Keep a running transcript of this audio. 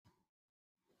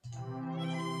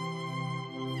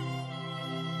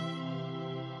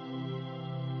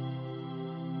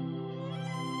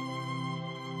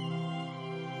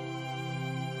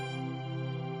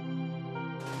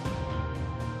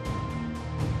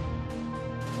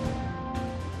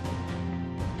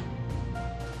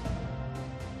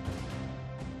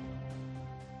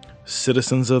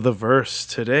Citizens of the Verse.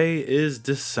 Today is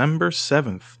December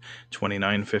 7th,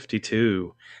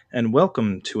 2952, and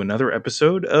welcome to another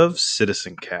episode of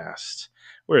Citizen Cast.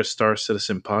 We're a Star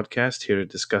Citizen podcast here to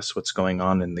discuss what's going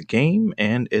on in the game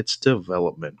and its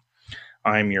development.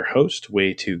 I'm your host,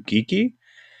 Way Too Geeky,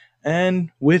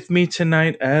 and with me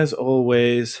tonight, as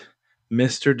always,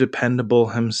 Mr. Dependable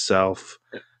himself,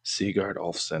 Sigard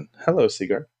Olfsson. Hello,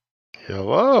 Sigard.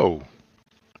 Hello.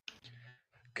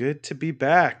 Good to be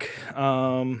back.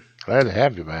 Glad to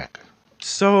have you back.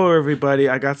 So, everybody,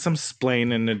 I got some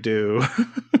splaining to do.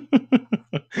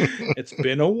 It's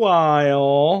been a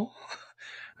while.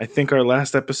 I think our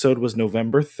last episode was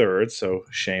November 3rd, so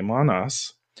shame on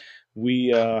us.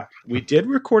 We did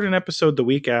record an episode the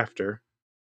week after.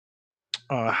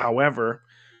 However,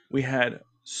 we had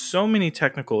so many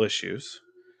technical issues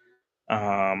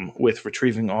with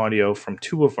retrieving audio from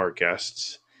two of our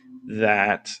guests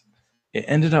that it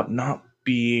ended up not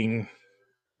being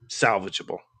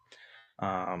salvageable.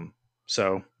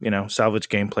 So, salvage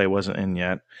gameplay wasn't in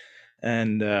yet.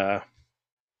 And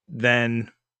then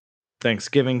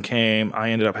Thanksgiving came.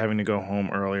 I ended up having to go home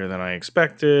earlier than I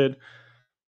expected.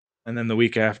 And then the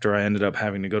week after, I ended up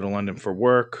having to go to London for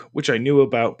work, which I knew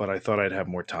about, but I thought I'd have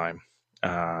more time.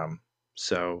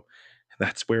 So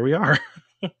that's where we are.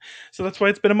 So that's why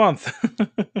it's been a month.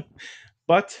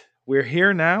 But we're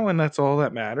here now, and that's all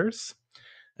that matters.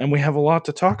 And we have a lot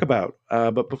to talk about.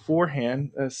 But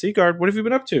beforehand, Sigard, what have you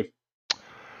been up to?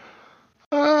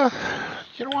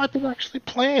 I've been actually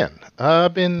playing.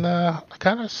 I've been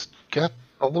kind of got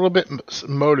a little bit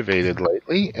motivated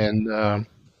lately, and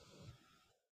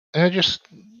I just,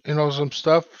 some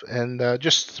stuff, and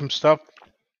just some stuff,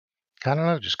 I don't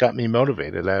know, just got me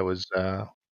motivated. I was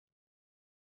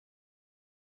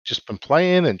just been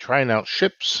playing and trying out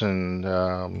ships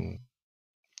and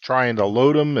trying to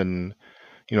load them and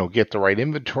get the right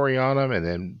inventory on them, and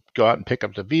then go out and pick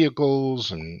up the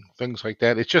vehicles and things like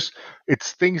that. It's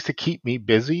things to keep me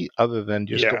busy other than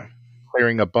just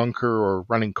clearing a bunker or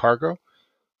running cargo.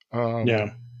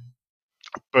 But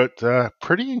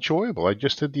pretty enjoyable. I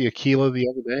just did the Aquila the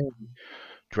other day.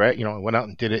 I went out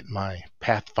and did it in my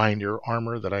Pathfinder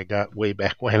armor that I got way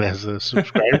back when as a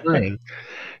subscriber, and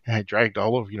I dragged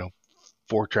all of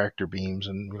 4 tractor beams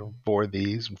and 4 of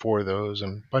these and 4 of those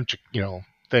and a bunch of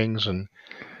things and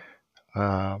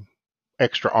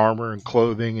extra armor and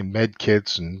clothing and med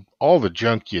kits and all the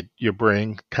junk you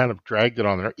bring. Kind of dragged it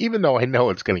on there, even though I know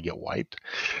it's going to get wiped.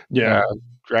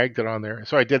 Dragged it on there.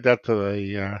 So I did that to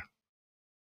the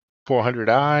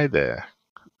 400i,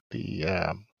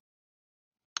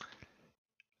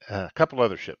 a couple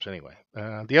other ships anyway.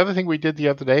 The other thing we did the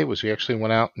other day was we actually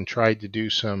went out and tried to do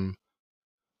some.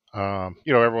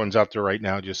 Everyone's out there right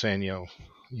now just saying,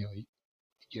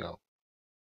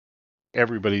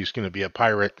 everybody's going to be a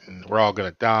pirate and we're all going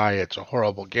to die. It's a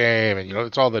horrible game. And,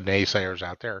 it's all the naysayers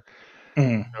out there.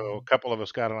 Mm. So a couple of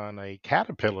us got on a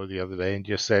Caterpillar the other day and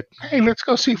just said, hey, let's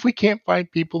go see if we can't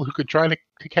find people who could try to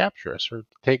capture us or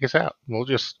take us out. We'll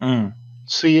just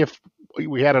see if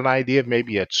we had an idea of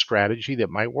maybe a strategy that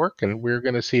might work, and we're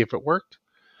going to see if it worked.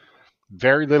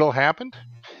 Very little happened.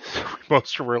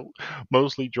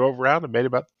 Mostly drove around and made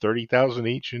about 30,000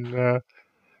 each in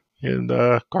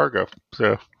cargo.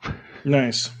 So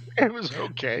nice. It was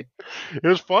okay. It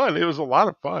was fun. It was a lot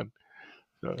of fun.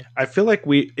 So. I feel like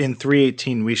in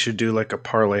 318 we should do like a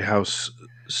Parlay House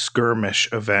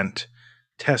skirmish event,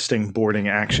 testing boarding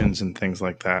actions and things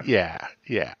like that. Yeah,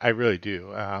 I really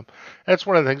do. That's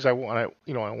one of the things I want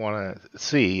to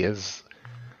see is,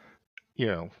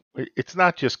 it's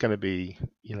not just going to be,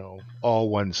 all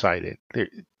one-sided.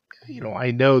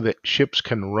 I know that ships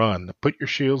can run. Put your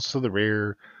shields to the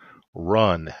rear,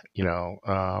 run.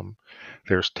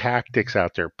 There's tactics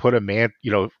out there. Put a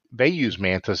they use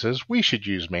mantises. We should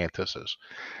use mantises,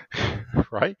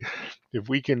 right? If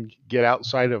we can get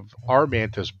outside of our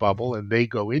mantis bubble and they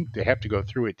have to go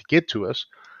through it to get to us.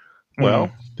 Well,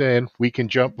 then we can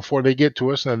jump before they get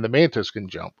to us, and then the mantis can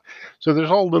jump. So there's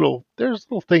little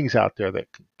things out there that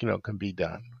can be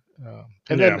done.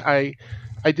 Then I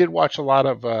did watch a lot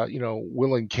of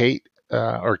Will and Kate,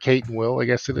 or Kate and Will, I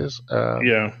guess it is.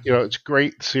 It's a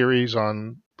great series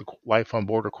on the life on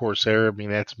board a Corsair. I mean,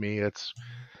 that's me. That's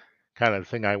kind of the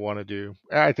thing I want to do.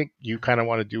 I think you kind of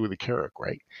want to do with the Carrack,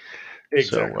 right?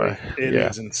 Exactly. So, it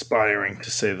is inspiring,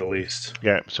 to say the least.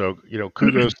 Yeah. So,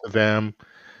 kudos to them.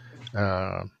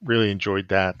 Really enjoyed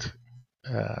that.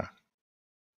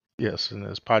 Yes, and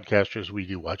as podcasters, we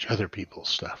do watch other people's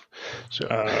stuff. So,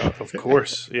 of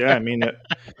course, yeah. I mean,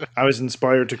 I was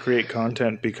inspired to create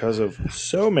content because of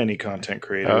so many content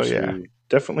creators who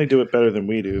definitely do it better than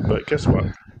we do. But guess what?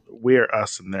 We're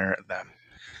us, and they're them.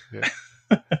 Yeah.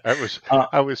 I was uh,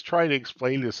 I was trying to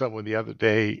explain to someone the other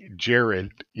day,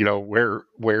 Jared,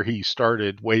 where he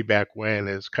started way back when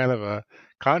as kind of a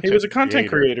he content was a content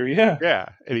creator. creator. Yeah. Yeah,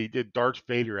 and he did Darth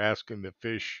Vader asking the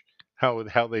fish how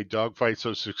they dogfight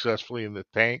so successfully in the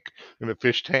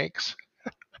fish tanks.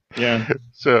 Yeah.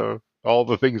 So all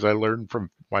the things I learned from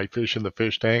my fish in the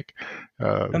fish tank.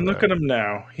 And look Uh, at him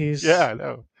now. yeah, I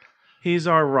know. He's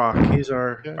our rock. He's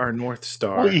Yeah. our North Well,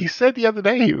 Star. he said the other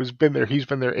day he's been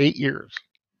there 8 years.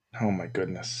 Oh my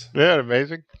goodness. Isn't that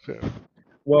amazing? So,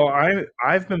 Well,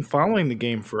 I've been following the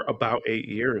game for about 8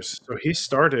 years. So he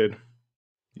started.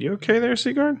 You okay there,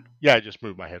 Seagard? yeah, I just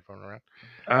moved my headphone around.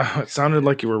 It sounded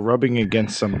like you were rubbing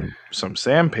against some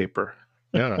sandpaper.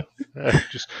 No, no.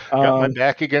 Just got my Um,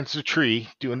 back against a tree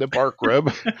doing the bark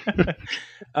rub.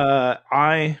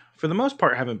 I, for the most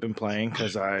part, haven't been playing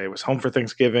because I was home for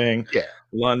Thanksgiving, Yeah.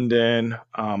 London.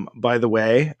 By the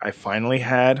way, I finally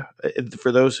had,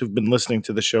 for those who've been listening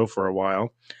to the show for a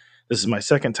while, this is my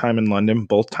second time in London,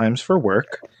 both times for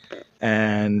work.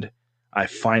 And I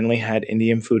finally had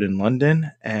Indian food in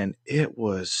London, and it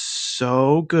was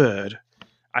so good.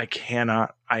 I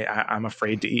cannot, I'm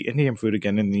afraid to eat Indian food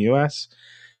again in the US.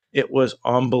 It was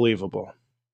unbelievable.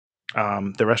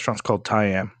 The restaurant's called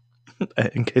Thaiam,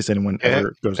 in case anyone Yeah.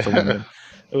 ever goes to London.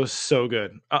 It was so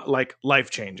good, like life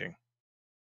changing.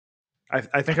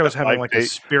 I think I was having like a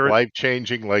spirit. Life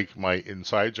changing, like my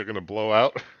insides are gonna blow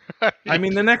out. I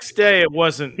mean, the next day it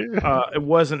wasn't. It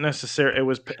wasn't necessary. It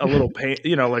was a little pain,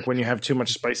 like when you have too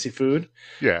much spicy food.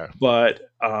 Yeah. But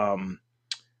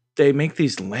they make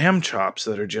these lamb chops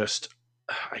that are just.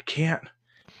 I can't.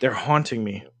 They're haunting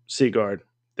me, Seagard.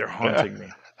 They're haunting me.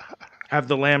 Have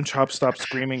the lamb chops stopped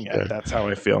screaming yet? Yeah. That's how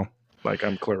I feel. Like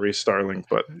I'm Clarice Starling,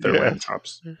 but they're lamb Yes.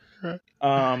 chops.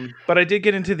 But I did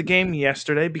get into the game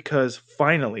yesterday because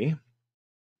finally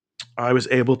I was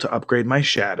able to upgrade my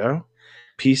Shadow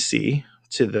PC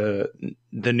to the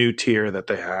new tier that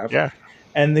they have, Yeah.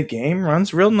 and the game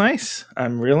runs real nice.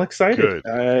 I'm real excited. Good.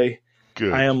 I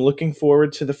Good. am looking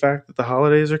forward to the fact that the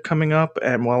holidays are coming up,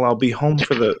 and while I'll be home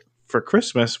for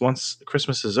Christmas, once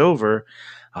Christmas is over,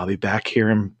 I'll be back here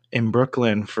in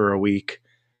Brooklyn for a week,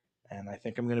 and I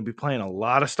think I'm going to be playing a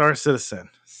lot of Star Citizen.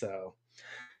 So,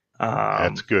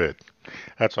 That's um, good.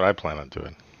 That's what I plan on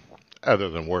doing, other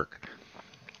than work.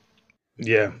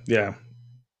 yeah, yeah.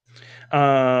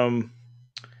 Um,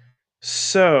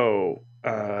 so,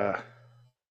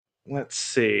 let's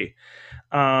see.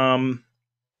 Um,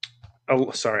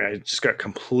 oh, sorry, I just got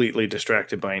completely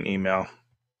distracted by an email.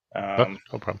 Huh? Um,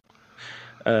 No problem.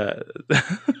 uh,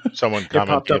 Someone it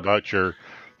popped commenting up. about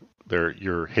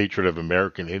your hatred of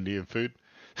American Indian food.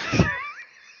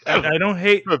 I don't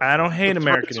hate. The I don't hate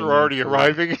American threats are Indian already food.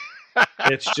 arriving.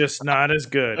 It's just not as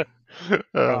good.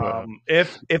 Uh,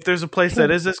 If there's a place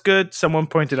that is as good, someone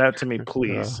point it out to me,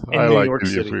 please. I In New like York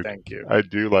Indian City, food. thank you. I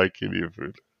do like Indian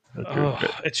food. I do. Oh,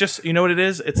 it's just what it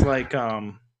is. It's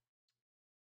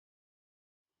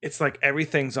like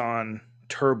everything's on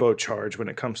turbocharge when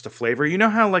it comes to flavor. You know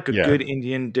how like a Yeah. good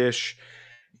Indian dish,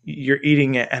 you're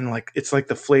eating it and like it's like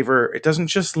the flavor. It doesn't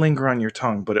just linger on your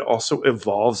tongue, but it also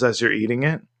evolves as you're eating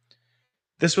it.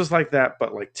 This was like that,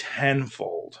 but like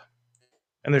tenfold.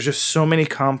 And there's just so many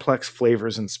complex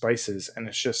flavors and spices, and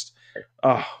it's just,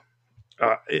 oh,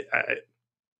 uh,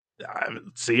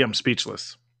 see, I'm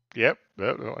speechless. Yep.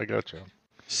 No, I got you.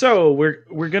 So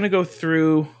we're gonna go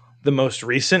through the most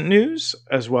recent news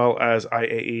as well as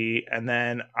IAE, and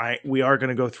then we are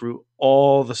gonna go through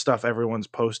all the stuff everyone's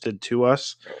posted to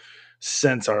us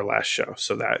since our last show,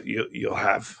 so that you'll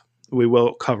have we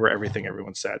will cover everything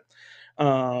everyone said.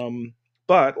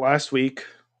 But last week,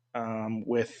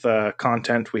 with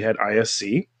content, we had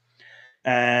ISC,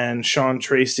 and Sean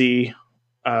Tracy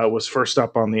was first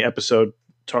up on the episode,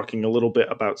 talking a little bit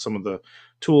about some of the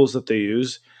tools that they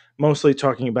use, mostly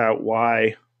talking about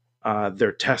why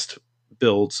their test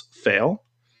builds fail.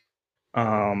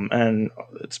 And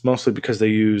it's mostly because they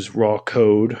use raw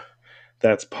code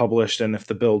that's published, and if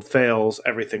the build fails,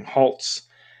 everything halts.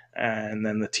 And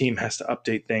then the team has to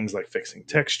update things like fixing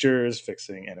textures,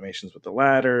 fixing animations with the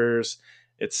ladders,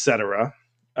 etc.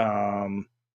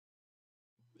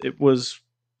 It was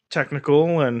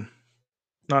technical and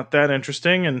not that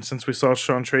interesting. And since we saw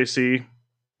Sean Tracy,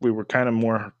 we were kind of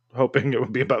more hoping it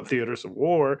would be about theaters of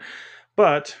war.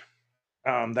 But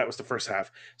that was the first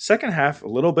half. Second half, a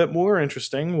little bit more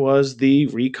interesting, was the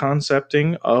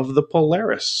reconcepting of the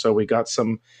Polaris. So we got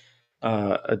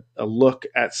a look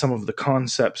at some of the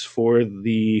concepts for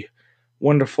the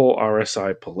wonderful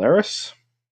RSI Polaris.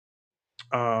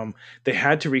 They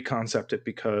had to reconcept it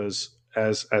because,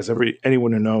 as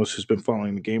anyone who knows who's been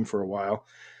following the game for a while,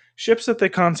 ships that they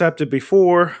concepted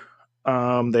before,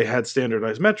 they had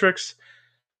standardized metrics,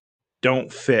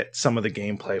 don't fit some of the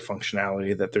gameplay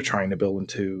functionality that they're trying to build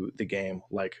into the game,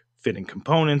 like fitting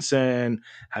components in,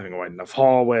 having wide enough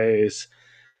hallways,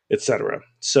 etc.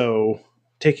 So,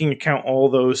 taking account all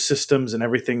those systems and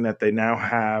everything that they now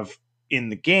have in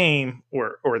the game,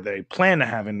 or they plan to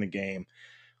have in the game,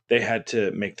 they had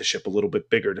to make the ship a little bit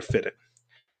bigger to fit it.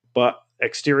 But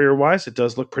exterior wise, it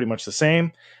does look pretty much the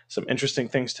same. Some interesting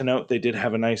things to note: they did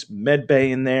have a nice med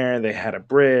bay in there. They had a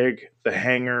brig. The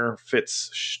hangar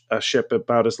fits a ship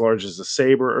about as large as a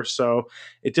Saber or so.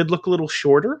 It did look a little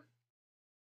shorter.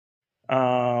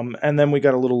 And then we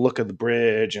got a little look at the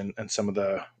bridge and some of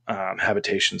the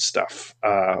habitation stuff,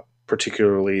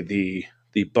 particularly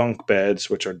the bunk beds,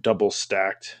 which are double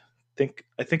stacked.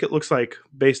 I think it looks like,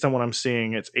 based on what I'm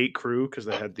seeing, it's 8 crew because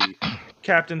they had the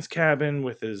captain's cabin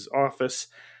with his office,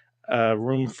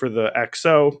 room for the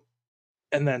XO,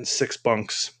 and then 6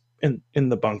 bunks in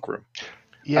the bunk room.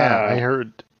 Yeah, Uh,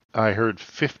 I heard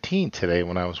 15 today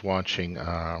when I was watching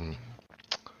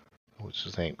what's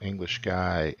his name? English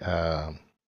guy.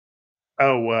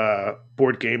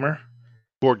 Board gamer.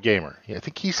 Board gamer. Yeah, I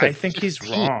think he I said think he's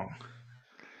 15. wrong.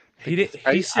 I think it's, He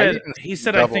I said didn't he see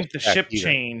said I double think the stack ship either.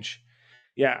 change.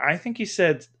 Yeah, I think he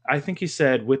said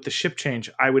with the ship change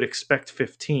I would expect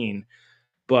 15,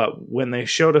 but when they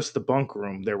showed us the bunk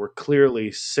room there were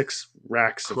clearly 6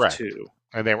 racks of Correct. 2.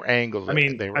 And they were angled. I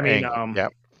mean They I were mean angled.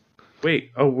 Yep.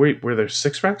 wait, were there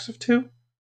 6 racks of 2?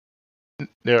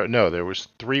 There was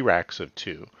 3 racks of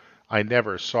 2. I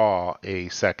never saw a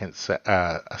second set.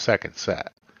 A second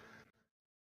set.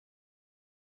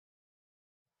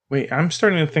 Wait, I'm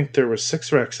starting to think there were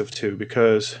 6 racks of 2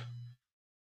 because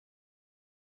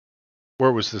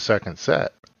Where was the second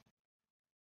set?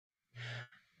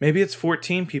 maybe it's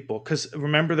 14 people, cuz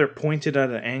remember they're pointed at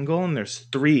an angle and there's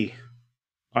 3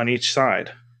 on each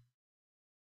side.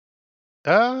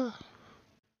 Uh,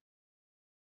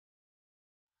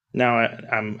 Now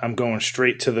I'm going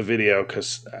straight to the video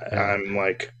because yeah. I'm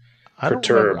like I don't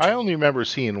remember. perturbed. I only remember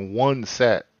seeing one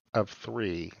set of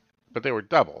 3, but they were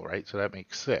double, right? So that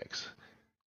makes 6.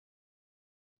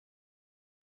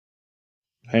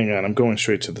 Hang on, I'm going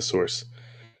straight to the source.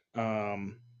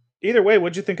 Um, Either way,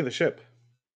 what'd you think of the ship?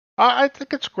 I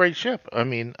think it's a great ship. I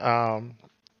mean,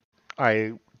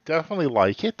 I definitely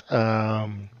like it.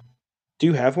 Do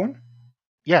you have one?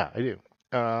 Yeah, I do.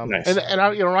 Nice.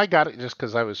 I got it just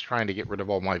because I was trying to get rid of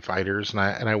all my fighters, and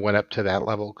I went up to that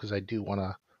level because I do want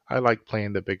to. I like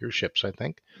playing the bigger ships. I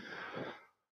think.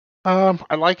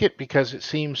 I like it because it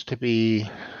seems to be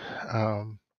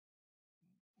um,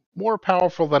 more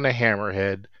powerful than a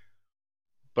hammerhead,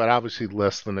 but obviously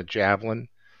less than a javelin.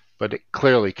 But it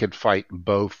clearly could fight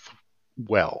both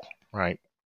well, right?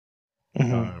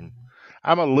 Hmm. Um,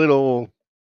 I'm a little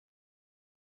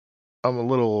I'm a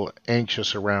little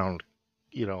anxious around,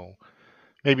 you know,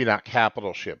 maybe not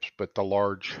capital ships, but the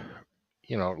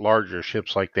larger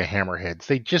ships like the hammerheads.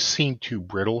 They just seem too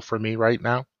brittle for me right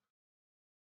now.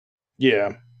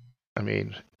 Yeah. I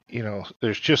mean,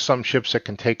 there's just some ships that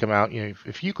can take them out.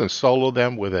 If you can solo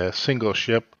them with a single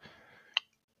ship,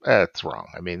 that's wrong.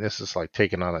 I mean, this is like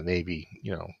taking on a Navy,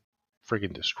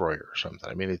 friggin' destroyer or something.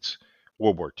 I mean, it's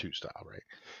World War II style, right?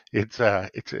 It's a,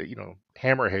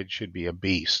 hammerhead should be a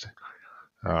beast.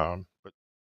 But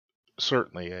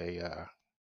certainly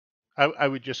I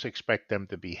would just expect them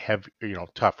to be heavy,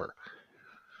 tougher.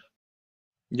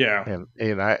 Yeah.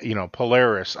 And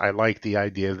Polaris, I like the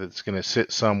idea that it's going to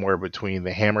sit somewhere between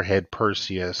the Hammerhead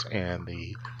Perseus and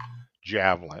the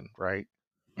Javelin, right?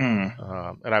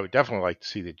 Mm. And I would definitely like to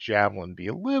see the Javelin be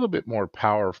a little bit more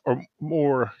powerful or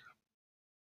more.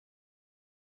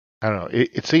 I don't know.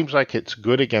 It seems like it's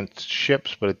good against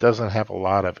ships, but it doesn't have a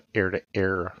lot of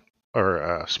air-to-air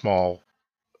or small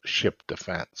ship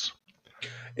defense.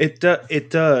 It Right.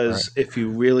 does if you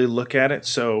really look at it.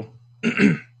 So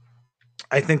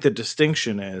I think the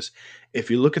distinction is,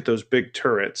 if you look at those big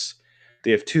turrets,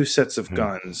 they have 2 sets of Mhm.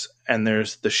 guns, and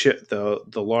there's the ship the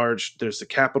large there's the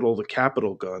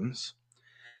capital guns,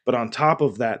 but on top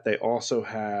of that they also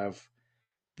have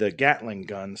the Gatling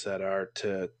guns that are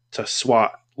to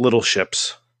swat little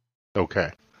ships.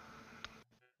 Okay.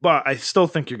 But I still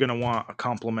think you're going to want a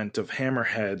complement of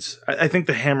hammerheads. I think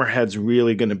the hammerhead's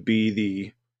really going to be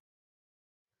the.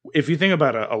 If you think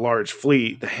about a large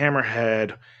fleet, the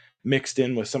hammerhead mixed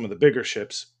in with some of the bigger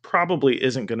ships probably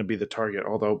isn't going to be the target,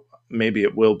 although maybe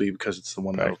it will be because it's the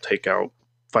one Right. that'll take out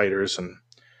fighters. And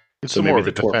It's so more maybe of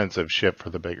a the torp. defensive ship for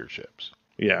the bigger ships.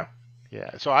 Yeah.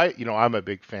 Yeah. So I'm a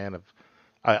big fan of.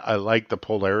 I like the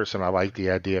Polaris, and I like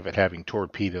the idea of it having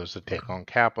torpedoes that take on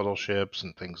capital ships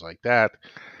and things like that.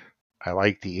 I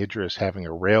like the Idris having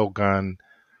a rail gun.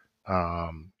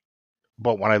 Um,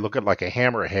 but when I look at like a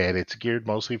hammerhead, it's geared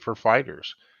mostly for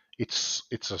fighters. It's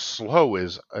as slow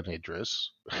as an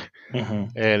Idris, Hmm.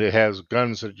 and it has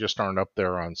guns that just aren't up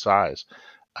there on size.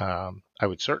 I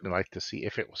would certainly like to see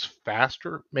if it was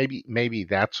faster. Maybe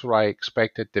that's what I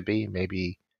expect it to be.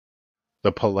 Maybe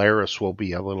the Polaris will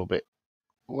be a little bit,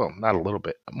 well, not a little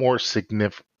bit more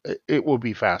significant. It will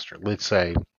be faster. Let's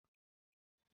say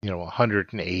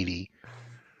 180,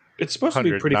 It's supposed to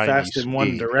be pretty 190 fast in one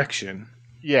speed. direction.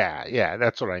 Yeah,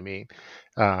 that's what I mean.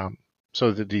 Um,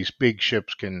 so that these big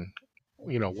ships can,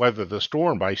 weather the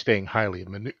storm by staying highly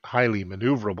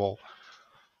maneuverable,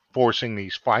 forcing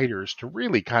these fighters to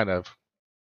really kind of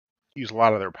use a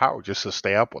lot of their power just to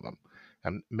stay up with them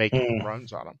and make Mm,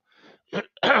 runs on them.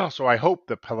 So I hope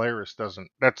the Polaris doesn't.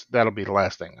 That'll be the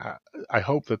last thing. I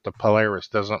hope that the Polaris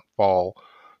doesn't fall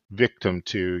victim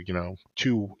to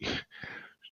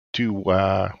two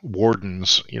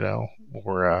wardens,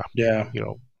 or yeah, you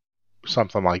know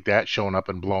something like that showing up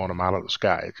and blowing them out of the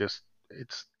sky.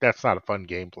 It's that's not a fun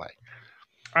gameplay.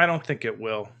 I don't think it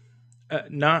will.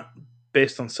 Not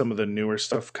based on some of the newer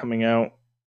stuff coming out,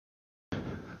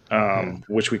 Hmm.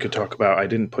 which we could talk about. I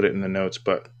didn't put it in the notes,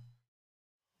 but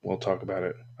we'll talk about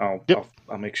it. Yep.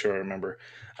 I'll make sure I remember.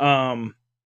 Um,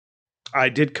 I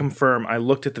did confirm. I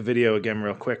looked at the video again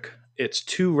real quick. It's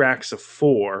 2 racks of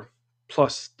 4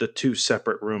 plus the 2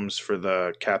 separate rooms for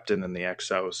the captain and the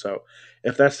XO. So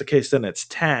if that's the case, then it's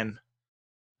 10.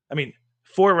 I mean,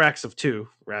 4 racks of 2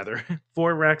 rather,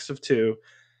 4 racks of 2,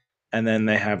 and then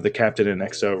they have the captain and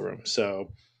XO room.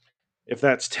 So if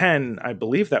that's 10, I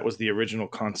believe that was the original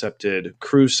concepted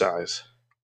crew size.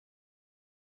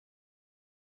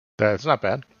 That's not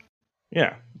bad.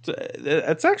 Yeah,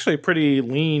 it's actually a pretty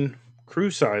lean crew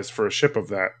size for a ship of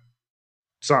that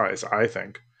size, I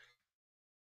think.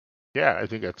 Yeah, I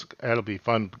think that'll be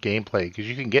fun gameplay because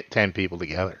you can get 10 people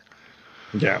together.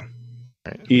 Yeah,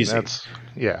 Right? And easy. that's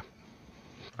yeah.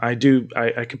 I do.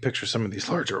 I can picture some of these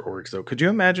larger orgs though. Could you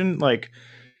imagine like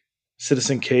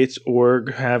Citizen Kate's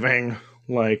org having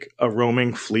like a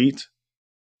roaming fleet?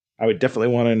 I would definitely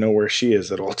want to know where she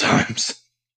is at all times.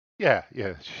 Yeah,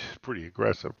 she's pretty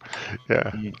aggressive.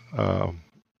 Yeah. Mm. Um,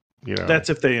 you know. That's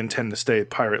if they intend to stay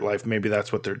pirate life. Maybe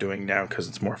that's what they're doing now because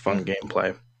it's more fun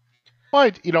gameplay.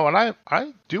 Well, and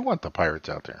I do want the pirates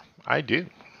out there. I do.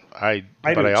 I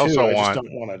But do I too. also I just want,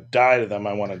 don't want to die to them.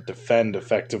 I want to defend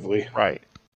effectively. right.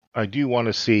 I do want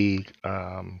to see.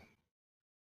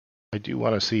 I do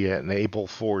want to see an able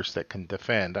force that can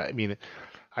defend. I mean,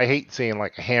 I hate seeing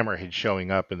like a hammerhead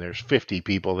showing up and there's 50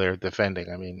 people there defending.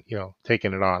 I mean,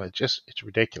 taking it on. It's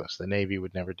ridiculous. The Navy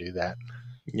would never do that.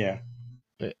 Yeah.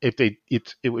 If they,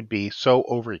 it would be so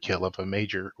overkill if a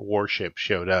major warship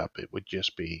showed up. It would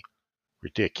just be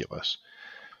ridiculous.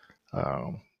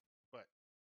 But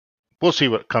we'll see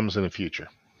what comes in the future.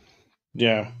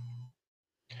 Yeah.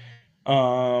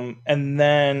 And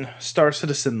then Star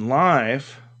Citizen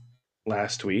Live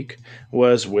last week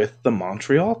was with the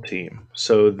Montreal team.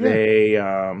 So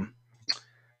Yeah,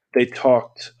 they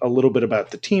talked a little bit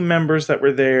about the team members that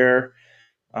were there.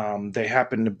 They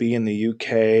happened to be in the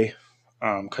UK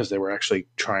because they were actually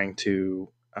trying to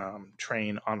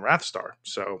train on Wrathstar.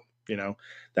 So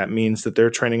that means that they're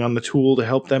training on the tool to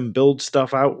help them build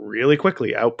stuff out really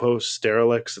quickly, outposts,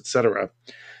 derelicts, etc.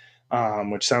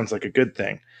 Which sounds like a good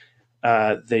thing.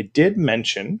 They did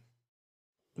mention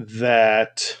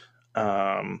that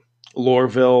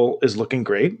Lorville is looking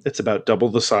great. It's about double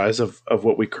the size of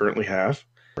what we currently have.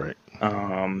 right,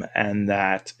 And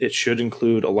that it should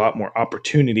include a lot more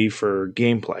opportunity for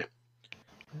gameplay.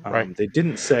 right, They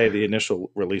didn't say the initial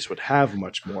release would have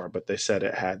much more, but they said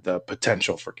it had the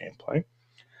potential for gameplay.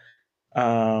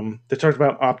 They talked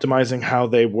about optimizing how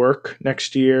they work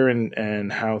next year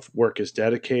and how work is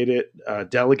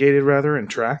delegated rather, and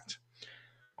tracked.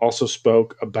 Also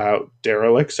spoke about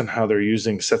derelicts and how they're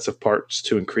using sets of parts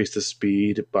to increase the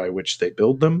speed by which they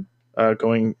build them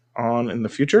going on in the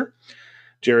future.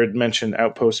 Jared mentioned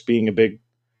outposts being a big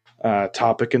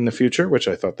topic in the future, which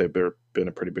I thought they've been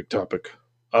a pretty big topic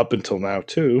up until now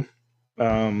too.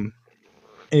 And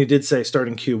he did say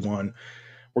starting Q1,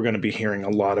 we're going to be hearing a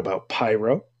lot about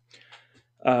Pyro.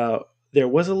 Uh, there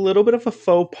was a little bit of a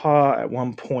faux pas at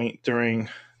one point during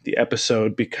the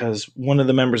episode because one of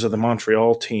the members of the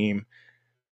Montreal team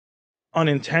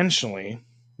unintentionally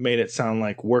made it sound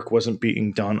like work wasn't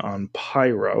being done on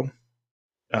Pyro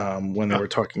when they were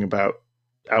talking about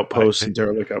I outposts and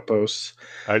derelict outposts.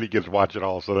 I didn't get to watch it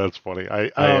all, so that's funny.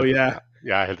 I Oh had to yeah, stop.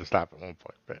 Yeah, I had to stop at one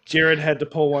point. But Jared had to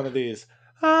pull one of these.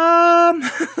 Um,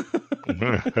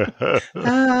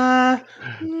 Ah,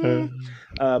 mm.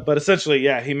 But essentially,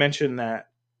 yeah, he mentioned that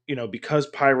because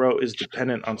Pyro is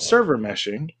dependent on server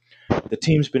meshing, the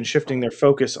team's been shifting their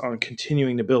focus on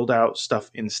continuing to build out stuff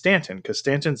in Stanton because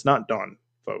Stanton's not done,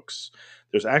 folks.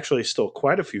 There's actually still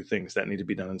quite a few things that need to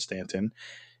be done in Stanton,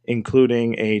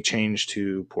 including a change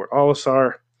to Port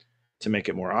Olisar to make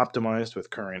it more optimized with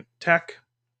current tech.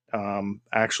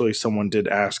 Actually, someone did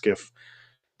ask if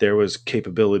there was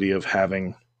capability of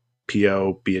having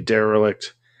PO be a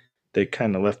derelict. They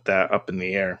kind of left that up in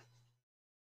the air.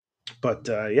 But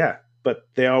yeah, but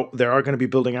they are going to be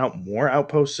building out more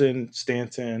outposts in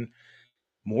Stanton,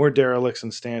 more derelicts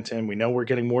in Stanton. We know we're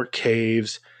getting more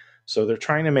caves. So they're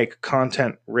trying to make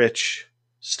content rich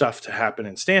stuff to happen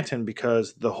in Stanton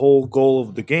because the whole goal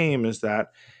of the game is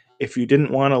that if you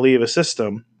didn't want to leave a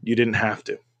system, you didn't have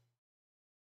to.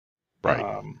 Right.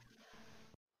 Um,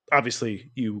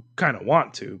 Obviously, you kind of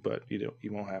want to, but you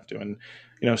won't have to. And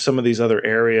some of these other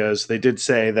areas, they did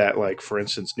say that, like for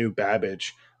instance, New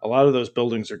Babbage, a lot of those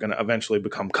buildings are going to eventually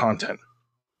become content.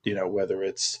 Whether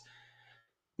it's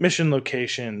mission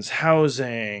locations,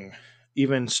 housing,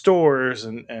 even stores,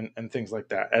 and things like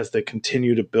that. As they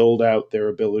continue to build out their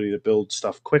ability to build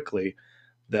stuff quickly,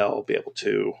 they'll be able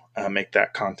to make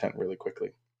that content really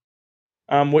quickly.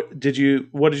 What did you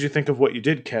think of what you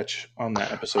did catch on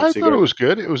that episode, I thought it Seagull? was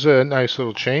good. It was a nice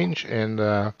little change, and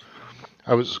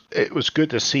it was good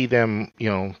to see them.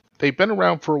 They've been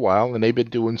around for a while, and they've been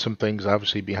doing some things,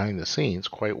 obviously behind the scenes,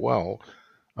 quite well.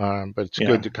 But it's Yeah,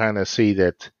 good to kind of see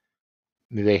that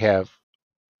they have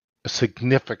a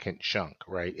significant chunk,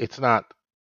 right? It's not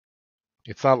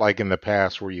like in the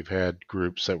past where you've had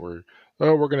groups that were,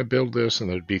 oh, we're going to build this, and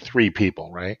there'd be three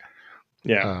people, right?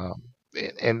 yeah, Um,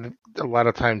 and a lot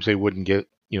of times they wouldn't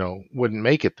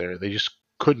make it there. They just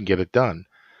couldn't get it done.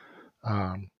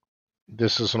 Um,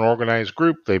 this is an organized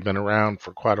group. They've been around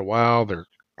for quite a while. They're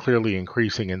clearly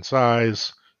increasing in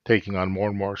size, taking on more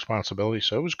and more responsibility.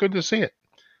 So it was good to see it.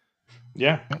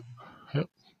 yeah. Yep, yep.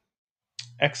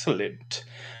 Excellent.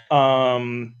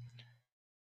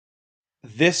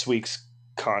 This week's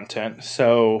content.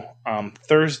 So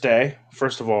Thursday,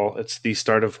 first of all, it's the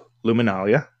start of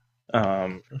Luminalia.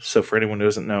 So for anyone who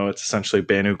doesn't know, it's essentially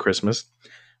Banu Christmas.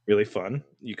 Really fun.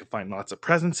 You can find lots of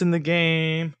presents in the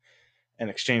game and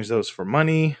exchange those for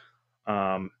money.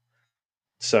 Um,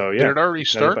 so Did yeah, it already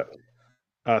excited start?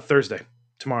 about Thursday,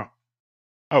 tomorrow.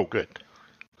 Oh, good.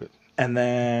 Good. And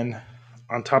then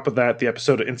on top of that, the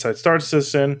episode of Inside Star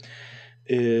Citizen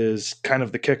is kind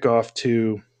of the kickoff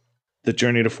to the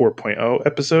Journey to 4.0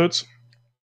 episodes.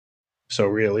 So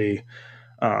really,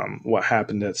 what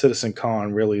happened at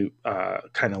CitizenCon really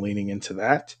kind of leaning into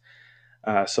that.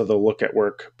 So they'll look at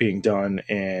work being done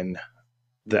in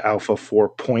the Alpha 4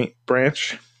 point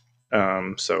branch.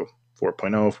 So 4.0,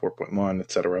 4.1,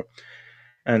 etc.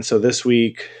 And so this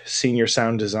week, senior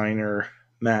sound designer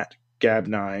Matt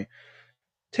Gabney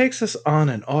takes us on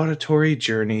an auditory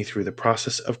journey through the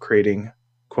process of creating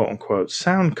quote unquote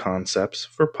sound concepts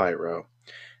for Pyro,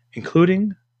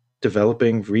 including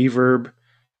developing reverb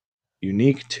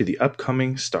unique to the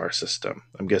upcoming star system.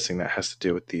 I'm guessing that has to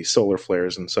do with the solar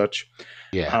flares and such.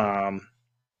 Yeah. Um,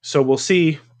 so we'll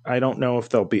see. I don't know if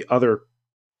there'll be other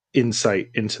insight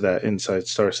into that inside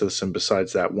star system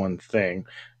besides that one thing.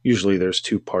 Usually there's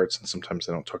two parts, and sometimes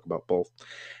they don't talk about both.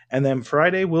 And then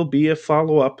Friday will be a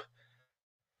follow up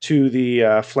to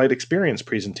the flight experience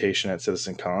presentation at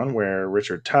CitizenCon, where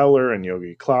Richard Towler and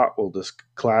Yogi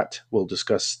Klatt will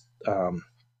discuss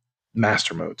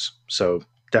master modes. So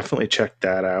definitely check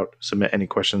that out. Submit any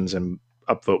questions and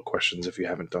upvote questions if you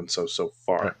haven't done so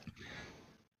far.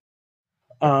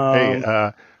 Hey, Um,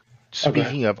 oh, go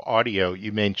ahead. speaking of audio,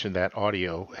 you mentioned that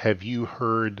audio. Have you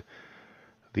heard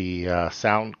the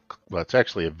sound? Well, it's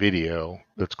actually a video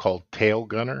that's called Tail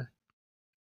Gunner.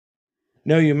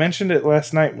 No, you mentioned it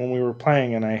last night when we were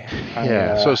playing, and I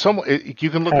Yeah. So you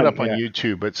can look it hadn't up on yet.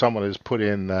 YouTube, but someone has put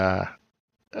in.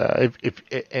 If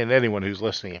and anyone who's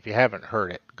listening, if you haven't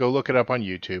heard it, go look it up on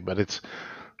YouTube. But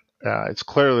it's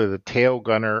clearly the tail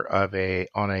gunner of a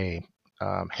on a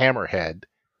hammerhead,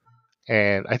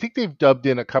 and I think they've dubbed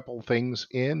in a couple things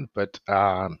in, but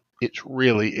it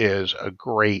really is a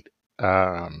great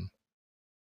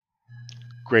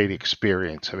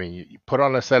experience. I mean, you put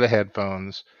on a set of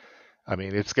headphones. I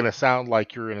mean, it's going to sound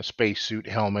like you're in a spacesuit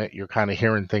helmet. You're kind of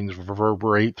hearing things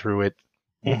reverberate through it.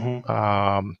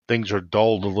 Hmm. Things are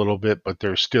dulled a little bit, but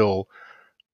they're still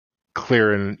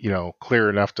clear and clear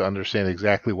enough to understand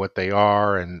exactly what they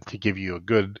are and to give you a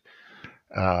good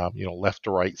left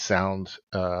to right sound.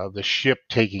 The ship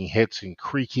taking hits and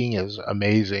creaking is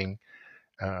amazing.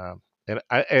 Uh, And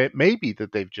it may be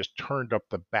that they've just turned up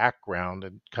the background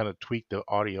and kind of tweaked the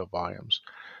audio volumes.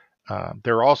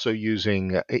 They're also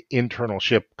using internal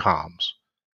ship comms,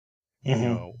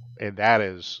 Hmm. and that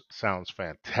is sounds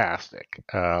fantastic.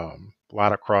 A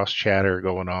lot of cross chatter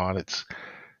going on. It's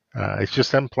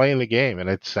just them playing the game, and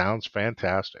it sounds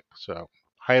fantastic. So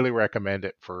highly recommend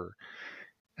it for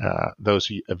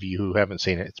those of you who haven't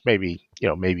seen it. It's maybe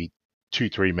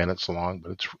 2-3 minutes long,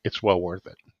 but it's well worth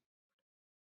it.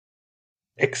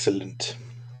 Excellent.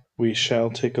 We shall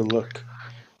take a look.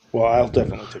 Well, I'll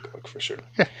definitely take a look for sure.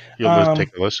 Yeah, you'll take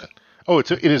Um, a listen. Oh,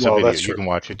 it is a well, video. that's You true. can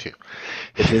watch it too.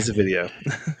 It is a video.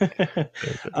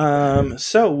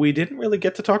 So we didn't really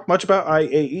get to talk much about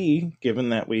IAE, given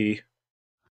that we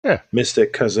Yeah, missed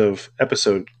it because of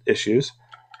episode issues.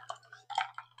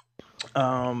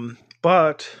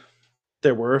 But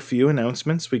there were a few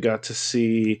announcements. We got to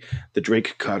see the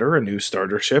Drake Cutter, a new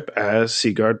starter ship, as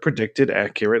Seaguard predicted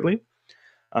accurately.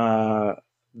 Uh,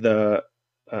 the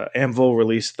Anvil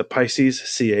released the Pisces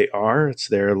CAR. It's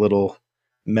their little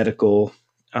medical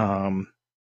um,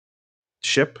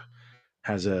 ship.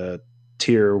 Has a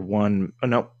tier one,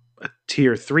 no, a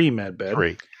tier three med bed.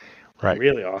 3. Right.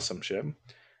 Really awesome ship.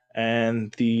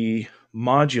 And the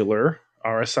modular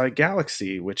RSI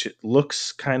Galaxy, which it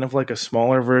looks kind of like a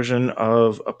smaller version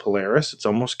of a Polaris. It's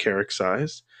almost Carrack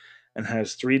sized and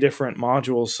has three different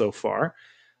modules so far: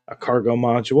 a cargo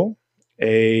module,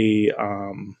 a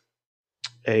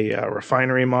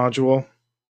refinery module,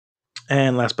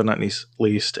 and last but not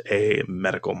least, a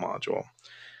medical module.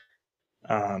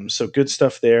 So good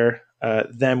stuff there.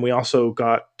 Then we also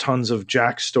got tons of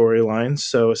Jack storylines.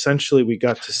 So essentially, we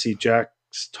got to see Jack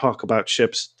talk about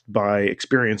ships by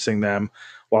experiencing them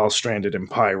while stranded in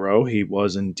Pyro. He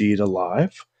was indeed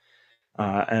alive.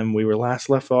 And we were last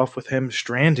left off with him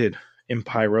stranded in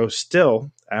Pyro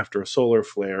still after a solar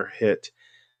flare hit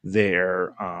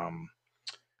their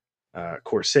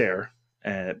Corsair.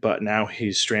 But now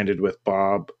he's stranded with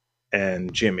Bob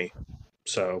and Jimmy.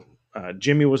 So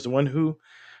Jimmy was the one who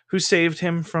saved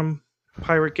him from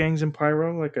pirate gangs in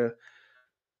Pyro like a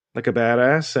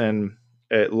badass, and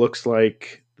it looks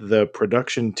like the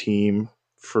production team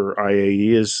for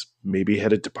IAE is maybe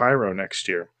headed to Pyro next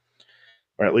year,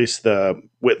 or at least the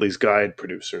Whitley's Guide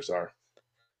producers are.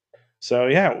 So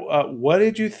yeah, what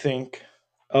did you think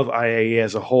of IAE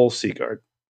as a whole, Seagard?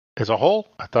 As a whole,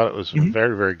 I thought it was Mm-hmm.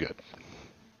 very, very good.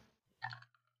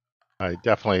 I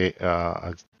definitely,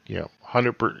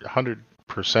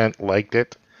 100% liked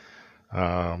it.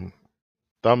 Um,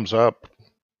 Thumbs up.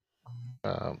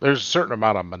 There's a certain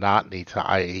amount of monotony to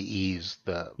IAEs,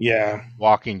 the Yeah,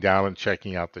 walking down and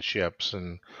checking out the ships,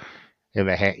 and in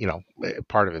the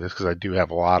part of it is because I do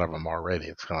have a lot of them already.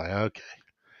 It's kind of like, okay,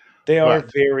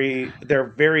 but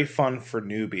they're very fun for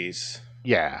newbies.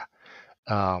 yeah,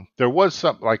 there was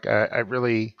something like I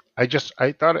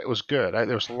thought it was good.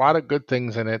 There was a lot of good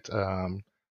things in it.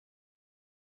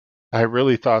 I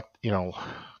really thought,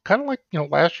 kind of like,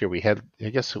 last year we had, I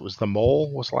guess it was the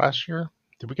mole was last year.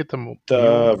 Did we get the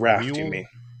The raft, you mean?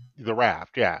 the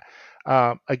raft? Yeah.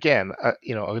 Again,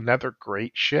 another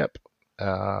great ship.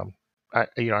 I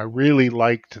really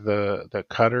liked the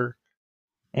cutter.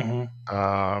 Hmm.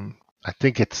 I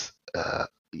think it's,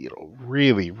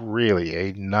 really, really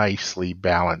a nicely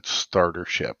balanced starter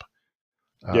ship.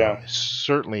 Yeah,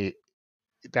 Certainly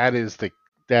that is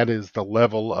the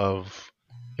level of,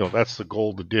 that's the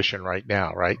gold edition right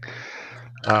now, right?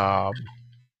 Um,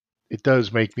 it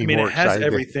does make I me mean, it more has excited.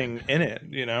 everything in it,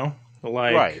 you know?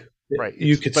 Like, Right, right.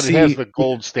 you could But it has see, the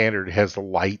gold standard. It has the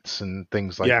lights and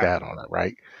things like yeah, that on it,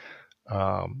 right?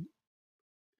 Um,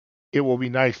 it will be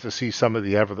nice to see some of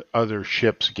the other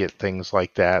ships get things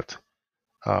like that.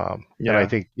 And I yeah,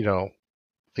 think,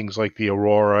 things like the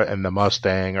Aurora and the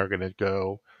Mustang are going to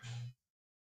go.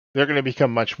 They're going to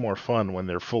become much more fun when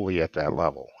they're fully at that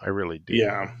level. I really do.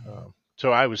 yeah.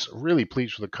 So I was really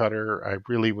pleased with the Cutter. I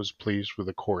really was pleased with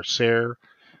the Corsair.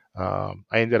 I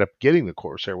ended up getting the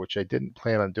Corsair, which I didn't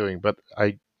plan on doing, but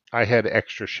I had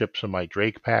extra ships in my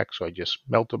Drake pack, so I just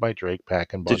melted my Drake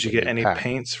pack and Did bought you the get new any pack.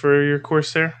 paints for your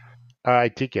Corsair? I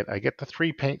get the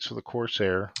 3 paints for the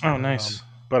Corsair, Oh, nice.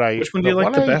 but Which one do the you like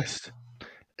one the best?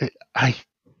 I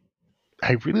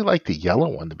I really like the yellow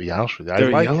one, to be honest with you. I The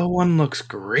like yellow one looks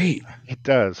great. it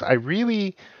does.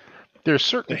 There's The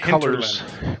certain colors.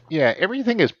 hinterland. Yeah,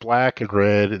 everything is black and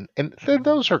red, and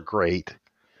those are great.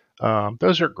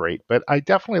 Those are great, but I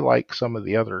definitely like some of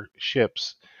the other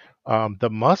ships. The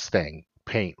Mustang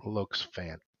paint looks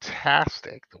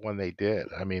fantastic. The one they did.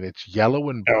 I mean, it's yellow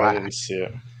and Oh, I black. didn't see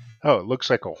it. Oh, it looks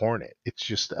like a Hornet. It's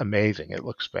just amazing. It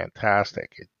looks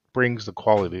fantastic. It brings the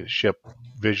quality of the ship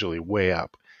visually way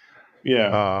up.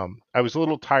 Yeah. I was a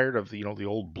little tired of the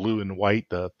old blue and white,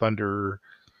 the Thunder,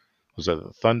 was it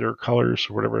the Thunder colors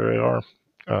or whatever they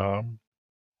are,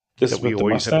 This that is we with the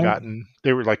always have Mustang? gotten.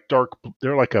 They were like dark.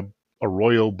 They're like a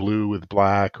royal blue with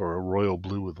black or a royal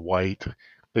blue with white.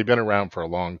 They've been around for a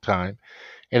long time,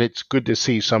 and it's good to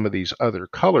see some of these other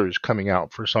colors coming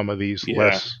out for some of these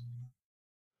Yeah.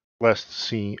 less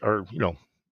seen, or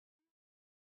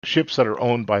ships that are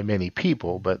owned by many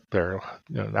people, but they're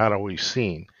not always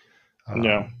seen.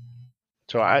 Yeah. Um,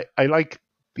 so I like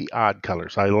the odd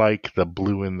colors. I like the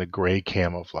blue and the gray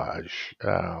camouflage.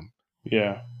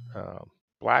 Yeah. Um,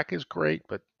 Black is great,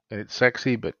 but and it's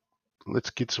sexy, but let's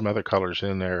get some other colors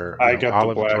in there. I got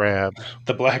Olive drabs.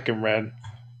 the black and red.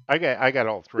 I got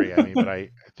all three. I mean, but I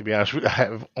to be honest with you, I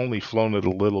have only flown it a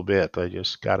little bit. I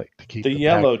just got it to keep The the pack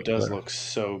yellow does together. look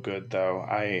so good, though.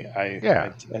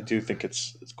 Yeah, I do think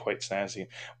it's quite snazzy.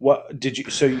 What did you?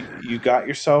 So you got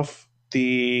yourself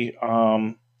the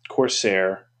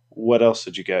Corsair. What else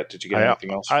did you get? Did you get I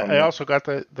anything else I from the? also got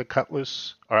the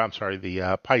Cutlass, or I'm sorry,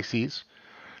 the Pisces.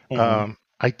 Hmm.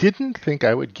 I didn't think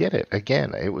I would get it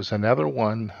again. It was another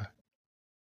one.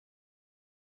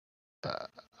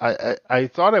 Uh, I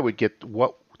thought I would get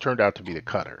what turned out to be the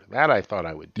Cutter. That I thought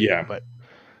I would do, Yeah. but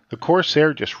the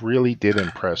Corsair just really did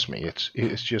impress me.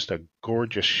 It's just a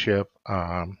gorgeous ship,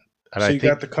 and So I you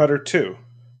got think the Cutter too.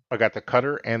 I got the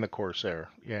Cutter and the Corsair.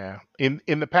 Yeah, in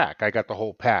the pack, I got the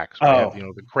whole pack, so I have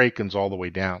Oh, the Krakens all the way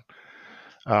down.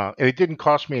 And it didn't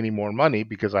cost me any more money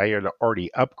because I had already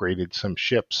upgraded some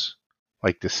ships,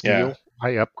 like the yeah. steel.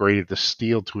 I upgraded the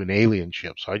steel to an alien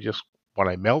ship, so I just when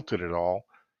I melted it all,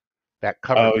 that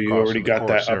covered Oh, the you cost already of the got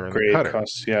that Corsair and the upgrade Cutter.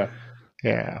 cost. Yeah.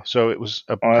 Yeah, so it was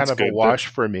a Oh, kind that's of a good. wash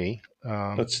for me.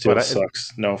 That But still I,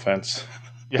 sucks. No offense.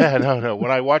 yeah, no. When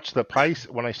I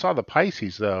saw the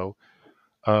Pisces though,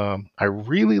 I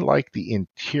really like the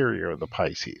interior of the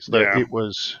Pisces. Yeah.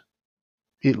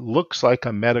 It looks like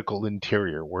a medical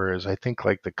interior, whereas I think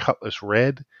like the Cutlass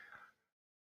Red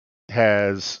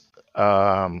has,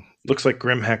 um, Looks like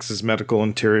Grimhex's medical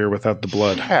interior without the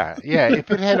blood. yeah.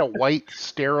 If it had a white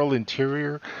sterile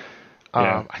interior,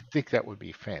 Yeah. I think that would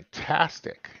be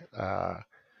fantastic.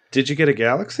 Did you get a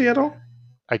Galaxy at all?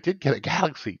 I did get a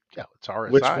Galaxy. Yeah, it's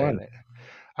Which RSI, one? and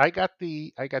I got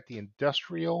the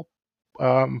industrial,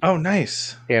 Oh,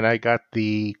 nice. and I got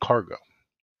the cargo.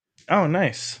 Oh,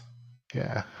 nice.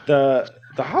 Yeah, The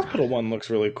hospital one looks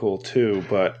really cool too,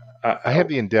 but I have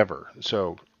the Endeavor,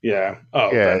 so yeah.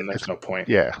 Oh, yeah, then there's it's no point.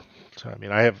 yeah. So I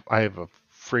mean, I have a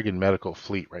friggin' medical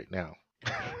fleet right now.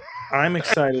 I'm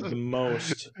excited the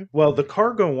most. Well, the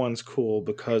cargo one's cool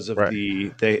because of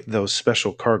Right, those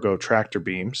special cargo tractor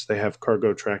beams. They have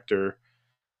cargo tractor,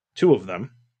 two of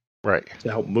them, right. to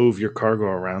help move your cargo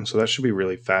around. So that should be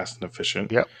really fast and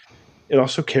efficient. Yep. It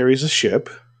also carries a ship,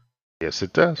 Yes,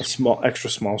 it a does. small, extra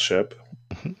small ship,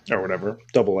 Mhm. or whatever,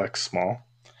 double X small.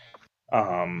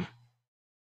 Um,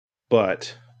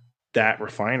 but that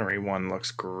refinery one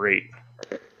looks great.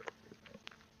 Yep.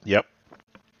 Yep.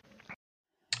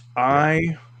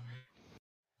 I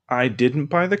I didn't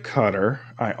buy the cutter.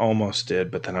 I almost did,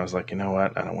 but then I was like, you know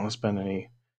what? I don't want to spend any.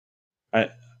 I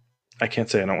I can't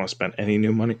say I don't want to spend any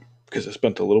new money because I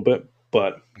spent a little bit,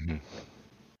 but Mhm.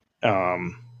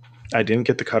 um, I didn't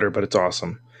get the cutter, but it's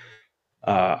awesome.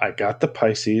 I got the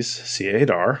Pisces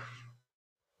C8R,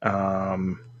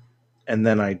 um, and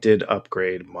then I did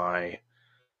upgrade my.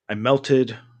 I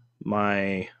melted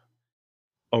my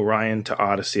Orion to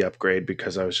Odyssey upgrade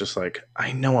because I was just like,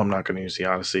 I know I'm not going to use the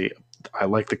Odyssey. I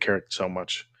like the character so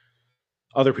much.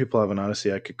 Other people have an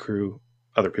Odyssey. I could crew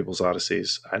other people's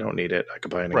Odysseys. I don't need it. I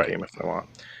could buy it in Right. game if I want.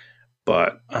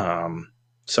 But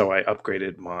so I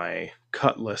upgraded my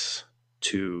Cutlass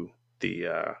to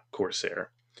the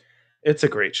Corsair. It's a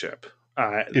great ship.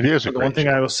 It is a The one great thing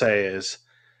I ship. will say is,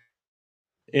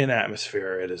 in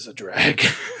atmosphere, it is a drag.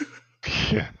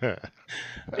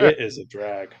 It is a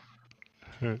drag.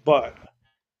 But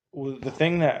the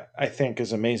thing that I think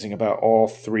is amazing about all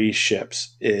three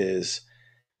ships is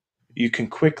you can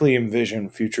quickly envision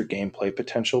future gameplay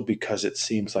potential because it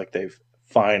seems like they've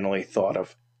finally thought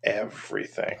of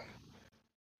everything.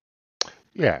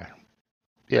 Yeah.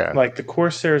 Yeah. Like the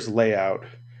Corsair's layout,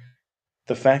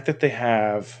 the fact that they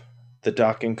have the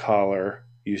docking collar,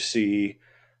 you see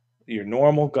your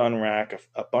normal gun rack,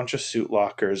 a bunch of suit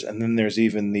lockers, and then there's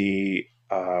even the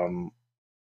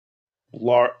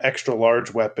extra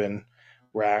large weapon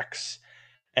racks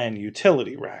and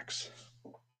utility racks.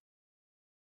 Yep.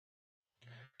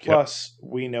 Plus,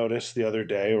 we noticed the other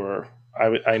day, or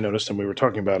I noticed, and we were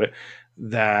talking about it,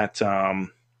 that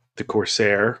the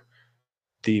Corsair,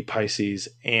 the Pisces,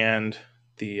 and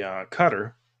the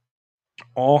Cutter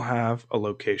all have a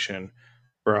location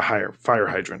for a higher fire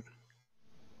hydrant. Yeah,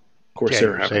 you Corsair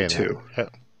were have it saying that. too. Yeah.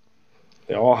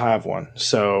 They all have one.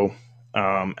 So,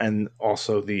 and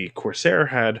also the Corsair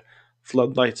had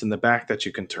floodlights in the back that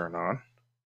you can turn on,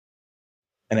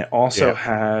 and it also Yeah.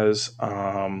 has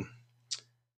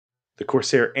the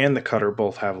Corsair and the Cutter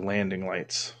both have landing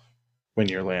lights when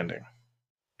you're landing.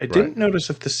 I Right. didn't notice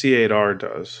if the C8R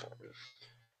does.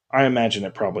 I imagine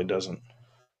it probably doesn't.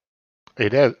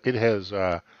 It has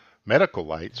medical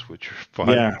lights, which are fun.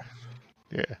 Yeah,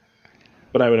 Yeah.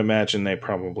 but I would imagine they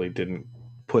probably didn't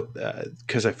put that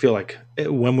because I feel like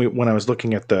when I was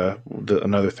looking at the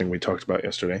another thing we talked about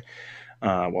yesterday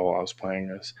while I was playing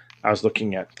this, I was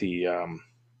looking at the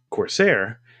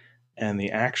Corsair and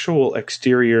the actual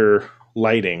exterior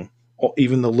lighting,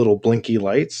 even the little blinky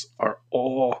lights, are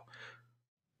all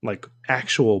like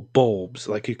actual bulbs.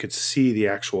 Like you could see the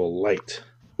actual light,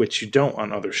 which you don't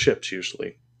on other ships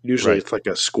usually. Usually Right. it's like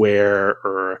a square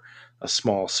or a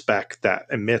small speck that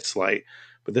emits light.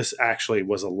 But this actually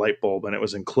was a light bulb and it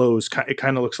was enclosed. It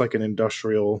kind of looks like an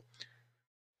industrial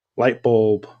light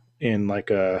bulb in like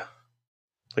a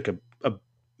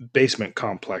basement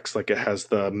complex. Like it has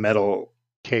the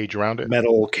Cage around it.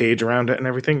 metal cage around it and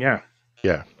everything. Yeah.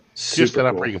 Yeah. Just Super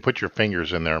enough where cool. you can put your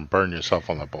fingers in there and burn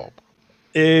yourself on the bulb.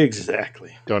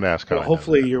 Exactly. Don't ask how But I know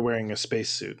hopefully you're wearing a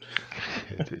spacesuit.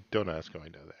 that. Don't ask how I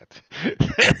know that.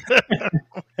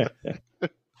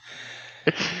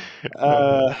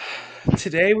 Uh,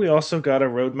 Today we also got a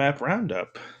roadmap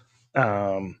roundup.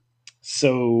 Um,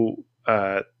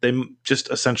 they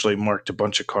just essentially marked a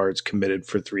bunch of cards committed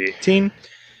for 318,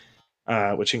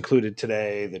 which included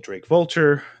today the Drake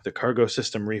Vulture, the Cargo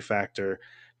System Refactor,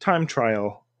 Time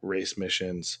Trial, Race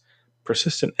Missions,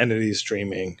 Persistent Entities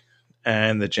Streaming,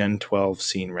 and the Gen 12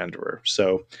 Scene Renderer.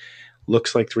 So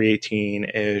looks like 318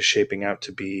 is shaping out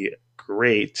to be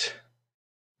great.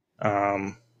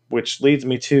 Which leads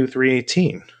me to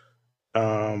 318.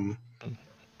 Um,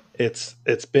 it's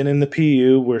been in the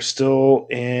PU. We're still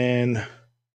in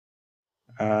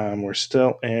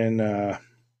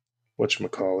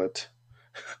whatchamacallit.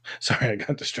 Sorry, I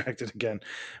got distracted again.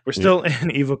 We're Yeah. still in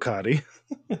Evocati.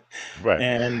 Right.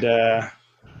 And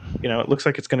it looks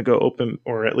like it's going to go open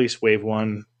or at least wave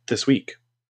one this week.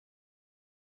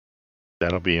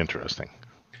 That'll be interesting.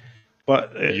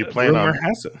 But Do you plan rumor on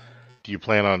has it. do you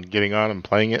plan on getting on and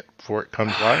playing it before it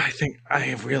comes live? I think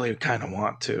I really kind of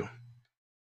want to.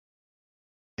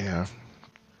 Yeah.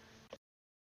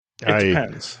 It I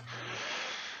depends.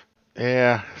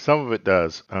 Yeah, some of it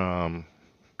does. I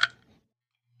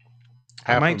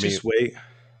Half might of me, just wait.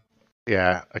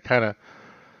 yeah, I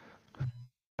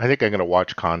think I'm gonna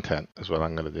watch content is what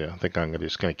I'm gonna do. I think I'm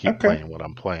just gonna keep Okay. playing what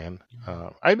I'm playing.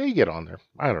 I may get on there.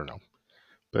 I don't know,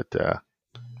 but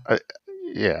I,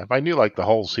 yeah, if I knew like the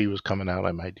whole sea was coming out,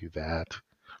 I might do that.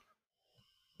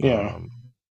 Yeah.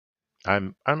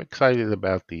 Um, I'm excited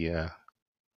about the.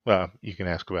 Well, you can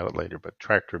ask about it later, but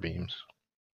tractor beams.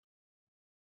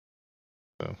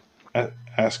 So,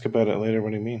 Ask about it later.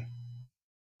 What do you mean?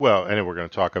 well, and then we're going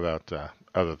to talk about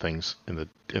other things in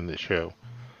the show.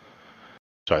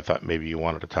 So I thought maybe you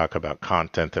wanted to talk about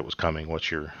content that was coming.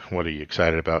 What are you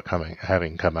excited about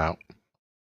having come out?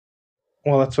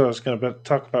 Well, that's what I was going to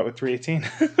talk about with 318.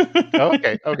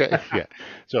 Okay, okay, yeah.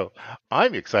 So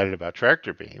I'm excited about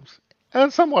tractor beams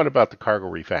and somewhat about the cargo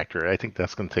refactor. I think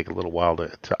that's going to take a little while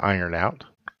to iron out.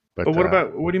 But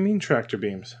But what do you mean tractor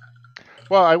beams?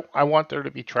 well, I want there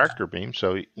to be tractor beams,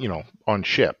 so on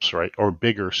ships, right, or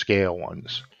bigger scale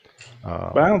ones.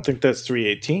 But I Um, don't think that's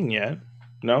 318 yet.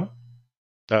 No?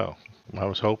 oh, I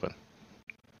was hoping.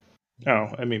 Oh,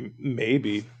 I mean,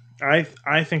 maybe.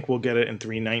 I think we'll get it in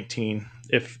 319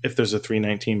 if there's a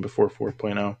 319 before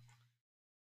 4.0,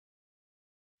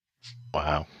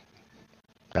 Wow,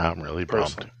 now I'm really bummed.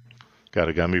 personally. Got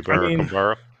a gummy I bear I can mean,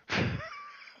 borrow?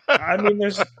 I mean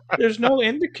there's no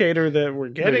indicator that we're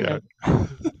getting Yeah,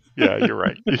 it. yeah, you're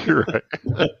right. You're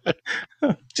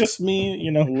Just me,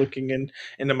 looking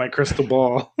into my crystal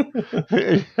ball.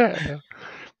 right.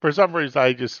 For some reason,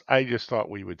 I just thought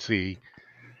we would see.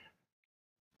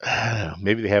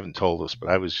 Maybe they haven't told us, but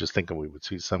I was just thinking we would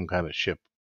see some kind of ship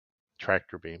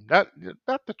tractor beam. Not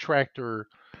the tractor,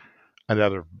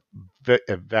 another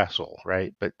a vessel,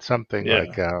 right? But something Yeah.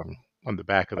 like on the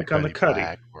back of the Like on the Cuddy cutty.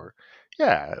 Black, or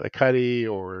yeah, the Cuddy,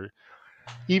 or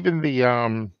even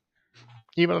the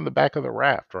even on the back of the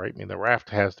raft, right? I mean, the raft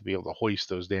has to be able to hoist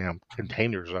those damn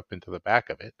containers up into the back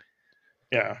of it,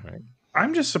 Yeah. right?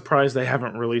 I'm just surprised they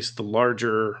haven't released the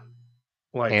larger,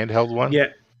 like, Handheld one,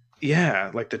 yeah,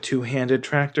 yeah, like the two-handed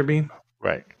tractor beam.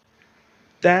 right?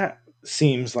 That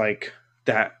seems like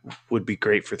that would be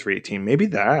great for 318. Maybe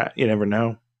that. You never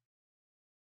know.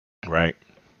 Right.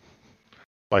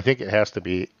 Well, I think it has to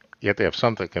be. You have to have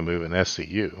something that can move an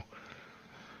SCU.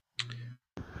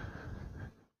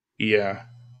 Yeah.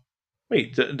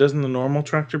 Wait, doesn't the normal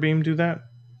tractor beam do that?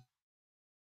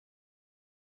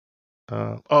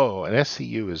 An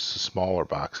SCU is a smaller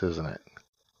box, isn't it?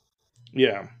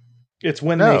 Yeah. It's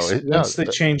when they No, no. once they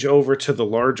change over to the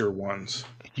larger ones.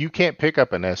 You can't pick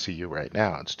up an SCU right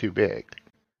now. It's too big.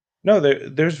 No,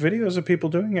 there's videos of people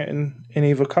doing it in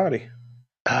Evocati.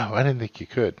 Oh, I didn't think you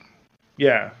could.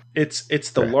 Yeah, it's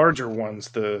the Okay. larger ones,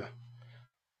 the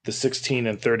 16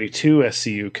 and 32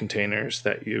 SCU containers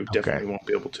that you Okay. definitely won't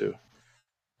be able to.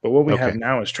 But what we have Okay.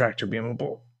 now is tractor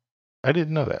beamable. I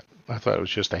didn't know that. I thought it was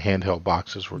just the handheld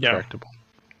boxes were Yeah, tractable.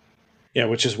 yeah,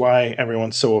 which is why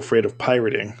everyone's so afraid of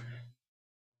pirating.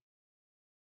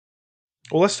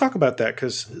 Well, let's talk about that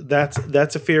because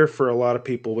that's a fear for a lot of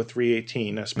people with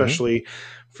 318, Mm-hmm. especially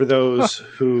for those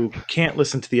who can't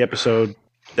listen to the episode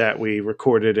that we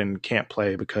recorded and can't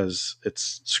play because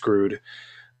it's screwed.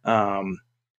 Um,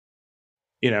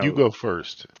 you You know, go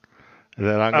first, and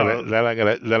then oh,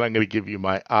 I'm gonna give you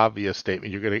my obvious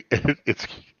statement. You're gonna it's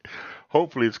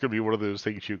hopefully it's gonna be one of those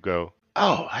things you go,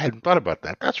 oh, I hadn't thought about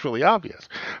that. That's really obvious.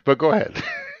 But go ahead.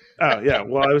 oh yeah.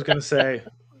 Well, I was going to say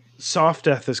soft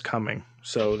death is coming.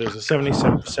 So there's a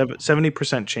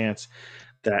 70% chance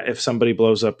that if somebody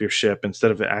blows up your ship,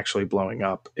 instead of it actually blowing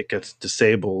up, it gets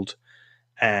disabled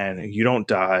and you don't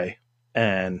die,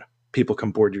 and people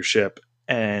can board your ship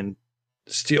and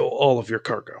steal all of your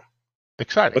cargo.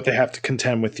 Exciting. But they have to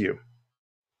contend with you.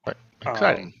 Right.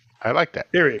 Exciting. Um, I like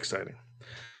that. Very exciting.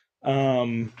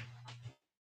 Um,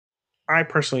 I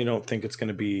personally don't think it's going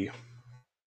to be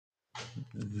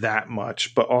that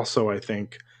much, but also I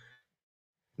think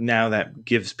now that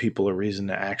gives people a reason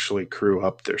to actually crew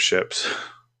up their ships.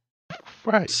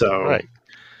 Right. So, Right.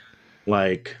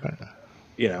 like,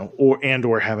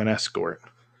 or have an escort.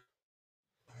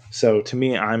 So to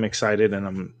me, I'm excited and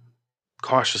I'm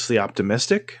cautiously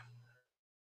optimistic.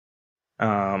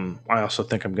 I also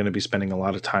think I'm going to be spending a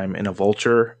lot of time in a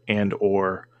vulture and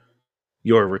or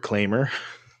your reclaimer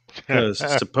because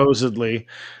supposedly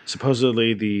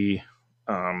the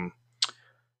um,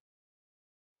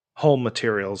 hull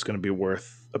material is going to be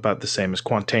worth about the same as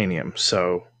Quantanium,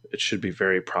 so it should be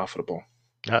very profitable.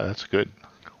 Yeah, that's good.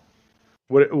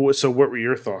 What were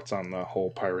your thoughts on the whole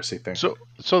piracy thing? So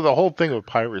the whole thing with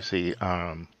piracy,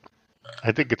 I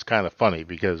think it's kind of funny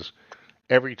because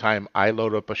every time I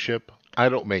load up a ship, I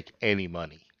don't make any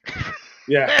money.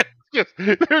 Yeah.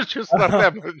 There's just not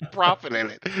that much profit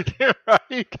in it,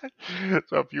 right?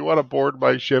 So if you want to board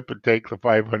my ship and take the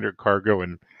 500 cargo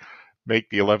and make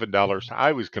the $11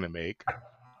 I was going to make,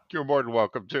 you're more than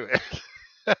welcome to it.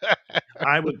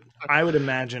 I would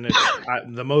imagine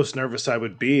the most nervous I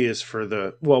would be is for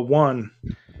the well one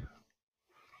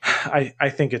I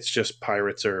think it's just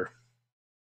pirates are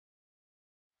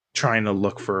trying to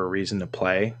look for a reason to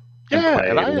play and Yeah, and play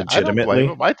I don't blame legitimately.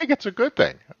 them. I think it's a good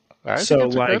thing. I think So it's a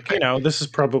good like, thing. this is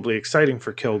probably exciting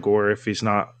for Kilgore if he's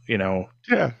not, Yeah,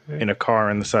 yeah. in a car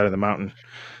on the side of the mountain.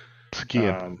 Skiing.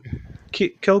 Um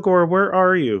Kilgore, where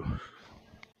are you?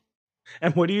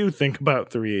 And what do you think about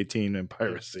 318 and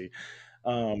piracy?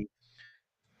 Um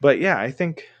but yeah, I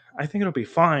think it'll be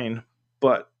fine,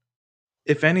 but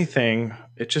if anything,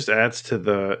 it just adds to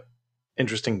the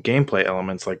interesting gameplay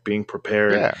elements like being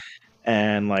prepared Yeah,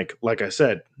 and like I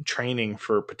said, training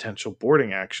for potential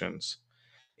boarding actions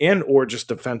and or just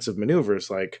defensive maneuvers.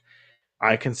 Like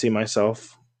I can see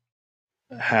myself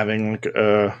having like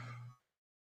a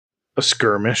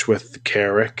skirmish with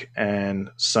Carrick and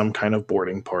some kind of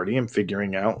boarding party and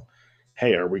figuring out,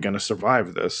 hey, are we going to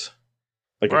survive this?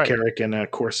 Like a right. Carrick and a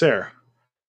Corsair.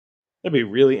 That'd be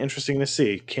really interesting to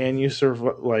see. Can you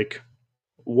survive? Like,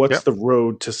 what's Yep, the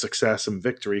road to success and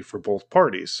victory for both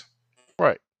parties?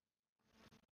 right.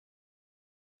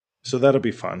 So that'll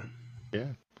be fun.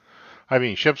 Yeah. I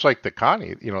mean, ships like the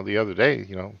Connie, the other day,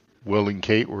 Will and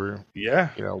Kate were, Yeah.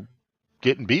 you know,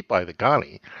 getting beat by the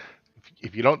Connie.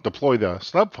 If you don't deploy the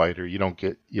snub fighter, you don't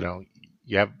get, you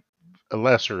have a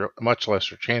much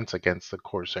lesser chance against the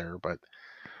Corsair, but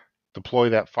deploy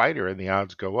that fighter and the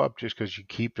odds go up just because you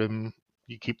keep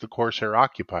the Corsair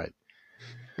occupied.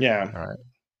 Yeah. All right.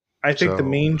 I think the So,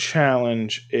 main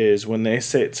challenge is when they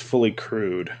say it's fully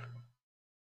crewed,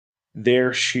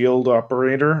 their shield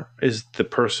operator is the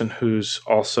person who's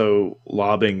also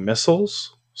lobbing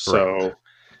missiles. correct. So,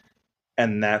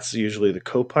 and that's usually the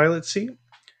co pilot seat.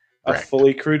 A Correct.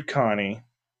 fully crewed Connie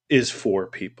is four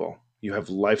people. You have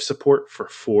life support for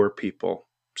four people.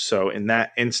 So, in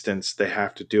that instance, they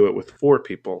have to do it with four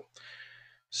people.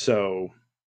 So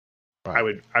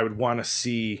Right. I would want to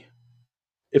see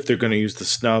if they're going to use the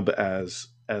snub as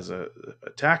a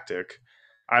tactic.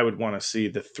 I would want to see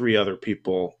the three other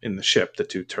people in the ship, the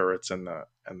two turrets and the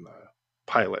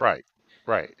pilot, Right.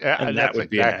 Right. and that That's would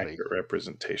be an exactly accurate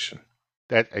representation.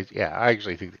 that. Yeah, I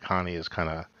actually think the Connie is kind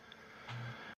of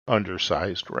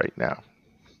undersized right now.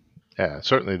 Yeah,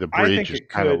 certainly the I bridge think is it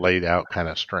kind of could. laid out kind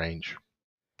of strange.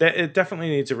 That it definitely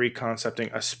needs a reconcepting,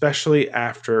 especially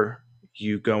after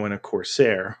you go in a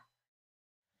Corsair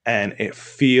and it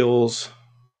feels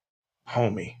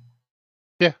homey,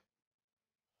 Yeah.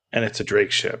 and it's a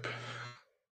Drake ship.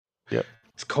 Yep.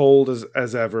 It's cold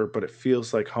as ever, but it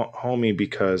feels like homey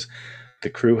because the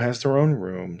crew has their own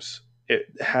rooms.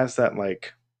 It has that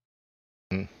like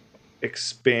Mm.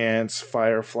 expanse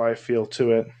Firefly feel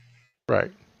to it.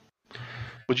 Right.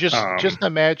 Well, just Um,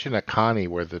 imagine a Connie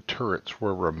where the turrets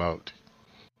were remote.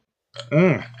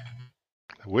 mm,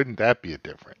 Wouldn't that be a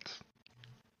difference?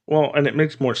 well, and it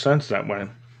makes more sense that way.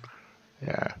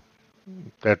 Yeah.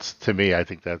 That's to me. I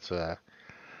think that's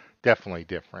definitely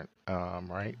different.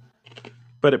 Right.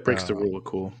 But it breaks the Uh, rule of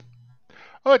cool.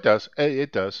 oh, it does.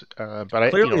 It does. But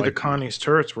Clearly, the Connie's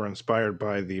turrets were inspired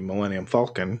by the Millennium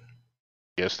Falcon.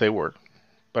 yes, they were.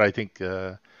 But I think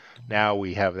now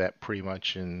we have that pretty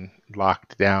much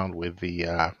locked down with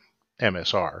the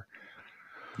MSR.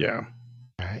 Yeah.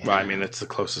 Right. Well, I mean, it's the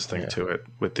closest thing Yeah. to it,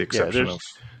 with the Yeah. exception of.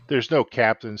 There's no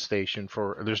captain station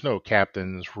there's no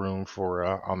captain's room for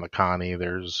on the Connie.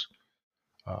 There's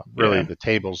really Yeah. the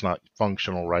table's not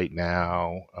functional right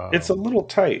now. It's a little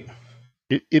tight.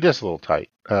 It is a little tight.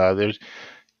 I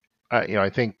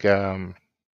think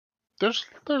there's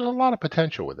a lot of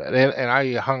potential with that, and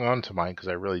I hung on to mine because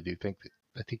I really do think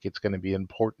I think it's going to be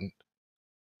important.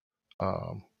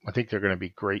 I think they're going to be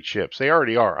great ships. They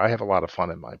already are. I have a lot of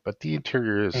fun in mine, but the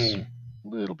interior is Mm. a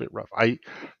little bit rough.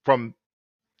 From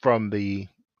from the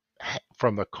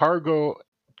from the cargo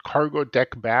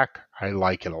deck back, I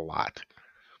like it a lot.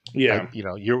 Yeah.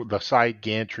 The side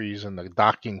gantries and the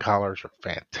docking collars are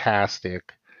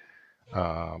fantastic.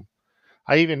 Um,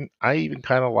 I even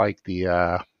kind of like the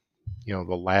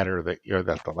ladder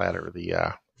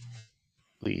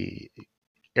the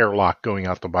airlock going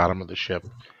out the bottom of the ship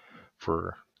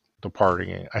for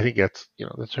departing. I think that's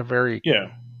a very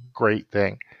Yeah. great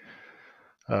thing.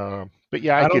 But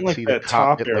yeah, I I don't could like see the that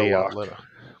top cockpit layout airlock. little.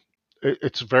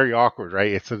 It's very awkward,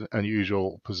 right? It's an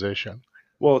unusual position.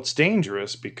 Well, it's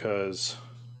dangerous because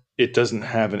it doesn't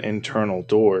have an internal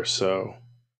door. So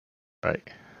Right,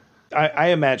 I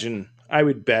imagine I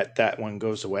would bet that one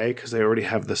goes away because they already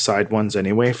have the side ones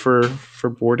anyway for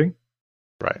boarding.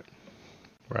 right,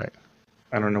 right.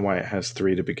 I don't know why it has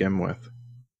three to begin with.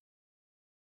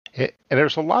 And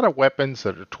there's a lot of weapons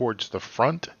that are towards the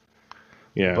front,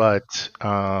 Yeah. but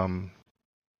I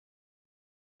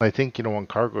think on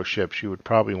cargo ships you would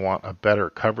probably want a better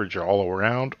coverage all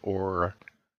around or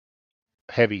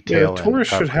heavy Yeah, the tail end Taurus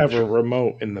should have coverage. a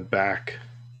remote in the back.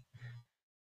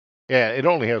 Yeah, it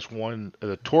only has one.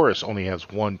 The Taurus only has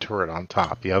one turret on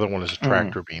top. The other one is a Mm.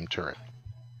 tractor beam turret.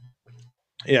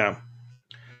 Yeah.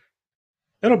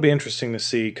 It'll be interesting to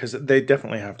see because they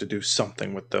definitely have to do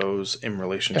something with those in Yeah,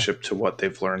 relationship to what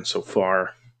they've learned so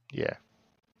far. yeah.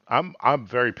 I'm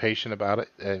very patient about it.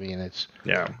 I mean,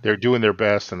 Yeah. they're doing their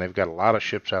best, and they've got a lot of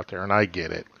ships out there, and I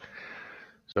get it.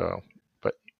 So,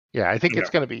 but yeah, I think Yeah. it's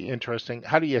going to be interesting.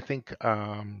 How do you think?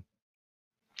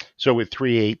 So with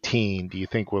 318, do you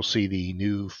think we'll see the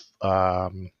new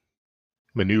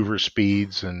maneuver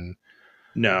speeds and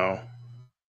No.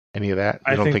 any of that?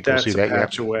 You I don't think think we'll see that's a that yet?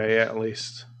 patch away at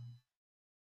least.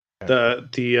 Yeah.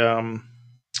 The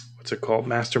what's it called?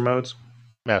 Master modes?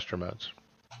 Master modes.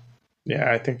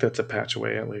 Yeah, I think that's a patch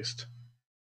away at least.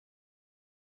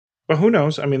 But who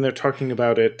knows? I mean, they're talking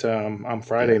about it on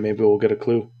Friday. Yeah. Maybe we'll get a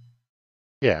clue.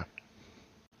 Yeah.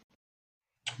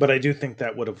 But I do think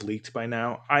that would have leaked by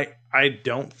now. I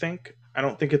don't think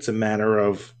it's a matter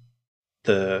of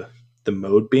the the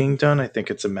mode being done. I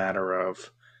think it's a matter of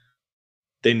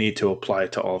they need to apply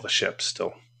it to all the ships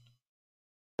still.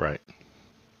 Right.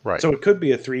 Right. So it could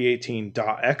be a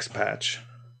 318.x patch.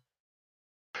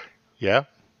 Yeah.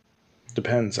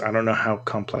 Depends. I don't know how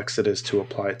complex it is to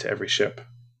apply it to every ship.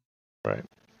 Right.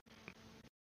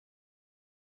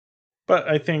 But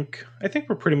I think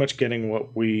we're pretty much getting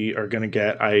what we are going to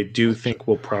get. I do think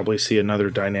we'll probably see another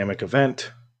dynamic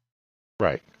event,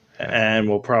 Right. Yeah. and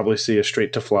we'll probably see a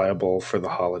straight to flyable for the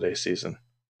holiday season.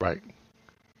 Right.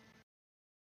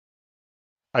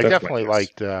 I That's my definitely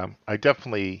guess. liked. I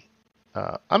definitely.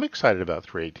 I'm excited about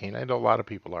 318. I know a lot of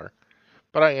people are,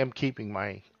 but I am keeping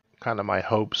my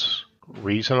hopes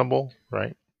reasonable.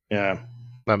 Right. Yeah.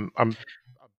 I'm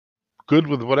good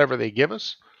with whatever they give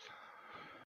us.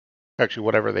 Actually,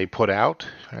 whatever they put out,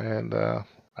 and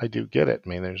I do get it. I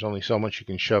mean, there's only so much you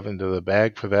can shove into the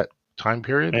bag for that time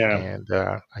period, Yeah, and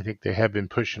I think they have been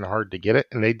pushing hard to get it,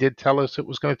 and they did tell us it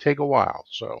was going to take a while.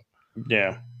 So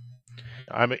yeah.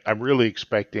 I'm really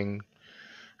expecting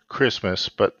Christmas,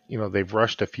 but they've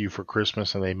rushed a few for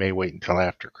Christmas, and they may wait until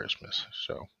after Christmas.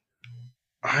 So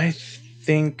I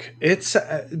think it's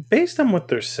based on what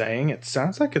they're saying. It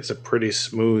sounds like it's a pretty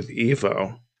smooth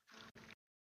Evo.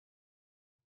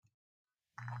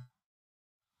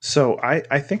 So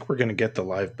I think we're going to get the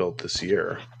live build this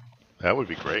year. that would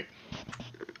be great.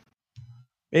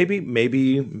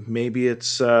 Maybe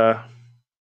it's all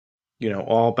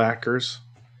backers.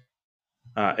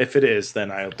 If it is,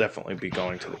 then I'll definitely be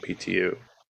going to the PTU.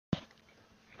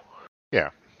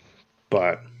 Yeah,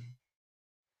 But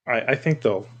I think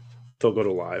they'll go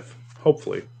to live.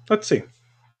 Hopefully, let's see.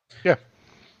 yeah,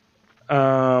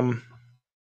 Um,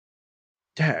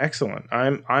 yeah, excellent.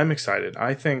 I'm excited.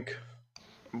 I think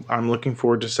I'm looking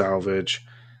forward to Salvage.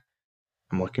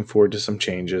 I'm looking forward to some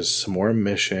changes, some more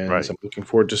missions. right. I'm looking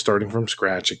forward to starting from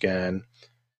scratch again.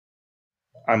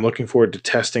 I'm looking forward to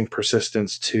testing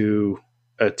persistence to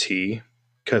a T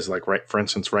because, like, right, for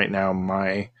instance, right now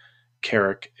my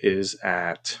Carrick is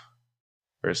at,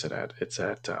 where is it at? It's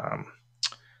at why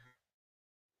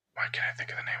can't I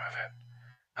think of the name of it?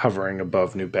 Hovering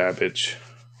above New Babbage.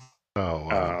 Oh,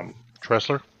 Um,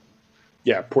 Tressler.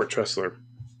 yeah, Port Tressler.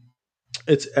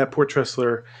 It's at Port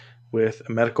Tressler with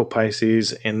a medical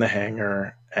Pisces in the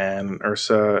hangar and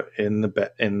Ursa in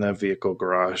the vehicle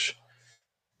garage.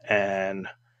 And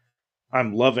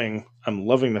I'm loving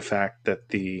the fact that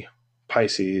the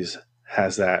Pisces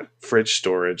has that fridge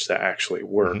storage that actually Mm-hmm.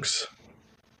 works.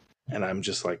 And I'm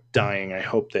just like dying. I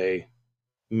hope they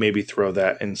maybe throw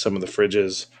that in some of the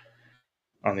fridges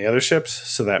on the other ships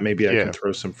so that maybe I can Yeah,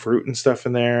 throw some fruit and stuff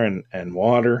in there and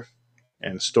water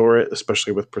and store it,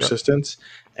 especially with yep. persistence,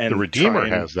 The and try Redeemer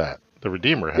and has that. The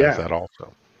Redeemer has yeah, that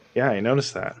also. yeah, I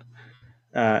noticed that.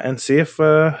 And see if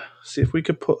we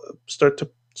could start to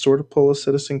sort of pull a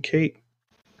Citizen Kate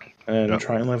and Yep.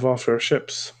 try and live off our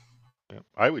ships. Yep.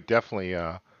 I would definitely.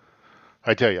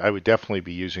 I tell you, I would definitely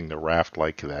be using the raft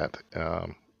like that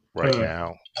right Huh.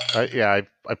 now. I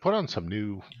put on some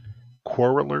new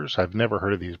quarrelers. I've never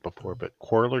heard of these before, but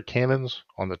quarreler cannons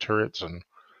on the turrets, and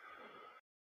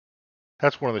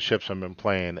that's one of the ships I've been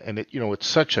playing. And it's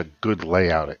such a good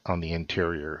layout on the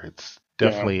interior. It's Yeah,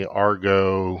 definitely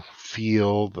Argo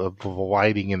feel. The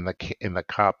lighting in the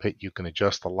cockpit. You can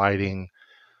adjust the lighting,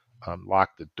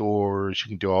 lock the doors. You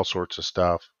can do all sorts of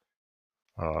stuff.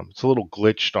 It's a little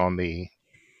glitched on the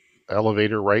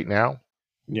elevator right now.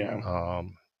 yeah,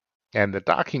 Um, and the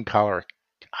docking collar,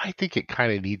 I think it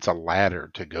kind of needs a ladder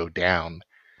to go down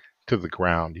to the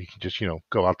ground. You can just,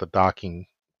 go out the docking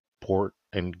port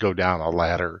and go down a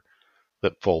ladder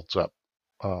that folds up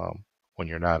when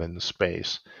you're not in the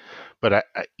space. But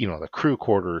the crew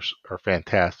quarters are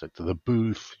fantastic. The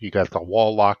booth, you got the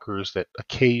wall lockers that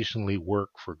occasionally work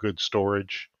for good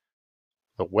storage.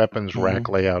 The weapons hmm rack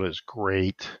layout is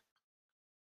great.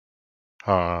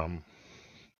 Um,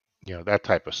 that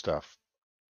type of stuff.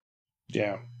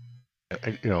 yeah,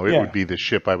 It would yeah. be the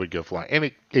ship I would go flying,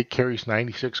 and it carries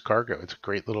 96 cargo. It's a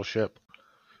great little ship.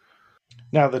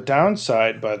 Now the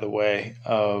downside, by the way,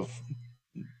 of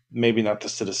maybe not the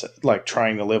Citizen, like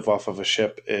trying to live off of a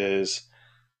ship, is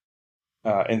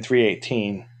in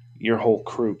 318, your whole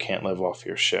crew can't live off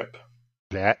your ship.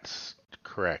 That's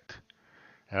correct,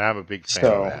 and I'm a big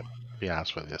fan of So that. To be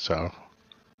honest with you, so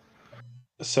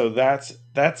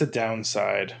that's a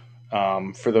downside.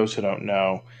 For those who don't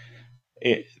know,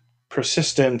 it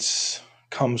persistence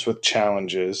comes with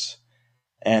challenges,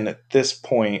 and at this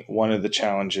point, one of the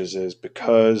challenges is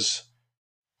because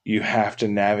you have to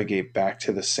navigate back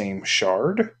to the same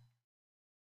shard.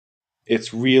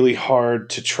 It's really hard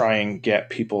to try and get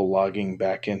people logging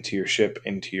back into your ship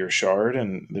into your shard,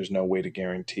 and there's no way to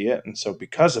guarantee it. And so,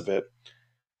 because of it,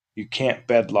 you can't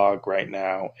bed log right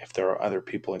now if there are other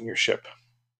people in your ship.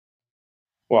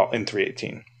 Well, in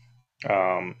 318.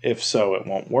 If so, it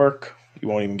won't work. You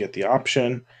won't even get the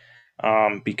option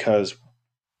because,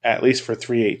 at least for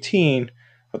 318,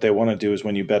 what they want to do is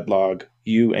when you bed log,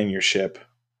 you and your ship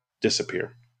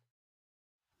disappear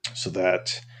so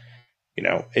that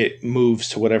it moves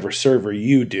to whatever server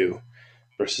you do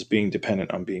versus being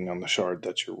dependent on being on the shard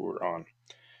that you were on.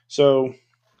 So,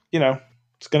 you know,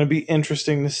 it's going to be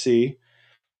interesting to see.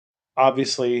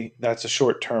 Obviously, that's a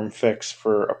short term fix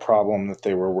for a problem that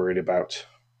they were worried about.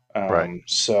 right.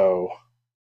 So,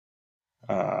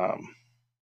 um,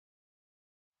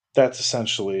 that's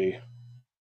essentially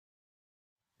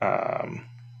um,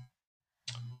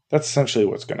 That's essentially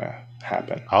what's going to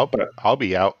happen. I'll But I'll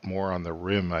be out more on the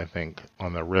rim. I think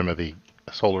on the rim of the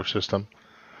solar system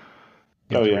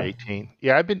in oh yeah, 318.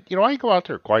 Yeah, I've been. I go out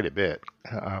there quite a bit.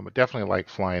 But definitely like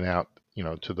flying out.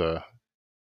 To the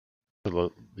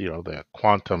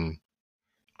quantum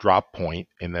drop point,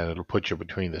 and then it'll put you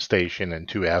between the station and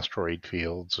two asteroid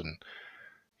fields, and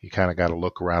you kind of got to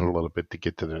look around a little bit to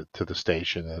get to the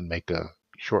station and make a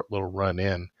short little run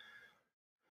in,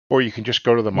 or you can just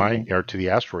go to the mine hmm or to the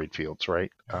asteroid fields,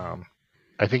 right?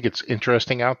 I think it's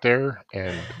interesting out there,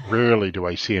 and rarely do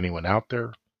I see anyone out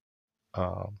there.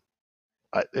 Um,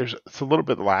 it's a little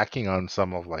bit lacking on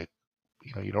some of like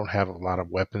you don't have a lot of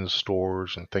weapons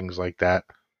stores and things like that,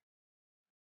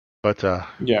 but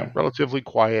yeah, relatively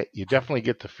quiet. You definitely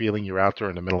get the feeling you're out there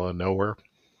in the middle of nowhere.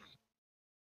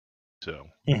 So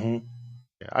hmm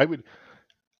yeah,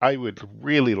 I would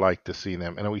really like to see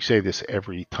them, and we say this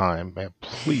every time, man,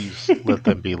 please let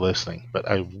them be listening. But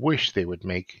I wish they would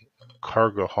make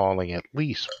cargo hauling at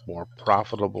least more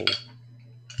profitable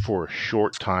for a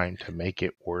short time to make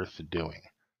it worth doing.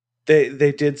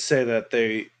 they did say that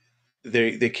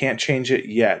they can't change it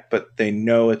yet, but they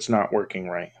know it's not working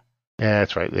right. Yeah,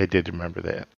 that's right. They did remember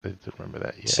that. They did remember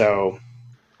that. Yeah. So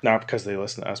not because they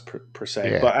listen to us per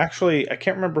se, Yeah. but actually, I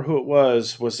can't remember who it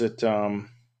was. Was it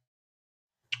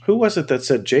who was it that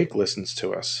said Jake listens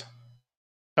to us?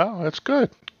 Oh, that's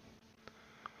good.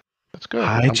 That's good.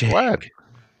 Hi, I'm glad. Jake.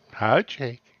 Hi,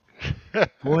 Jake.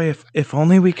 Boy, if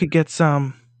only we could get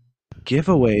some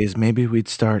giveaways, maybe we'd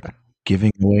start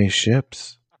giving away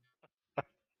ships.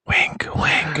 Wink,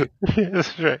 wink,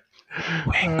 That's right.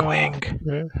 wink, wink.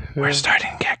 Yeah, We're yeah,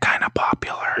 starting to get kind of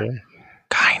popular. yeah.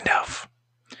 Kind of.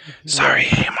 Sorry,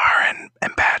 Right. Amar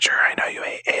and Badger. I know you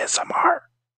hate ASMR.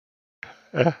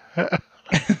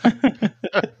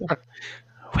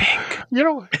 Wink. you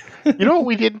know, you know what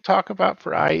we didn't talk about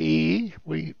for IE?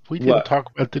 We didn't What? talk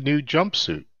about the new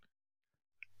jumpsuit.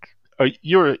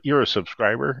 You're a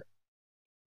subscriber.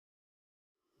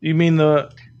 You mean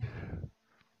The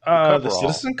the coverall.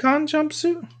 Citizen Con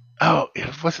jumpsuit? Oh,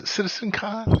 was it Citizen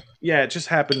Con? Yeah, it just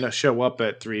happened to show up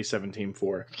at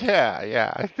 317.4. Yeah,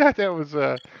 yeah. I thought that was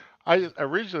I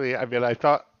originally. I mean, I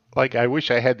thought like I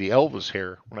wish I had the Elvis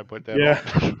hair when I put that Yeah.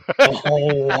 on.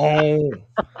 Oh,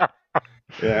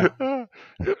 yeah.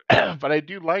 But I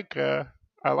do like I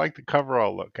like the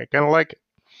coverall look. I kind of like it.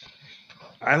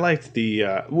 I liked the.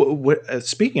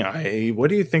 Speaking of IA, what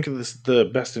do you think of the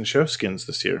best in show skins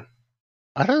this year?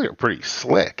 I thought they were pretty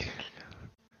slick.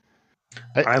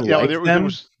 I There like was there them.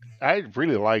 was I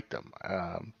really liked them.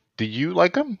 Did you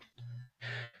like them?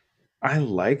 I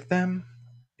like them.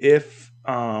 If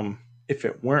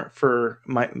it weren't for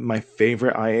my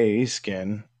favorite IAE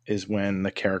skin is when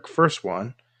the Carrick first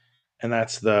won, and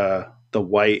that's the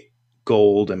white,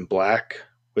 gold, and black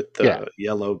with Yeah, the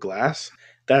yellow glass.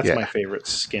 That's my yeah, favorite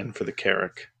skin for the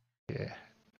Carrick. yeah.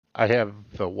 I have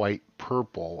the white,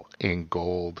 purple, and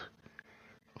gold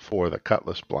for the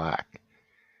Cutlass Black,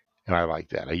 and I like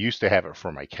that. I used to have it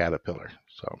for my Caterpillar,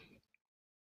 so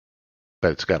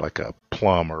but it's got like a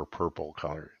plum or purple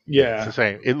color. Yeah, it's the Yeah,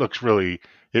 same.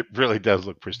 It really does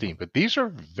look pristine. But these are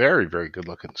very, very good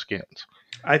looking skins.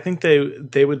 I think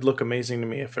they would look amazing to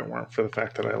me if it weren't for the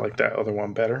fact that I like that other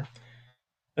one better.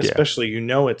 Yeah. Especially,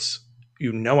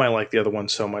 I like the other one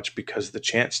so much because the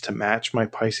chance to match my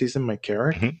Pisces and my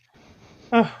Carrick. Mhm.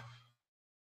 Oh,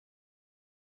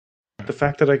 the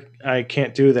fact that I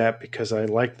can't do that because I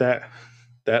like that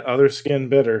other skin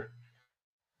better.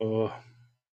 Oh,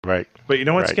 Right, but you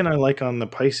know what right. skin I like on the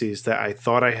Pisces that I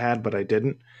thought I had but I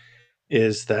didn't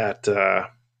is that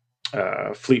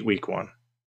Fleet Week one.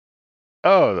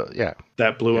 Oh, yeah,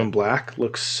 That blue yeah, and black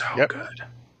looks so yep, good.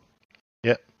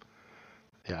 yep.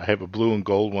 Yeah, I have a blue and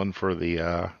gold one for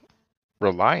the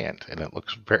Reliant, and it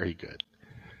looks very good.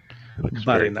 It looks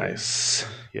Very very good. nice.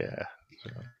 Yeah.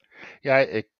 So,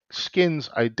 yeah, skins.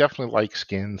 I definitely like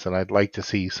skins, and I'd like to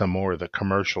see some more of the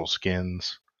commercial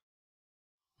skins.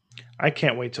 I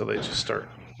can't wait till they just start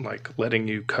like letting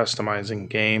you customize in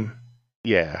game,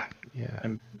 Yeah, yeah,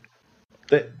 and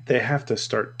they have to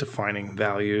start defining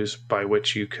values by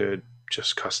which you could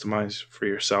just customize for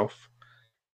yourself.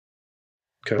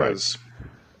 right. Because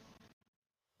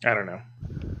I don't know,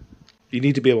 you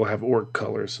need to be able to have org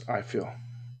colors. I feel.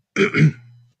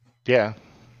 Yeah.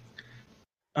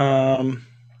 um,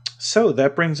 so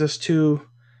that brings us to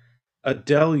a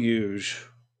deluge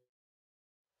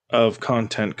of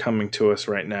content coming to us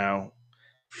right now.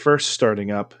 First,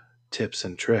 starting up tips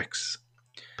and tricks.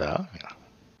 Yeah.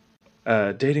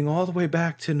 Dating all the way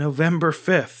back to November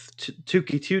 5th,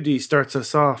 Tuki2D starts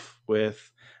us off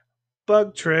with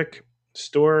Bug Trick.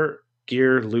 Store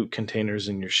gear loot containers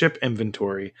in your ship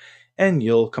inventory, and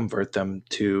you'll convert them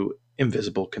to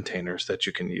invisible containers that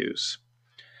you can use.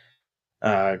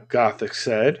 Gothic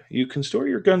said, you can store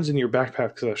your guns in your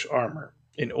backpack/armor.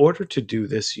 In order to do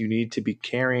this, you need to be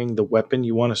carrying the weapon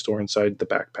you want to store inside the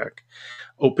backpack.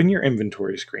 Open your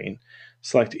inventory screen,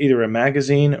 select either a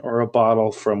magazine or a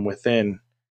bottle from within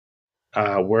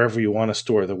wherever you want to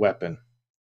store the weapon.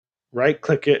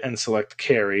 Right-click it and select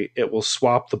carry. It will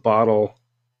swap the bottle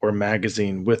or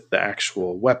magazine with the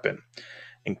actual weapon,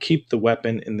 and keep the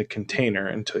weapon in the container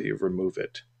until you remove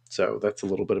it. So that's a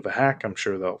little bit of a hack. I'm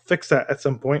sure they'll fix that at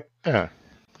some point. Yeah.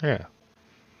 Yeah.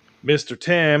 Mr.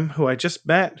 Tim, who I just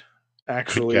met Good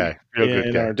actually guy. Real good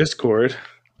in guy. our Discord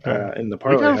Yeah. in the We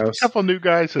Parlay got a House. couple new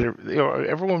guys that are,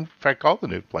 everyone, in fact, all the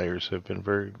new players have been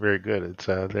very, very good. It's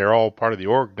they're all part of the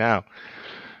org now.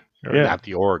 Or Yeah, not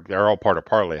the org. They're all part of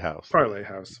Parlay House. Parlay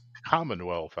House.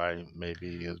 Commonwealth,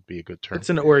 maybe is be a good term. It's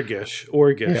an orgish.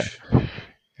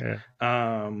 Yeah.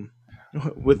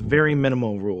 With very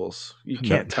minimal rules. You No.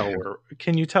 can't tell we're.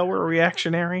 Can you tell we're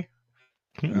reactionary?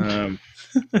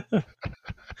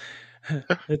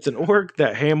 It's an org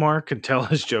that Hamar can tell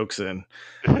his jokes in.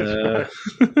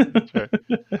 That's right.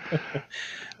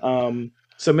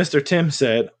 So Mr. Tim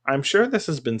said, I'm sure this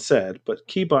has been said, but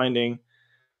key binding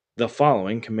the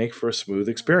following can make for a smooth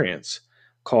experience.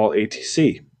 Call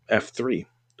ATC, F3,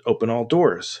 open all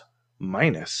doors,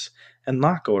 minus, and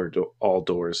lock all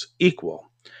doors,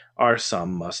 equal, are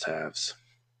some must-haves.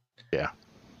 Yeah.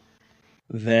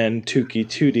 Then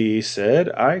Tuki2D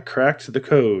said, I cracked the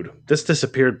code. This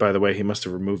disappeared, by the way. He must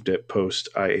have removed it post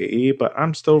IAE, but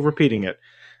I'm still repeating it.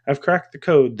 I've cracked the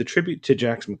code. The tribute to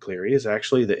Jax McCleary is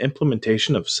actually the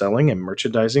implementation of selling and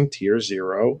merchandising Tier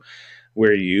 0,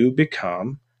 where you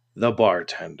become the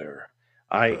bartender,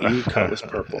 i.e. Cutlass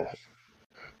Purple.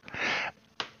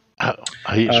 I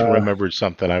just remembered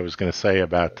something I was going to say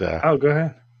about. Go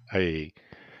ahead.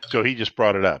 So he just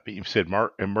brought it up. You said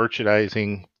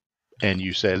merchandising, and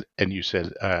you said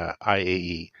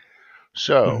IAE.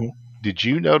 So did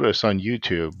you notice on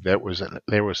YouTube there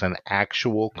was an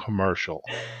actual commercial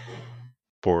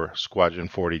for Squadron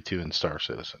 42 and Star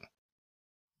Citizen?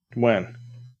 When?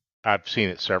 I've seen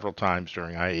it several times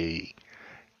during IAE.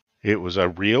 It was a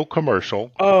real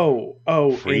commercial.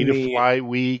 Free to fly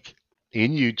week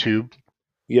in YouTube.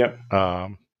 Yep.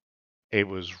 It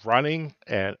was running,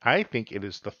 and I think it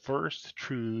is the first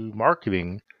true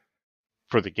marketing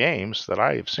for the games that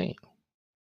I have seen.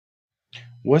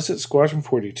 Was it Squadron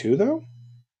 42 though?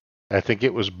 I think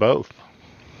it was both.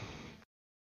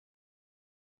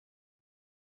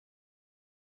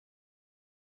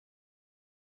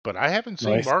 But I haven't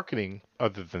seen marketing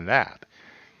other than that.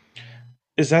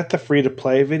 Is that the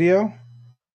free-to-play video?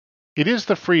 It is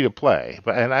the free-to-play,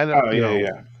 but I don't know.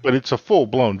 But it's a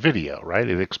full-blown video, right?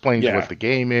 It explains what the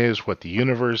game is, what the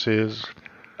universe is.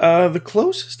 The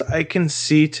closest I can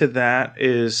see to that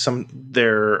is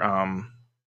their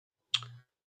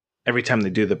every time they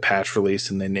do the patch release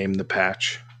and they name the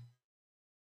patch,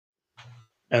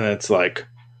 and it's like,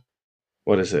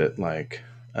 what is it like?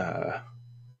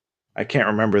 I can't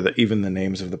remember even the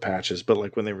names of the patches, but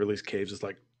like when they release caves, it's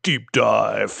like deep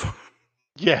dive.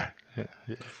 Yeah.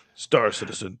 Star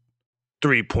Citizen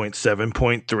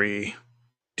 3.7.3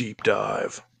 deep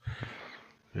dive.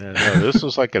 Yeah, no, this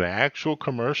was like an actual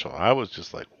commercial. I was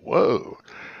just like, whoa.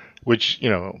 Which,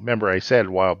 remember I said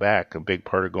a while back, a big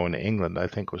part of going to England, I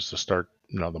think, was to start,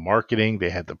 the marketing. They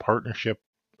had the partnership.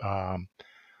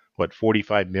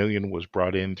 45 million was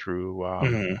brought in through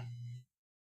an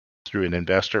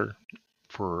investor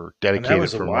for dedicated. And that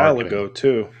was a while ago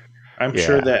too. I'm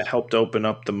sure that helped open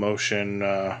up the motion.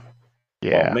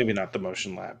 Well, maybe not the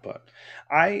motion lab, but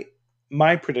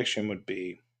my prediction would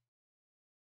be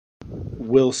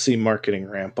we'll see marketing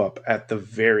ramp up at the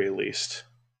very least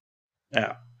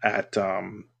at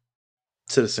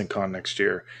CitizenCon next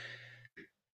year,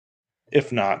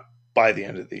 if not by the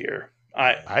end of the year.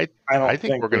 I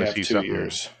think we're going to see something.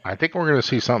 Years. I think we're going to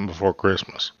see something before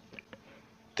Christmas.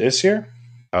 This year?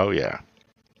 Oh yeah.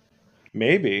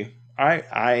 Maybe.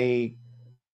 I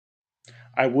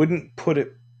wouldn't put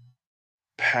it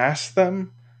past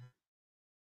them.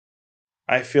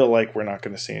 I feel like we're not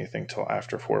going to see anything till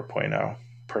after 4.0,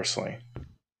 personally.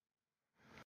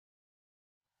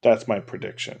 That's my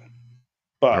prediction.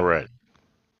 But all right.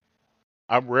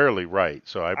 I'm rarely right,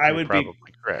 so I would probably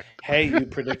be correct. Hey, you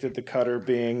predicted the cutter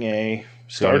being a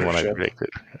starter the only one ship. I predicted.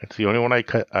 It's the only one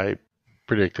I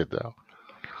predicted, though.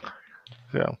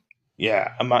 So.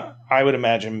 Yeah, I would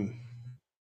imagine,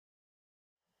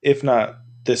 if not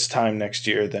this time next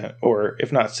year, then, or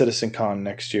if not CitizenCon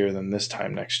next year, then this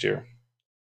time next year.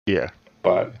 Yeah.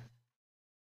 But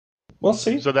We'll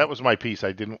see. So that was my piece.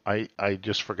 I didn't. I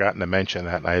just forgotten to mention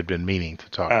that, and I had been meaning to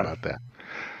talk Um, about that.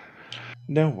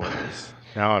 no worries.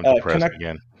 Now I'm depressed Connect.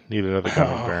 again. Need another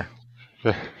gummy Oh, bear.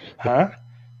 huh?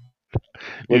 Need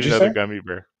What'd you another say? gummy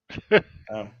bear.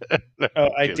 Oh. No, Oh,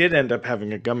 I'm I kidding. did end up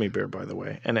having a gummy bear, by the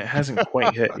way, and it hasn't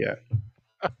quite hit yet.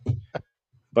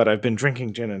 But I've been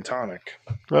drinking gin and tonic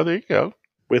Well, there you go.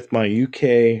 with my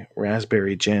UK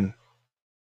raspberry gin.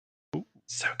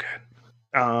 So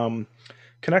good.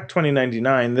 Connect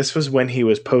 2099. This was when he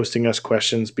was posting us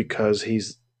questions because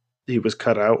he was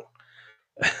cut out.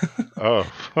 Oh,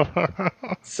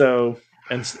 So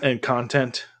and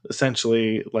content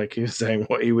essentially, like he was saying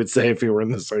what he would say if he were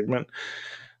in the segment.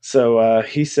 So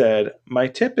he said, "My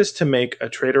tip is to make a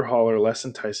trader hauler less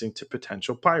enticing to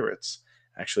potential pirates."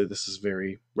 Actually, this is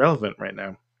very relevant right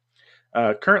now.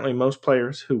 Currently, most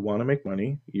players who want to make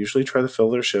money usually try to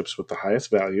fill their ships with the highest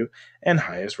value and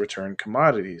highest return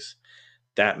commodities.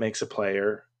 That makes a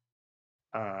player.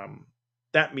 Um,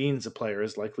 that means a player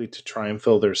is likely to try and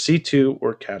fill their C2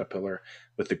 or Caterpillar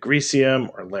with the Grecium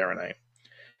or Laranite.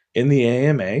 In the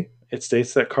AMA, it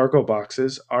states that cargo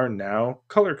boxes are now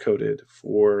color coded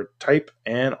for type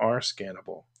and are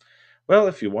scannable. Well,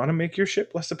 if you want to make your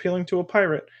ship less appealing to a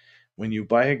pirate, when you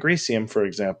buy a Grecium, for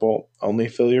example, only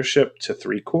fill your ship to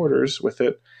 3/4 with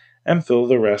it and fill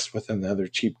the rest with another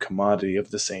cheap commodity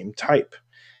of the same type.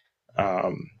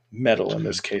 Metal, in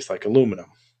this case, like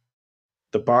aluminum.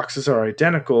 The boxes are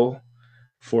identical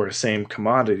for a same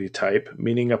commodity type,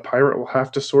 meaning a pirate will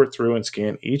have to sort through and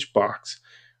scan each box,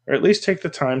 or at least take the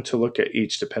time to look at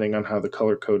each depending on how the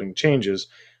color coding changes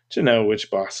to know which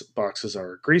boxes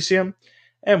are Grecium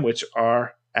and which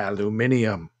are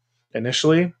aluminium.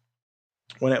 Initially,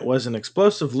 when it was an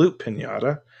explosive loot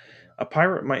pinata, a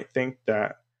pirate might think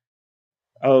that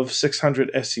of 600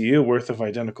 SEU worth of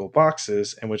identical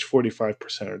boxes, in which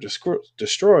 45% are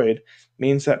destroyed,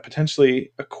 means that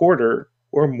potentially a quarter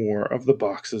or more of the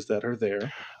boxes that are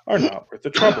there are not worth the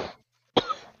trouble.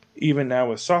 Even now,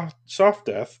 with soft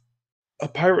death, a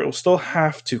pirate will still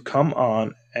have to come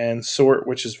on and sort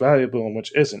which is valuable and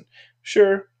which isn't.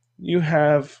 Sure, you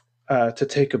have to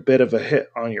take a bit of a hit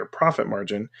on your profit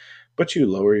margin, but you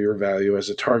lower your value as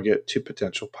a target to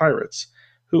potential pirates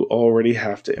who already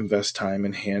have to invest time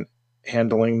in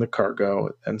handling the cargo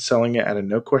and selling it at a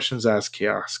no questions asked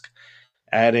kiosk.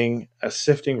 Adding a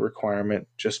sifting requirement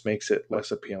just makes it less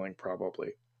appealing, probably.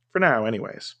 For now,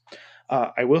 anyways.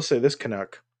 I will say this,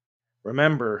 Canuck.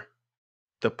 Remember,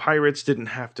 the pirates didn't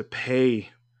have to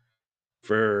pay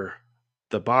for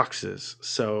the boxes.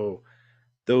 So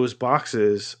those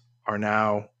boxes are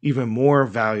now even more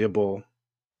valuable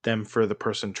than for the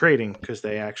person trading because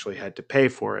they actually had to pay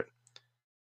for it.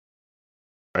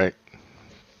 right.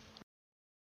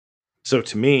 So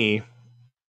to me,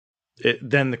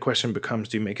 then the question becomes,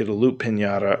 do you make it a loot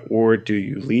pinata or do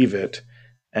you leave it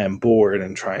and board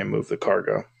and try and move the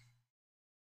cargo?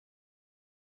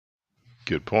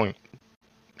 Good point.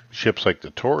 Ships like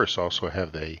the Taurus also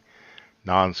have the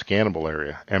non-scannable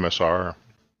area, MSR,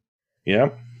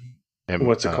 Yep.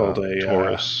 What's it called?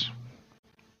 Taurus,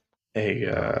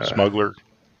 A smuggler.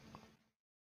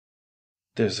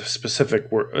 There's a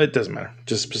specific word. It doesn't matter.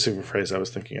 Just a specific phrase I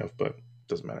was thinking of, but it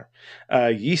doesn't matter.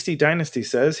 Yeasty Dynasty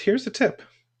says, "Here's a tip: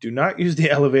 do not use the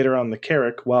elevator on the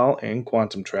Carrack while in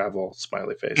quantum travel."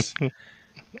 Smiley face.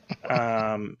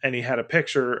 And he had a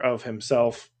picture of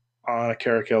himself on a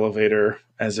Carrack elevator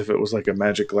as if it was like a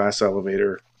magic glass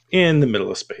elevator in the middle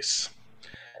of space.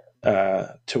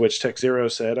 To which Tech Zero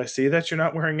said, "I see that you're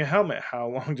not wearing a helmet. How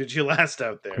long did you last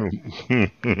out there?"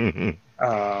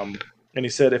 And he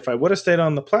said, "If I would have stayed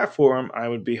on the platform, I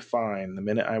would be fine. The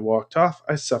minute I walked off,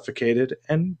 I suffocated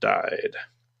and died."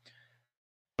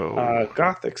 Oh,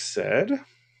 Gothic said,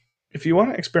 "If you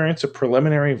want to experience a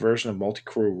preliminary version of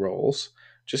multi-crew roles,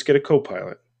 just get a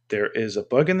co-pilot. There is a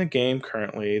bug in the game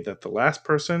currently that the last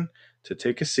person to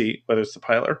take a seat, whether it's the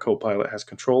pilot or co-pilot, has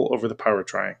control over the power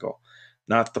triangle,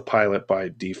 not the pilot by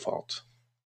default."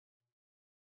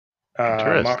 Mach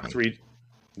interesting. 3.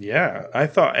 Yeah, I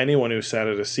thought anyone who sat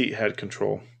at a seat had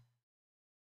control.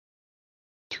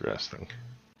 Interesting.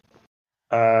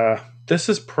 This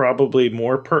is probably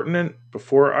more pertinent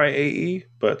before IAE,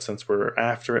 but since we're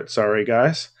after it, sorry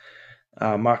guys.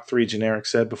 Mach 3 Generic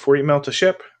said, "Before you melt a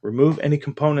ship, remove any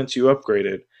components you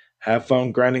upgraded. Have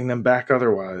fun grinding them back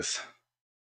otherwise."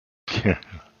 And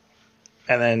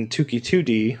then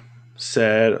Tuki2D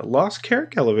said, "Lost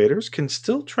Carrick elevators can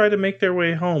still try to make their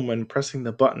way home when pressing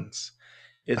the buttons.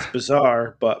 It's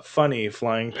bizarre, but funny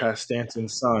flying past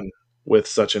Stanton's sun with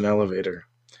such an elevator."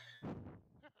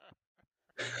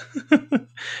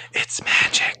 It's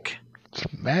magic.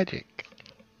 It's magic.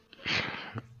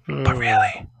 But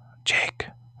really, Jake,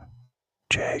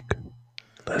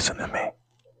 listen to me.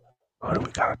 Who do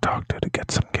we gotta talk to get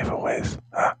some giveaways?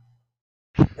 Huh?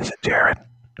 Is it Jared?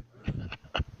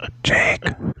 Jake?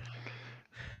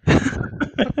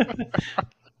 Any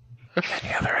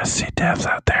other SC devs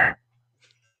out there?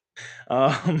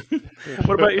 Um,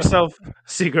 what about yourself,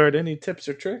 Sigurd? Any tips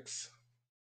or tricks?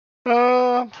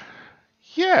 Um,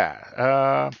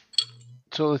 yeah.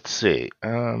 So let's see.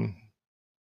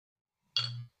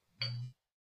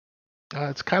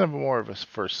 It's kind of more of a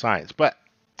for science, but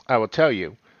I will tell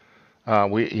you, I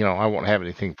won't have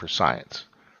anything for science.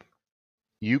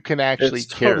 You can actually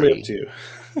It's totally up carry to you.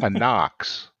 a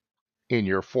Knox in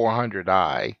your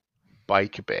 400i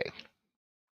bike bay.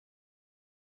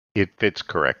 It fits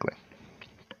correctly.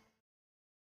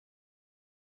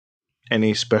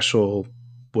 Any special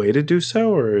way to do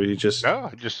so, or you just?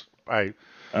 No, I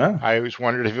Oh, I always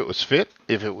wondered if it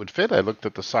would fit. I looked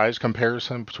at the size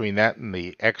comparison between that and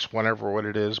the X, whatever what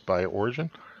it is by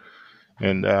Origin,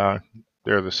 and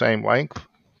they're the same length.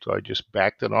 So I just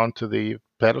backed it onto the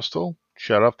pedestal,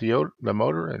 shut off the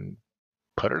motor, and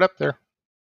put it up there.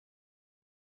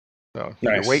 So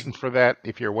nice. if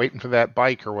you're waiting for that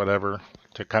bike or whatever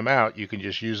to come out, you can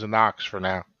just use the Knox for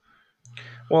now.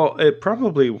 Well, it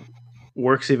probably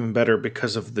works even better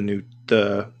because of the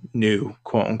new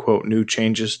quote unquote new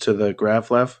changes to the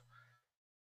Gravlev. I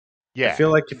Yeah,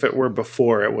 feel like if it were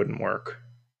before, it wouldn't work.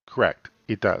 correct.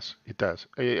 It does. It does.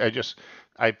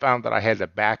 I found that I had to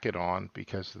back it on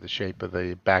because of the shape of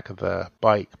the back of the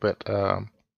bike, but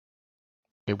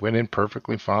it went in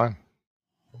perfectly fine.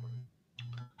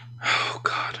 Oh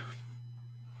God,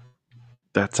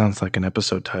 that sounds like an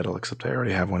episode title, except I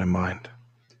already have one in mind.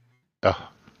 Oh,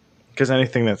 Because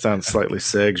anything that sounds slightly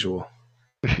sexual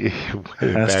it went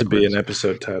in has to be an backwards.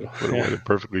 episode title. Would have Yeah. went in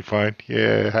perfectly fine.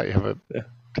 Yeah,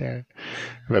 Yeah. I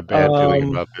have a bad feeling Um,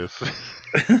 about this.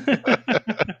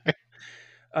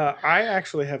 I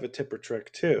actually have a tip or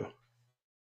trick too.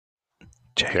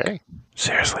 Jake, Okay.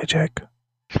 seriously, Jake,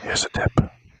 here's a tip.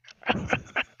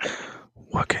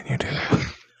 What can you do?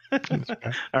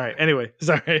 All right. Anyway,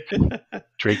 sorry.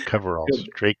 Drake coveralls.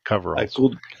 Drake I coveralls.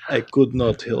 could I could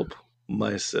not help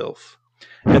myself.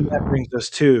 And that brings us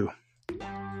to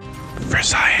for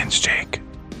science, Jake.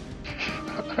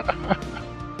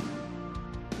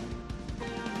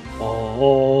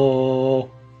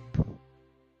 Oh.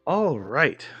 All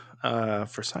right.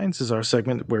 For science is our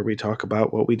segment where we talk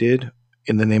about what we did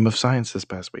in the name of science this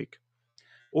past week,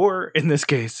 or in this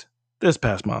case, this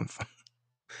past month.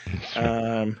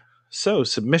 Um, so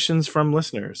submissions from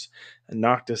listeners.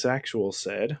 Noctis Actual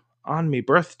said, "On me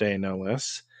birthday, no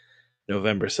less,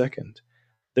 November 2nd.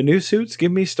 The new suits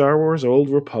give me Star Wars Old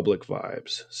Republic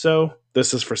vibes. So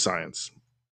this is for science."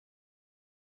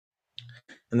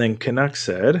 And then Canuck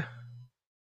said,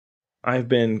 "I've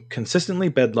been consistently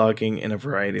bedlogging in a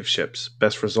variety of ships.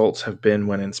 Best results have been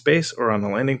when in space or on the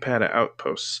landing pad at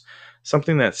outposts,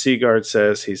 something that Seaguard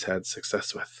says he's had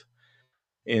success with.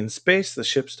 In space, the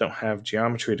ships don't have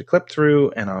geometry to clip through,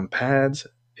 and on pads,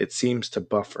 it seems to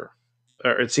buffer.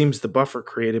 Or it seems the buffer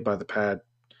created by the pad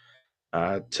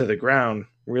to the ground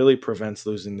really prevents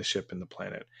losing the ship and the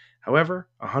planet. However,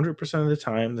 100% of the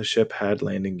time, the ship had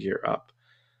landing gear up.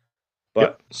 Yep.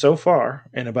 But so far,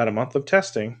 in about a month of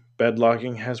testing, bed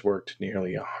logging has worked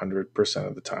nearly 100%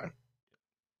 of the time."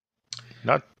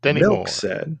 Not Milk anymore.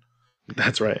 said,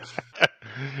 "That's right."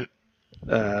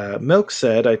 Milk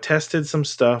said, "I tested some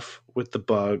stuff with the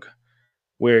bug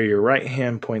where your right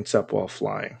hand points up while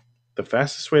flying. The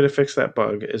fastest way to fix that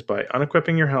bug is by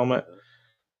unequipping your helmet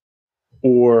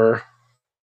or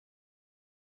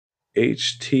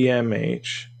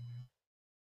HTMH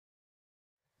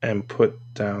and put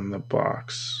down the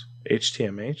box."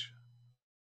 HTMH?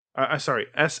 Sorry,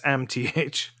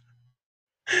 SMTH.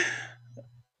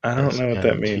 I don't know what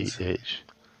that means. SMTH.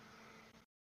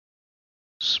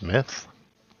 Smith?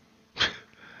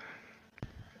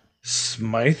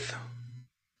 Smythe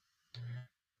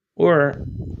or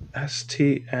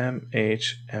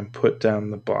STMH and put down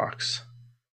the box.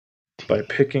 By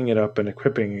picking it up and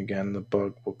equipping again, the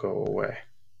bug will go away.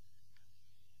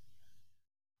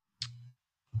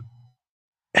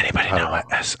 Anybody I know don't what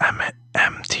know.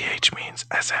 SMTH means?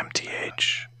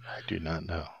 SMTH. I do not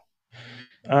know.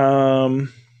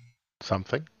 Um,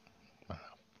 Something?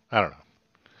 I don't know.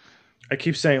 I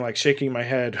keep saying like shaking my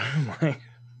head, like,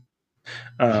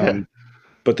 Yeah.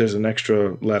 but there's an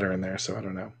extra letter in there, so I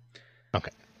don't know.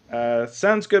 Okay.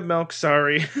 Sounds good, Milk.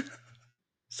 Sorry,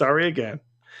 sorry again.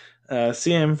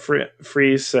 CM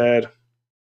Freeze said,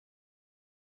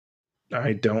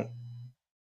 "I don't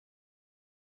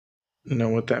know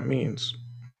what that means."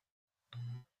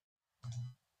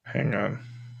 Hang on.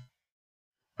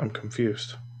 I'm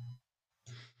confused.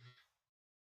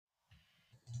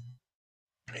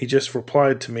 He just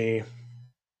replied to me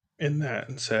in that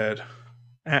and said,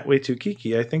 at way too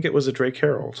geeky, I think it was a Drake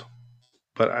Herald.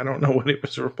 But I don't know what he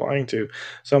was replying to.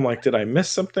 So I'm like, did I miss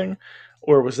something?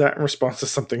 Or was that in response to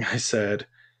something I said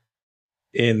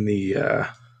in the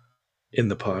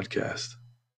podcast?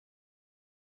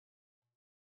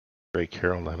 Drake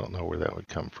Harold, I don't know where that would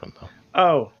come from though.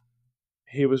 Oh,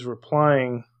 he was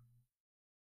replying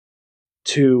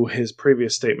to his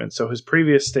previous statement. So his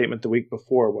previous statement the week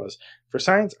before was, for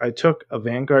science, I took a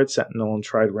Vanguard Sentinel and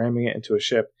tried ramming it into a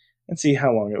ship and see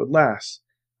how long it would last.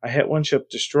 I hit one ship,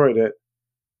 destroyed it,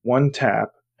 one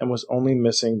tap, and was only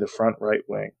missing the front right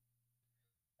wing.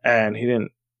 And he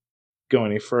didn't go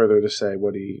any further to say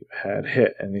what he had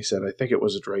hit. And he said, I think it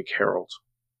was a Drake Herald.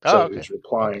 Oh, So he okay. was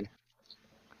replying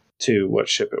to what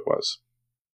ship it was.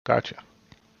 Gotcha.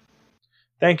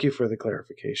 Thank you for the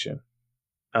clarification.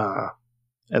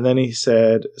 And then he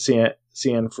said,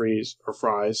 CN Freeze or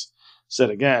Fries said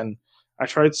again, I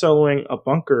tried soloing a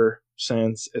bunker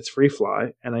since it's free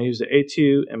fly, and I used the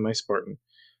A2 and my Spartan.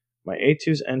 My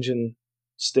A2's engine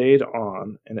stayed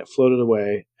on, and it floated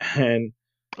away, and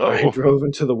I drove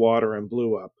into the water and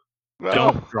blew up. No.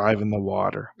 Don't drive in the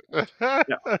water. Yeah,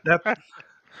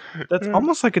 that's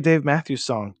almost like a Dave Matthews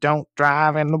song. Don't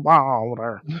drive in the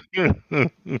water.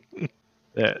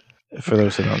 Yeah, for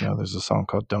those who don't know, there's a song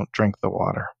called Don't Drink the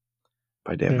Water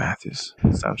by Dave Matthews.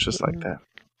 It sounds just like that.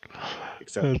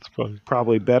 Except That's funny.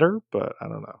 probably better, but I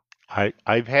don't know.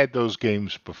 I've had those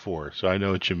games before, so I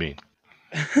know what you mean.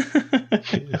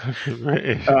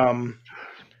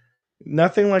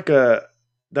 Nothing like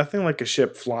a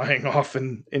ship flying off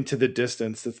into the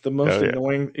distance. It's the most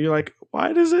annoying. You're like,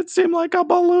 why does it seem like a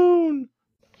balloon?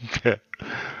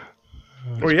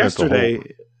 Or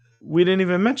yesterday, we didn't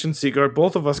even mention Seaguard.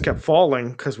 Both of us kept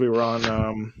falling because we were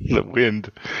on the wind.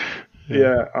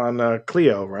 Yeah, on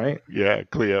Clio, right? Yeah,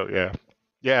 Clio. Yeah,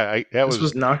 yeah. This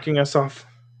was knocking us off.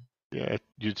 Yeah, I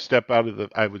would step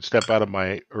out of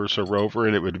my Ursa Rover,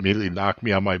 and it would immediately knock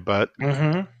me on my butt.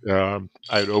 Mm-hmm.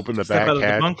 I'd open the step back out of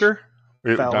hatch. The bunker. It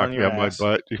would knock me on my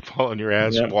butt. You fall on your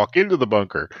ass. Yep. Walk into the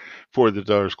bunker before the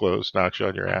doors close. Knocks you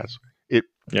on your ass.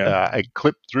 I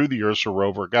clipped through the Ursa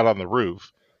Rover, got on the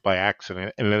roof by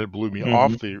accident, and then it blew me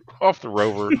off the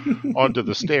rover onto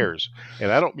the stairs.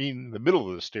 And I don't mean the middle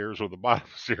of the stairs or the bottom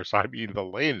of the stairs. I mean the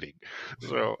landing.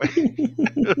 So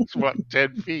it's about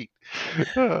 10 feet.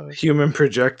 Human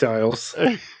projectiles.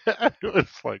 It was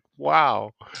like,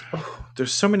 wow. Oh,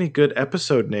 there's so many good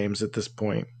episode names at this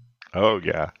point. Oh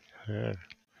yeah.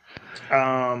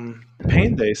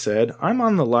 Pain Day said, I'm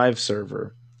on the live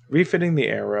server, refitting the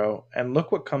arrow, and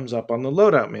look what comes up on the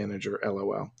loadout manager,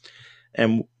 LOL.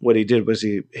 And what he did was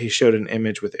he showed an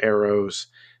image with arrows.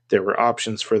 There were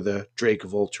options for the Drake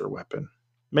Vulture weapon.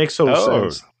 Makes total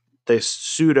sense. They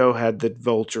pseudo had the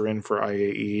Vulture in for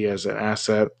IAE as an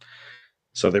asset,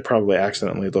 so they probably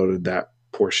accidentally loaded that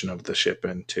portion of the ship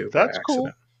in too. That's cool.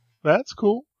 That's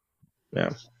cool.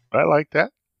 Yeah. I like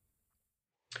that.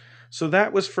 So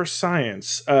that was for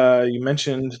science. You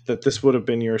mentioned that this would have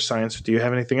been your science. Do you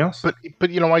have anything else? But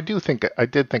I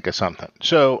did think of something.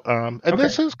 So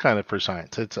this is kind of for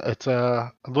science. It's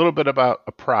a little bit about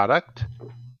a product.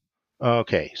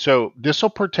 Okay, so this will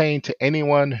pertain to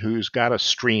anyone who's got a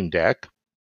Stream Deck.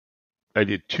 I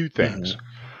did two things.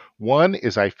 Mm-hmm. One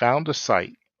is I found a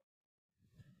site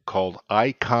called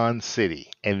Icon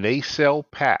City, and they sell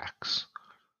packs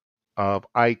of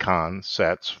icon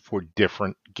sets for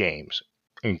different games,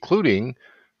 including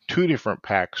 2 different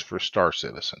packs for Star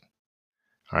Citizen.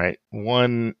 All right,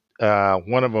 one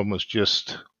of them was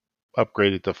just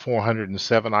upgraded to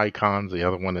 407 icons. The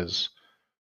other one is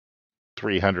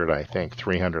 300, I think,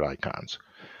 300 icons.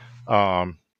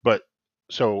 But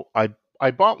so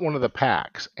I bought one of the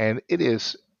packs, and it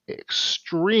is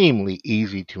extremely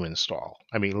easy to install.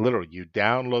 I mean, literally, you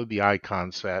download the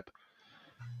icon set,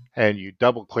 and you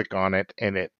double click on it,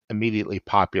 and it immediately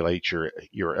populates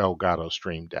your Elgato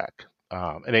Stream Deck.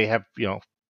 And they have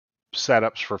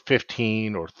setups for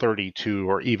 15 or 32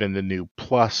 or even the new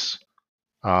Plus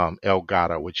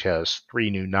Elgato, which has 3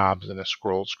 new knobs and a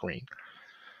scroll screen.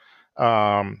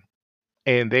 And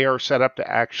they are set up to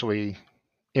actually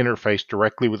interface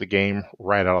directly with the game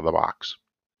right out of the box.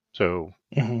 So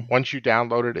once you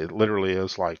download it, it literally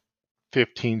is like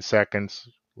 15 seconds,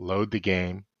 load the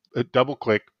game, double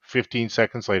click, 15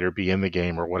 seconds later, be in the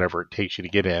game or whatever it takes you to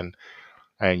get in,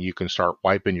 and you can start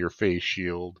wiping your face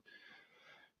shield.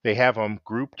 They have them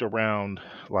grouped around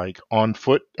like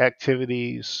on-foot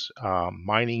activities,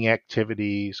 mining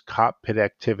activities, cockpit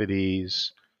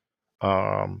activities,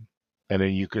 and and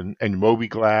then and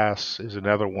Mobi-Glass is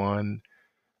another one.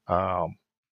 Um,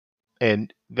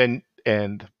 and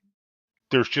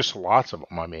there's just lots of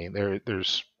them. I mean,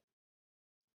 there's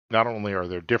not only are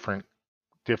there different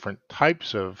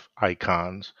types of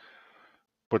icons,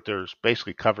 but there's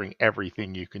basically covering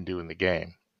everything you can do in the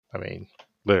game. I mean,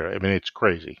 literally, I mean, it's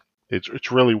crazy.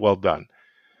 It's really well done.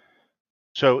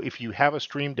 So if you have a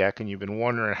Stream Deck and you've been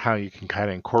wondering how you can kind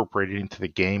of incorporate it into the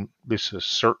game, this is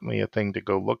certainly a thing to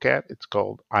go look at. It's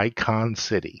called Icon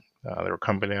City. They're a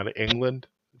company out of England.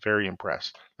 Very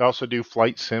impressed. They also do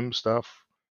flight sim stuff.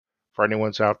 For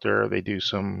anyone's out there, they do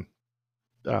some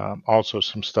also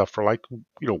some stuff for like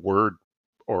Word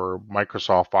or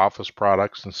Microsoft Office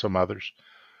products and some others.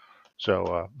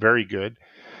 So very good.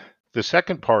 The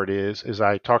second part is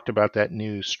I talked about that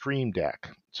new Stream Deck.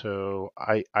 So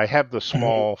I have the Mhm.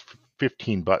 small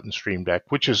 15 button Stream Deck,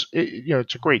 which is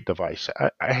it's a great device.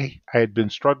 I had been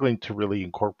struggling to really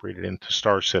incorporate it into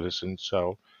Star Citizen,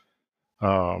 so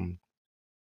um,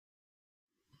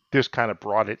 this kind of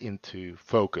brought it into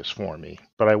focus for me.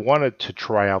 But I wanted to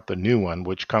try out the new one,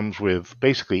 which comes with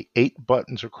basically 8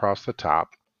 buttons across the top,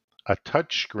 a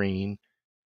touch screen,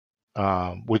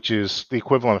 which is the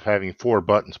equivalent of having 4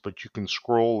 buttons, but you can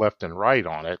scroll left and right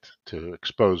on it to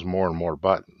expose more and more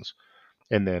buttons,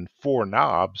 and then 4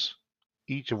 knobs,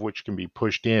 each of which can be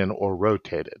pushed in or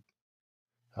rotated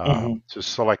Mhm. to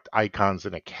select icons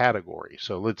in a category.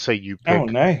 So let's say you Oh,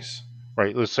 pick nice.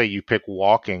 right. Let's say you pick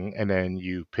walking, and then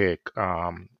you pick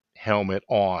helmet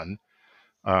on,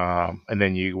 and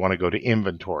then you want to go to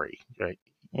inventory. Right.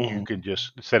 You Mhm. can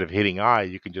just, instead of hitting I,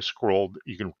 you can just scroll.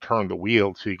 You can turn the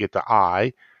wheel so you get to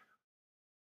I,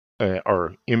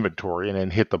 or inventory, and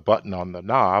then hit the button on the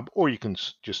knob, or you can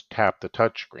just tap the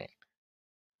touch screen.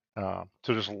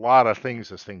 So there's a lot of things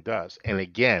this thing does. And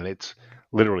again, it's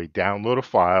literally download a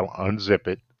file, unzip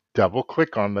it, double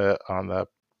click on the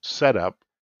setup,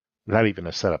 not even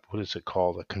a setup, what is it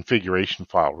called? A configuration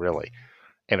file, really.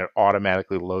 And it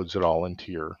automatically loads it all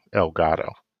into your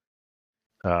Elgato.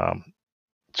 Um,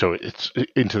 so it's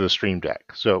into the Stream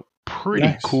Deck. So pretty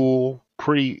Nice. cool,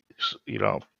 pretty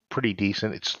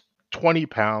decent. It's 20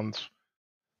 pounds.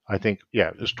 I think,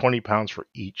 yeah, it's 20 pounds for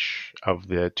each of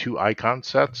the 2 icon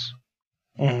sets.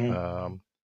 Mhm. Um,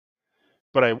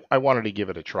 but I wanted to give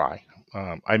it a try.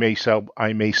 I may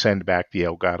send back the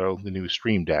Elgato, the new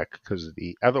Stream Deck, because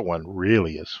the other one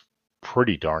really is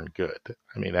pretty darn good.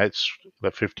 I mean, that's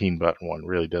the 15 button one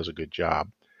really does a good job.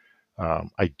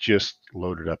 I just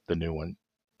loaded up the new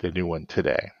one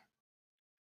today.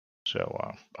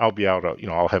 So I'll be out.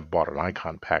 I'll have bought an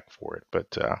icon pack for it,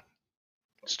 but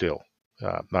still,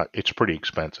 not. It's pretty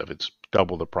expensive. It's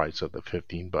double the price of the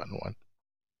 15 button one.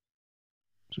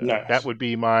 So that Nice. would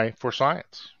be my for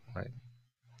science, right?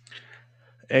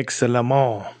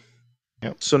 Excellent.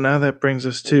 Yep. So now that brings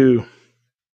us to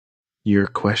your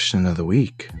question of the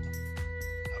week.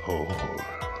 Oh,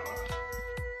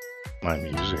 my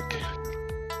music.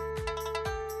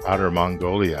 Outer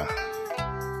Mongolia.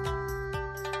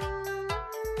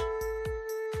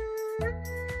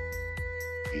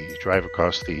 You drive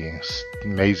across the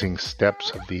amazing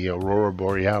steppes of the Aurora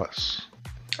Borealis.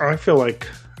 I feel like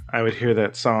I would hear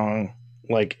that song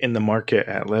like in the market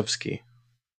at Levski,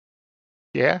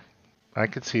 Yeah, I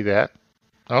could see that.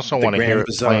 I also the want to hear Grand it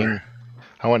Bazaar, playing.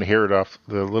 I want to hear it off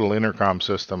the little intercom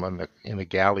system in the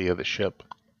galley of the ship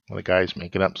when the guy's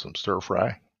making up some stir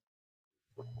fry.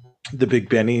 the Big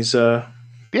Benny's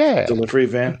Yeah, delivery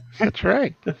van. that's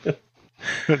right.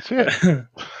 That's it.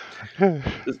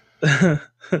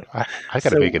 I got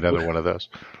to make so, another one of those.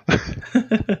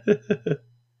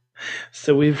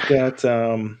 so we've got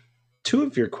two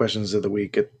of your questions of the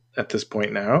week at this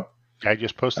point now. I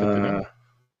just posted the new Uh, one.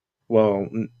 well,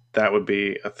 that would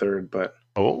be a third, but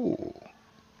Oh,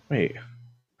 wait,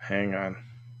 hang on.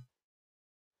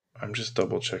 I'm just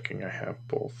double checking I have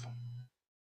both.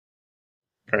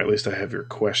 Or at least I have your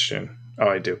question. Oh,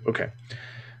 I do. Okay.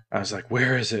 I was like,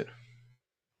 where is it?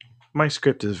 My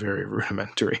script is very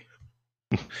rudimentary.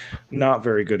 Not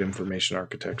very good information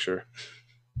architecture.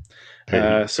 hey,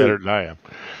 you're So, better than I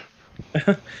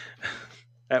am.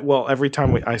 well, every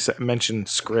time I mention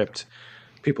script,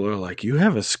 people are like, "You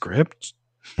have a script?"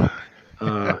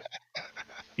 Uh,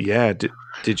 yeah.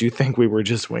 Did you think we were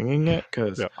just winging it?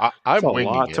 Because No, it's a I'm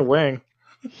winging lot to it. wing.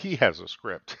 He has a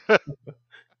script.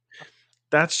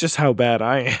 That's just how bad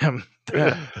I am.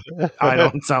 That I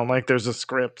don't sound like there's a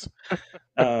script.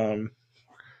 Um,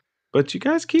 but you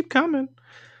guys keep coming.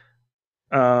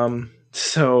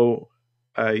 So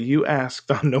you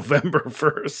asked on November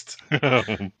 1st.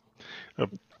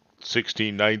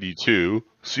 1692,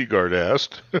 Seagard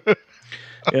asked.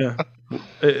 Yeah.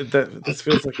 This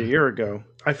feels like a year ago.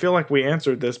 I feel like we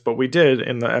answered this, but we did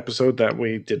in the episode that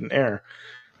we didn't air.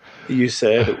 You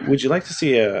said, "Would you like to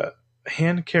see a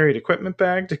hand carried equipment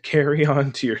bag to carry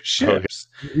onto your Oh ships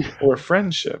yeah. or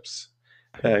friendships?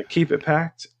 Keep it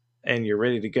packed and you're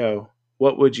ready to go.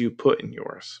 What would you put in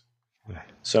yours?"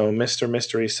 So Mr.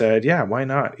 Mystery said, "Yeah, why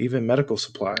not? Even medical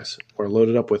supplies. Or load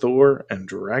it up with ore and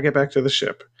drag it back to the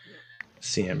ship."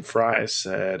 CM Fry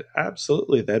said,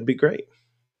 "Absolutely, that'd be great."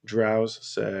 Drowse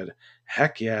said,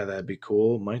 "Heck yeah, that'd be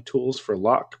cool. My tools for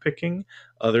lock picking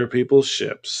other people's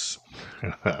ships."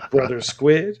 Brother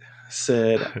Squid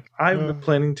said, "I've been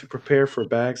planning to prepare for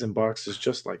bags and boxes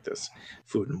just like this: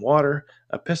 food and water,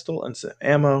 a pistol and some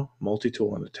ammo, multi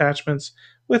tool and attachments,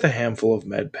 with a handful of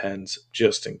med pens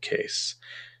just in case.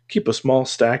 Keep a small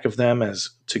stack of them as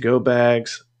to go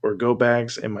bags or go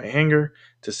bags in my hangar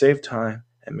to save time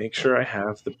and make sure I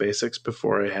have the basics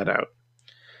before I head out."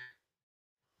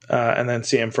 And then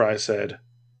CM Fry said,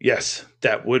 "Yes,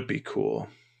 that would be cool."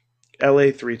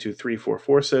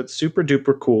 LA32344 said, "Super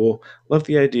duper cool. Love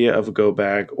the idea of a go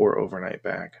bag or overnight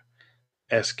bag."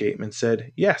 S. Gateman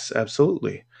said, "Yes,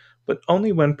 absolutely, but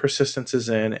only when persistence is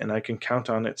in and I can count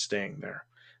on it staying there."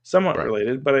 Somewhat Right.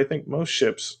 related, but I think most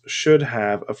ships should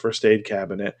have a first aid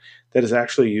cabinet that is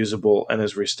actually usable and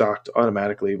is restocked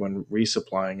automatically when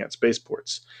resupplying at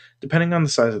spaceports. Depending on the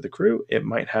size of the crew, it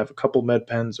might have a couple med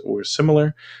pens or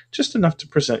similar, just enough to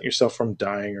present yourself from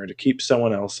dying or to keep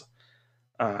someone else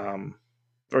um,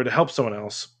 or to help someone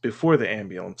else before the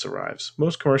ambulance arrives.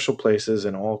 Most commercial places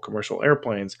and all commercial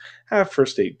airplanes have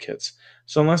first aid kits.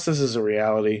 So, unless this is a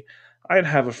reality, I'd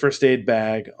have a first aid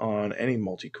bag on any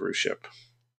multi crew ship.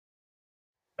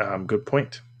 Good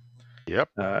point. Yep.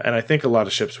 And I think a lot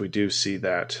of ships we do see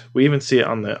that. We even see it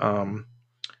on the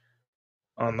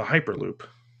Hyperloop.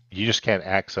 You just can't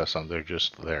access them. They're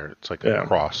just there. It's like a Yeah,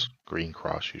 cross, green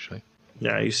cross usually.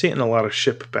 yeah, you see it in a lot of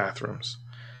ship bathrooms.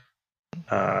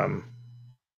 Um,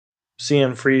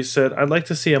 CN Freeze said, "I'd like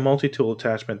to see a multi tool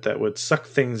attachment that would suck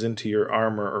things into your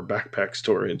armor or backpack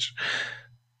storage."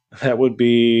 That would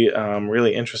be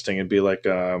really interesting. It'd be like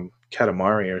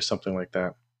Katamari or something like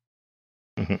that.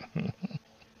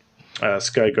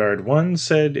 Skyguard 1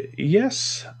 said,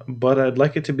 "Yes, but I'd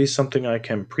like it to be something I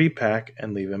can pre pack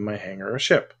and leave in my hangar or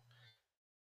ship."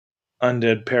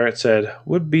 Undead Parrot said,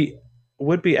 "Would be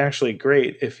actually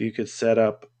great if you could set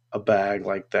up a bag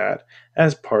like that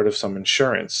as part of some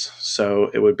insurance, so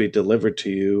it would be delivered to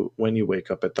you when you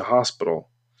wake up at the hospital."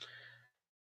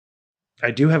 I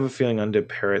do have a feeling, Undead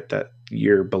Parrot, that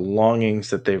your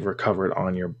belongings that they've recovered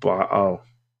on your oh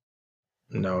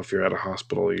no, if you're at a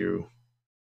hospital, you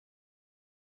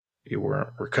weren't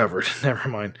recovered. Never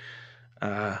mind.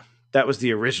 Uh, that was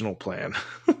the original plan.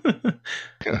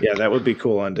 Yeah, that would be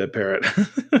cool, Undead Parrot.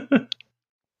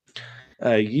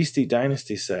 Yeasty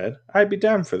Dynasty said, "I'd be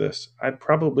down for this. I'd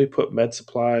probably put med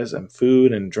supplies and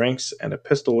food and drinks and a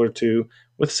pistol or two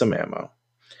with some ammo."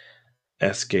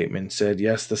 S. Gateman said,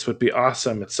 "Yes, this would be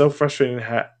awesome. It's so frustrating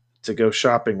to go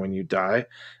shopping when you die.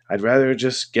 I'd rather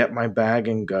just get my bag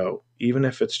and go, even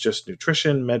if it's just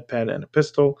nutrition, med pen, and a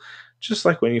pistol, just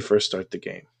like when you first start the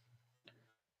game."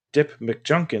 Dip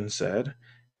McJunkin said,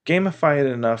 "Gamify it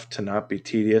enough to not be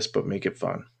tedious, but make it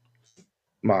fun."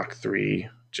 Mach 3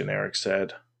 Generic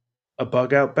said, "A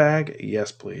bug out bag?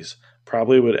 Yes, please.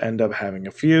 Probably would end up having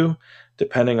a few,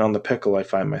 depending on the pickle I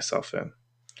find myself in."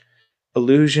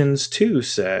 Illusions 2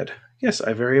 said, "Yes,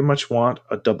 I very much want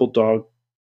a double dog.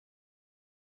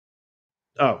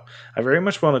 Oh, I very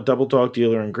much want a double dog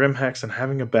dealer in Grimhex, and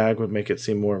having a bag would make it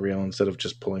seem more real instead of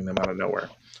just pulling them out of nowhere."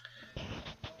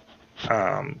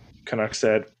 Canuck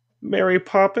said, "Mary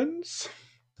Poppins?"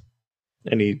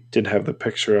 And he did have the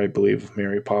picture, I believe, of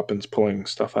Mary Poppins pulling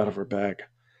stuff out of her bag.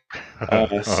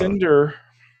 Oh, Cinder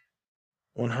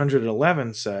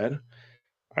 111 said,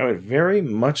 "I would very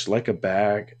much like a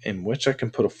bag in which I can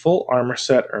put a full armor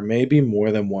set or maybe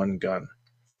more than one gun."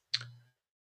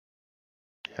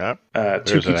 yep.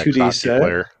 There's an Tuki2D ex-hockey said,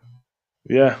 player.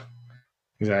 "Yeah,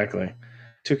 exactly."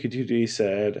 Tuki2D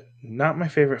said, "Not my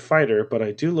favorite fighter, but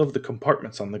I do love the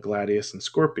compartments on the Gladius and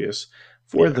Scorpius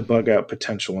for Yeah. the bug out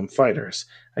potential in fighters.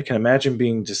 I can imagine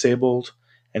being disabled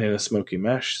and in a smoky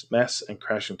mess and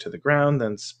crashing to the ground,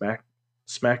 then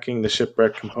smacking the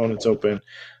shipwreck components open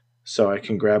so I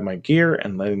can grab my gear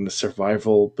and letting the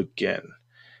survival begin."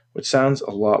 Which sounds a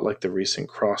lot like the recent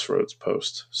Crossroads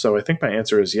post. So I think my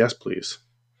answer is yes, please.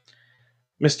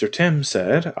 Mr. Tim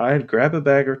said, "I'd grab a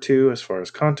bag or two as far as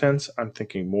contents. I'm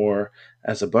thinking more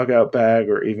as a bug out bag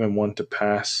or even one to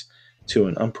pass to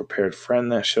an unprepared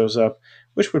friend that shows up,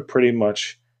 which would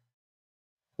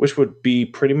which would be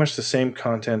pretty much the same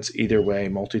contents either way: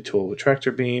 multi-tool with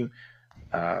tractor beam,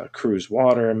 cruise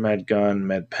water, med gun,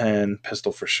 med pen,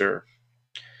 pistol for sure.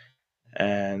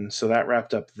 And so that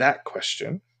wrapped up that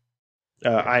question.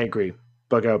 Okay. I agree.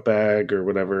 Bug out bag or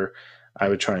whatever. I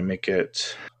would try and make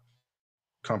it You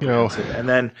know, comprehensive. And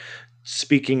then,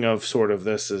 speaking of sort of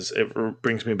this, is it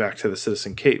brings me back to the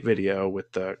Citizen Kate video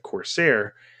with the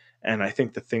Corsair. And I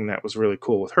think the thing that was really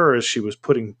cool with her is she was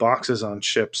putting boxes on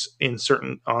ships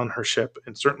on her ship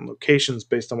in certain locations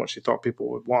based on what she thought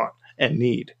people would want and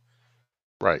need.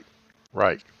 right,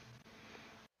 right.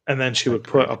 And then she would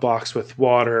put Agreed. a box with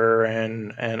water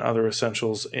and other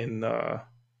essentials in the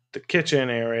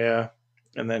kitchen area,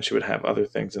 and then she would have other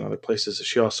things in other places.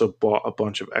 She also bought a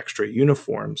bunch of extra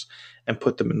uniforms and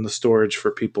put them in the storage for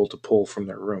people to pull from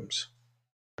their rooms.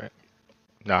 Right.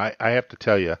 Now, I have to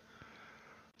tell you,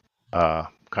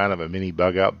 kind of a mini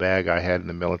bug out bag I had in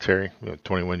the military,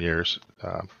 21 years.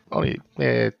 Only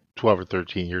 12 or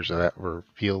 13 years of that were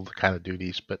field kind of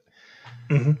duties. But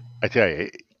Mm-hmm. I tell you,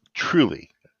 it truly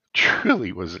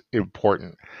was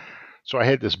important. So I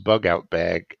had this bug out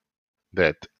bag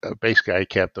that basically I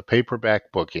kept a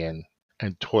paperback book in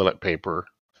and toilet paper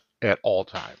at all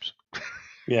times.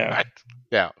 Yeah. Right?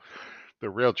 Now, the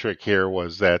real trick here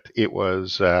was that it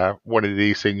was one of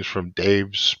these things from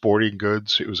Dave's Sporting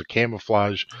Goods. It was a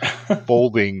camouflage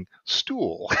folding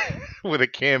stool with a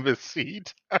canvas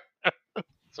seat.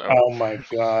 So Oh my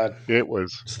god! it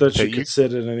was, So that hey, you could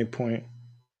sit at any point.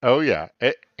 oh yeah,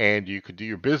 and you could do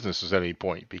your business at any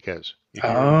point because if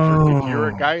you're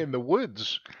a Oh. guy in the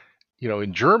woods,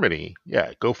 in Germany,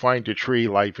 yeah, go find a tree.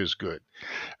 Life is good,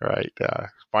 right?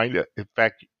 Find it. In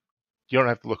fact, you don't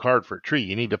have to look hard for a tree.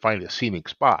 You need to find a scenic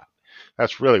spot.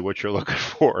 That's really what you're looking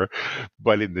for.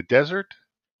 But in the desert,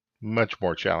 much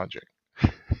more challenging.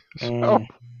 So, Mm.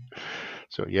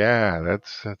 so yeah,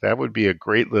 that would be a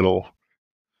great little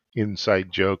inside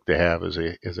joke to have as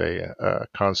a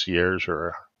concierge or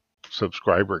a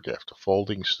subscriber gift, a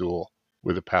folding stool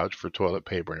with a pouch for toilet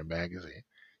paper and a magazine.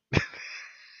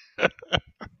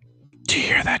 Do you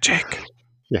hear that, Jake?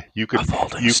 Yeah, you A could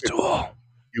folding you could stool.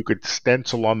 you could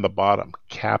stencil on the bottom,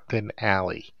 Captain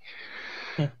Alley.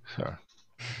 So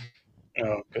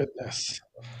Oh goodness.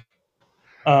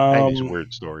 I have these Um.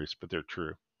 weird stories, but they're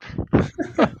true.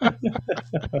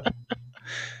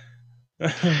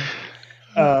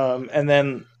 And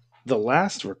then the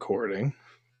last recording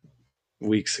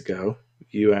weeks ago,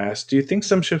 you asked, do you think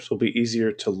some ships will be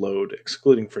easier to load,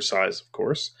 excluding for size, of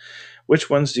course? Which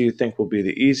ones do you think will be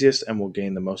the easiest and will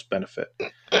gain the most benefit?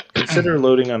 Consider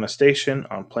loading on a station,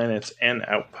 on planets, and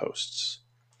outposts.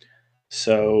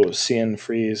 So Cian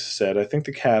Freeze said, I think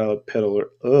the caterpillar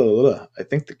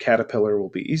will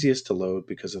be easiest to load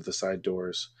because of the side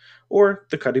doors, or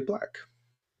the Cuddy Black.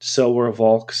 Silver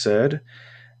Volk said,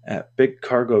 at big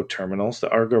cargo terminals, the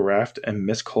Argo Raft and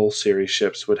Miss Cole series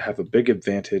ships would have a big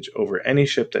advantage over any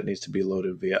ship that needs to be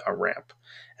loaded via a ramp.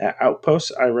 At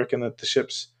outposts, I reckon that the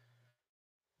ships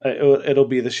it'll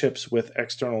be the ships with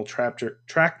external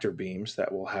tractor beams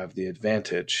that will have the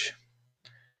advantage.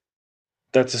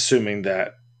 That's assuming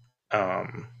that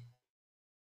um,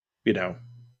 you know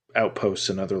outposts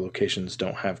and other locations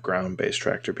don't have ground-based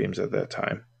tractor beams at that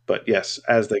time. But yes,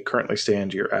 as they currently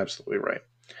stand, you're absolutely right.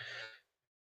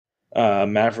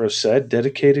 Mavros said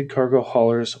dedicated cargo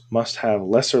haulers must have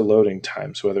lesser loading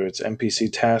times, whether it's NPC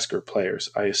task or players.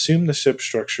 I assume the ship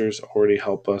structures already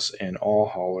help us in all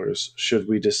haulers should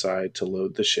we decide to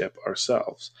load the ship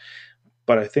ourselves.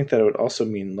 But I think that it would also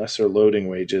mean lesser loading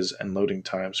wages and loading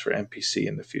times for NPC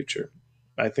in the future.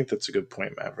 I think that's a good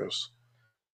point, Mavros.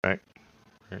 Right.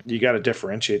 Right. You got to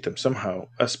differentiate them somehow,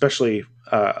 especially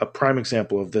a prime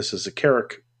example of this is a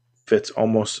Carrack fits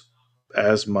almost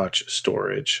as much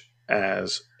storage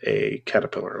as a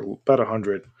Caterpillar, about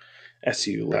 100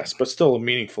 SU Right. less, but still a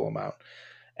meaningful amount.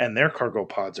 And their cargo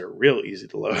pods are real easy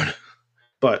to load.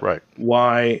 But Right.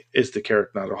 why is the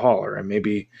Carrack not a hauler? And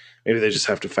maybe they just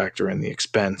have to factor in the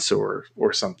expense or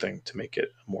something to make it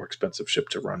a more expensive ship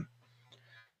to run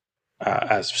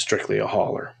as strictly a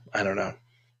hauler. I don't know.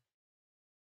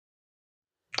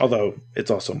 Although it's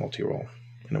also multi-role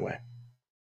in a way.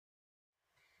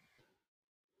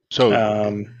 So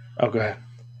Oh, go ahead.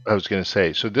 I was going to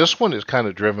say, so this one is kind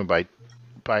of driven by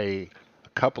a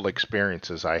couple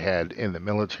experiences I had in the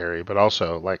military, but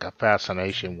also like a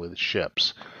fascination with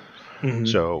ships. Mm-hmm.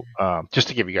 So just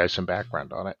to give you guys some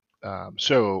background on it,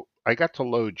 so I got to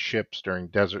load ships during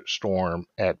Desert Storm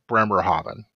at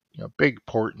Bremerhaven, big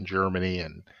port in Germany,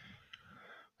 and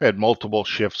had multiple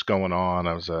shifts going on.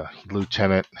 I was a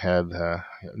lieutenant, had a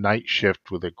night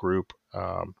shift with a group,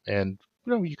 and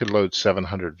you could load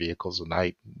 700 vehicles a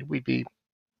night. We'd be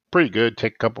pretty good.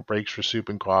 Take a couple breaks for soup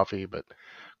and coffee, but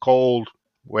cold,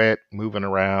 wet, moving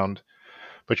around.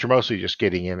 But you're mostly just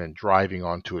getting in and driving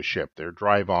onto a ship. They're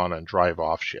drive on and drive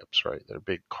off ships, right? They're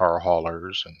big car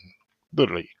haulers and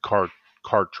literally car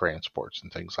transports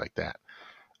and things like that.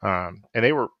 And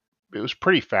it was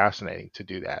pretty fascinating to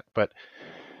do that. But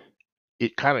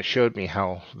it kind of showed me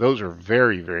how those are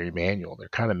very, very manual. They're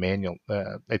kind of manual.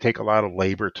 They take a lot of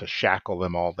labor to shackle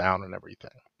them all down and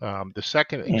everything. The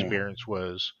second Mm. experience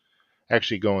was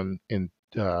actually going in,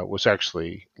 was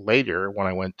actually later when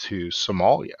I went to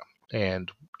Somalia. And,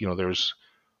 there's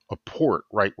a port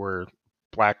right where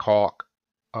Black Hawk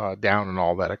down and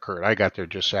all that occurred. I got there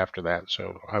just after that,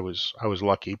 so I was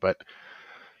lucky. But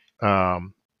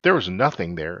there was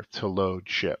nothing there to load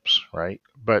ships, right?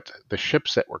 But the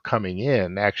ships that were coming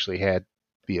in actually had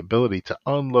the ability to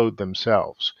unload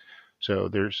themselves. So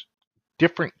there's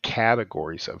different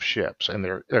categories of ships, and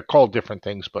they're called different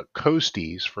things. But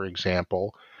coasties, for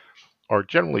example, are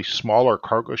generally smaller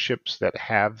cargo ships that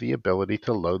have the ability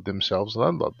to load themselves and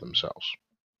unload themselves.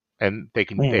 And they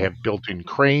Mm. have built-in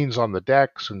cranes on the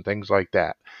decks and things like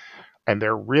that. And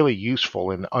they're really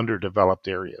useful in underdeveloped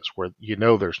areas where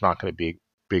there's not going to be a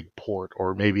big port,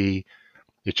 or maybe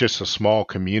it's just a small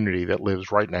community that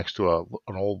lives right next to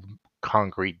an old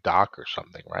concrete dock or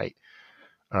something, right?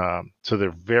 So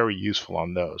they're very useful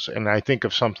on those. And I think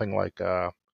of something like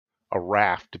a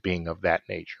raft being of that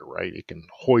nature, right? It can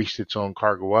hoist its own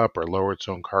cargo up or lower its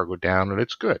own cargo down, and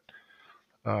it's good.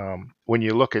 When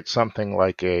you look at something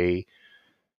like a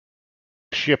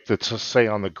ship that's, say,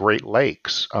 on the Great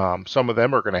Lakes, some of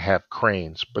them are going to have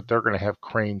cranes, but they're going to have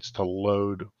cranes to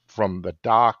load from the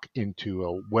dock into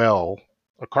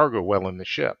a cargo well in the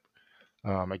ship.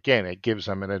 Again, it gives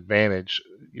them an advantage.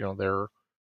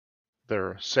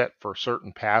 They're set for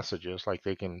certain passages, like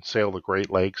they can sail the Great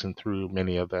Lakes and through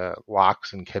many of the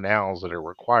locks and canals that are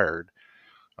required,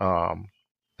 um,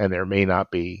 and there may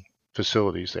not be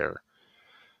facilities there.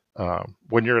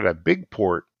 When you're at a big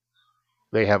port,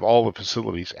 they have all the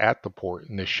facilities at the port,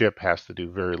 and the ship has to do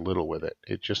very little with it.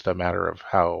 It's just a matter of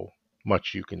how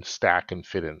much you can stack and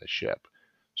fit in the ship.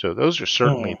 So those are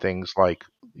certainly Mm. things like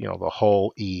the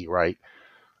hull E, right?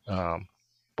 Um,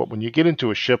 but when you get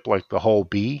into a ship like the hull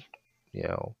B, you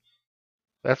know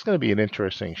that's going to be an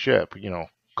interesting ship.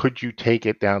 Could you take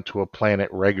it down to a planet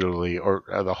regularly, or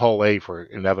the hull A for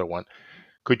another one?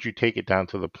 Could you take it down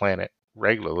to the planet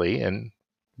regularly, and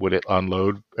would it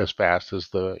unload as fast as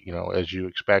as you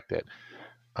expect it?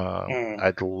 Mm.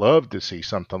 I'd love to see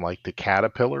something like the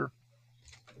Caterpillar,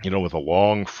 with a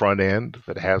long front end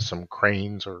that has some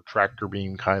cranes or tractor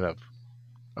beam kind of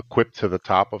equipped to the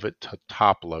top of it to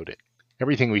top load it.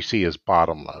 Everything we see is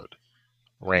bottom load,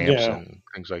 ramps Yeah. and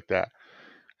things like that.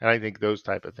 And I think those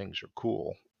type of things are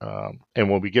cool. And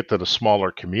when we get to the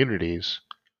smaller communities,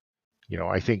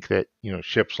 I think that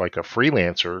ships like a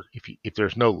freelancer, if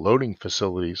there's no loading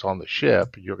facilities on the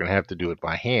ship, you're going to have to do it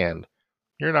by hand.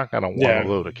 You're not going to want to Yeah.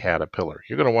 load a Caterpillar.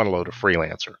 You're going to want to load a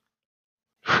freelancer.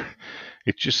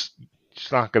 it's just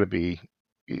it's not going to be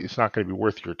it's not going to be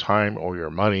worth your time or your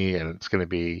money, and it's going to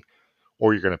be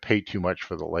or you're going to pay too much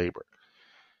for the labor.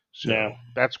 Yeah. So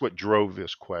that's what drove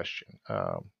this question.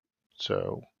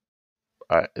 So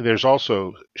there's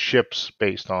also ships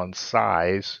based on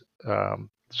size.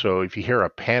 So if you hear a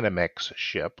Panamex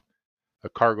ship, a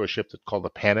cargo ship that's called a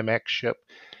Panamex ship,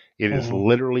 it is Hmm.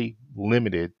 literally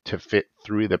limited to fit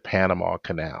through the Panama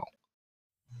Canal.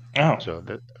 Oh. So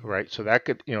that right, so that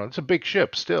could it's a big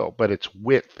ship still, but its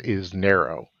width is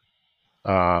narrow.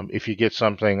 If you get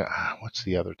something, what's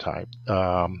the other type?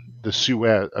 The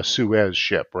Suez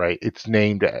ship, right? It's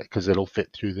named because it'll fit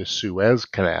through the Suez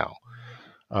Canal.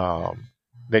 Um,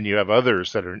 then you have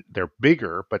others they're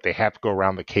bigger, but they have to go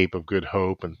around the Cape of Good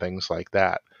Hope and things like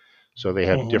that. So they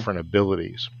have Hmm. different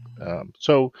abilities.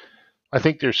 So I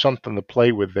think there's something to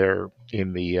play with there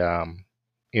in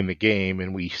the game,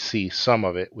 and we see some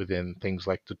of it within things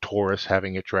like the Taurus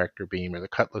having a tractor beam, or the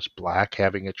Cutlass Black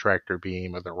having a tractor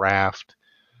beam, or the Raft.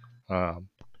 Um,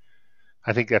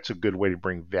 I think that's a good way to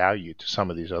bring value to some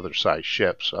of these other size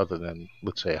ships, other than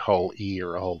let's say a hull E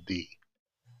or a hull D,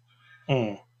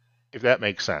 Mm. if that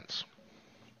makes sense.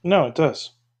 No, it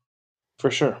does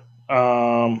for sure.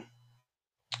 Um,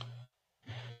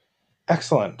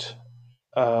 Excellent.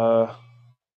 Uh,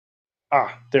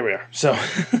 there we are. So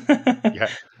Yeah,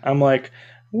 I'm like,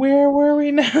 where were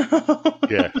we now?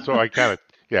 yeah. So I kind of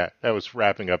that was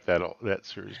wrapping up that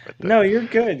series, but No, you're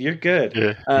good. You're good.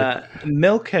 yeah, yeah.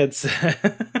 Milkhead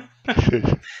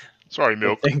said, Sorry, I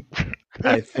milk. think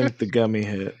I think the gummy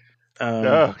hit.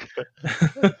 No,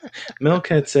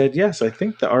 Milkhead said, yes, I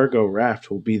think the Argo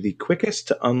raft will be the quickest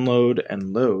to unload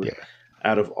and load. yeah,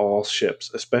 out of all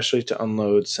ships, especially to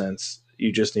unload since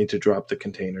you just need to drop the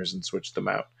containers and switch them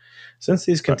out. Since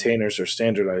these Right. containers are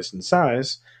standardized in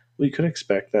size, we could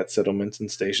expect that settlements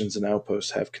and stations and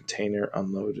outposts have container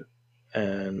unload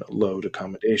and load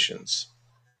accommodations.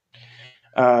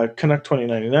 Canuck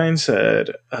 2099 said,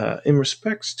 in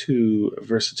respects to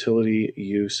versatility,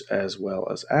 use, as well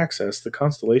as access, the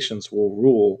constellations will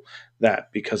rule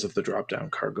that because of the drop down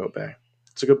cargo bay.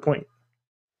 It's a good point.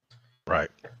 Right.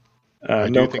 I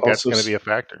do Milk think that's also, going to be a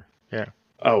factor. Yeah.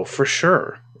 oh, for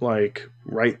sure. Like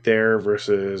right there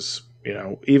versus,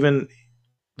 even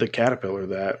the Caterpillar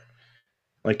that,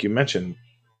 like you mentioned,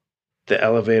 the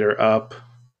elevator up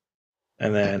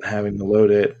and then having to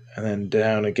load it and then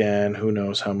down again. Who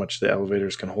knows how much the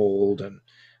elevators can hold? And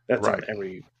that's on Right.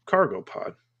 every cargo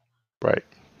pod. Right.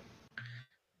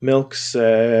 Milk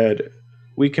said,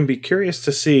 we can be curious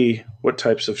to see what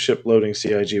types of ship loading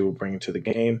CIG will bring to the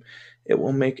game. It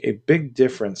will make a big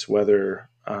difference whether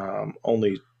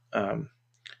only.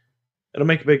 It'll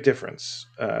make a big difference.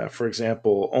 For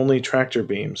example, only tractor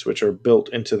beams, which are built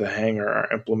into the hangar,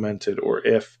 are implemented, or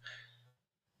if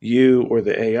you or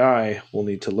the AI will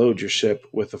need to load your ship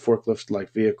with a forklift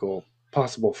like vehicle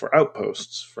possible for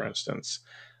outposts, for instance.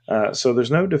 So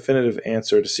there's no definitive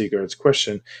answer to Seagard's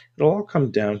question. It'll all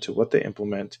come down to what they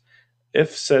implement.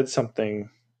 If said something,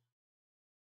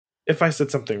 if I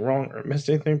said something wrong or missed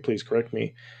anything, please correct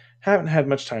me. Haven't had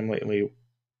much time lately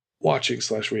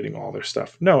watching/reading all their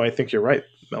stuff. No, I think you're right,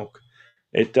 Milk.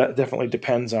 It definitely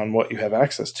depends on what you have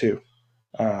access to,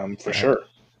 for Right. sure.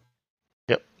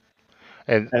 Yep.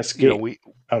 And Escape. Oh, go we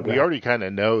ahead. already kind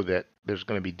of know that there's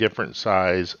going to be different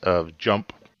size of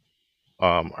jump.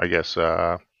 I guess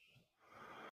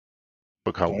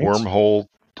we call Points. wormhole.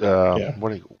 Yeah.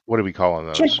 What are we calling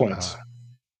Check those? points.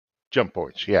 Jump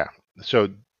points. Yeah. So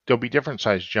there'll be different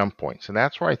size jump points, and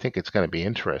that's where I think it's going to be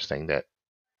interesting. That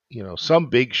some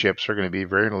big ships are going to be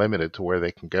very limited to where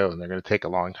they can go, and they're going to take a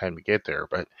long time to get there.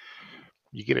 But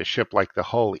you get a ship like the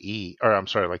Hull E, or I'm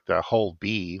sorry, like the Hull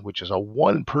B, which is a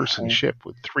one-person Mhm. ship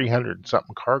with 300 and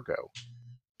something cargo,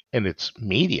 and it's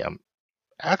medium.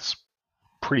 That's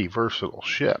pretty versatile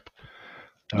ship.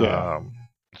 Yeah. Um,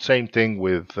 Same thing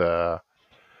with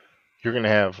you're going to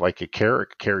have like a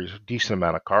Carrack carries a decent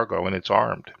amount of cargo and it's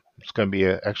armed. It's going to be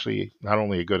actually not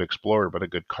only a good explorer but a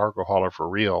good cargo hauler for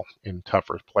real in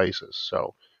tougher places.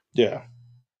 So Yeah.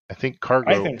 I think I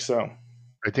cargo. think so.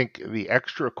 I think the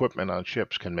extra equipment on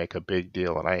ships can make a big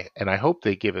deal, and I hope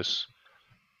they give us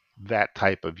that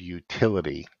type of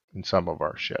utility in some of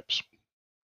our ships.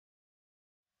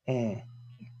 Mm,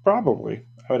 probably.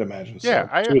 I would imagine Yeah,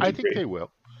 so, to a I think degree. they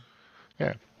will.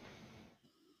 Yeah.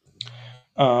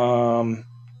 Um,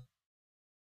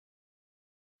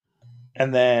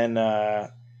 and then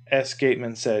S.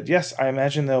 Gateman said, yes, I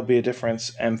imagine there'll be a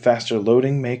difference, and faster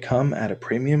loading may come at a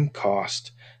premium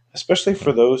cost, especially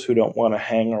for those who don't want to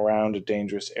hang around a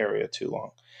dangerous area too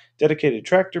long. Dedicated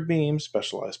tractor beams,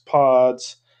 specialized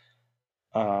pods,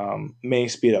 may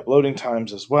speed up loading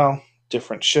times as well.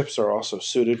 Different ships are also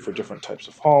suited for different types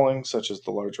of hauling, such as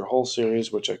the larger hull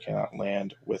series, which I cannot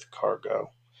land with cargo.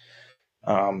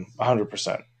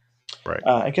 100%. Right.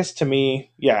 I guess to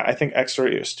me, yeah, I think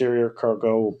exterior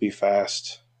cargo will be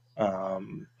fast,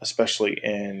 especially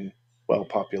in well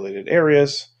populated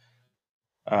areas.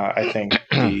 I think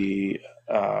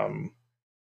um,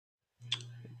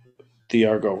 the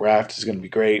Argo Raft is going to be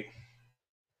great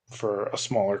for a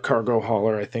smaller cargo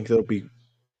hauler. I think they'll be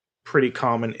pretty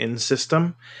common in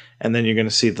system, and then you're going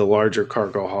to see the larger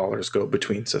cargo haulers go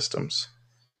between systems,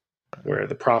 where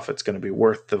the profit's going to be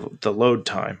worth the load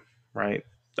time, right?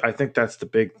 I think that's the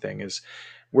big thing is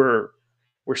we're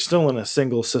we're still in a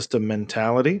single system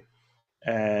mentality,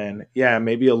 and yeah,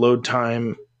 maybe a load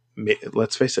time.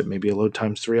 Let's face it, maybe a load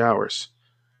time's 3 hours,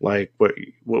 like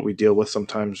what we deal with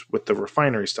sometimes with the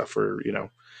refinery stuff, or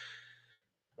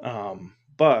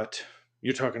but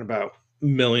you're talking about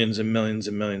millions and millions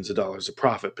and millions of dollars of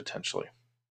profit potentially.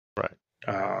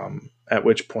 Right. At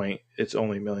which point it's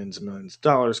only millions and millions of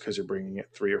dollars because you're bringing it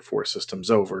 3 or 4 systems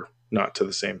over, not to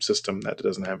the same system that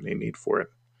doesn't have any need for it.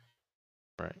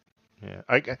 Right. Yeah.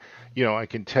 I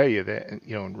can tell you that,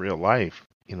 in real life,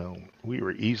 we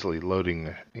were easily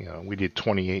loading, we did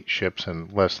 28 ships in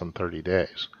less than 30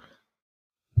 days.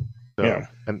 So, Yeah,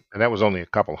 and that was only a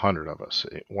couple hundred of us.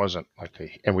 It wasn't like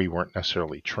and we weren't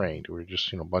necessarily trained. We were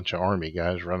just, a bunch of army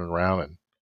guys running around, and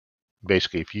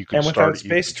basically if you could and start without it, you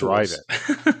space could drive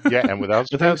tools. it. Yeah. And without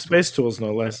Without space space tools. tools,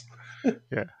 no less.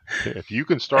 Yeah. If you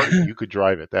can start it, you could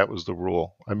drive it. That was the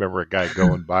rule. I remember a guy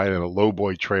going by in a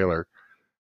lowboy trailer,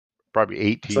 probably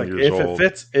It's 18 like years if it old.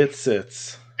 fits, it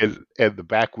sits. and the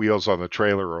back wheels on the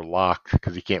trailer are locked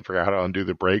because he can't figure out how to undo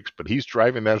the brakes, but he's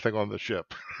driving that thing on the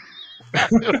ship.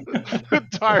 The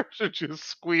tires are just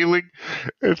squealing.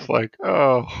 It's like,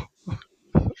 oh,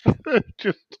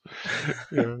 just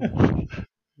yeah,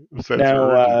 now,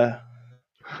 urgent.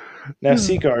 now,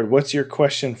 Seagard, what's your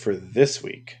question for this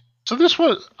week? So this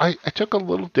was I took a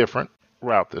little different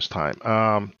route this time.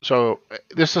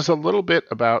 This is a little bit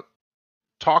about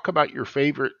talk about your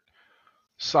favorite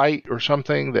site or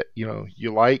something that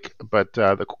you like, but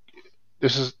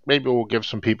this is maybe we'll give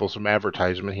some people some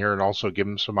advertisement here and also give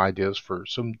them some ideas for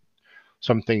some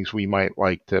things we might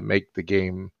like to make the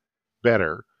game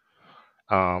better,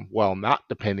 while not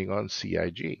depending on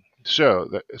CIG. So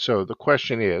the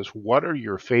question is, what are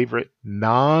your favorite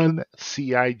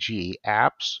non-CIG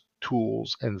apps,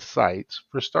 tools, and sites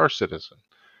for Star Citizen?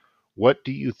 What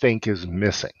do you think is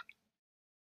missing?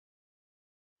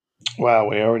 Wow,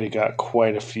 we already got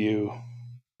quite a few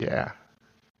Yeah.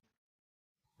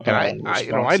 And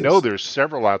I know responses. there's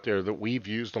several out there that we've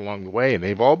used along the way, and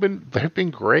they've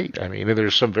been great. I mean,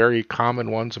 there's some very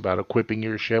common ones about equipping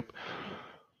your ship,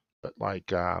 but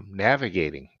like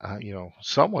navigating.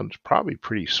 Someone's probably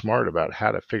pretty smart about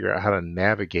how to figure out how to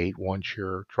navigate once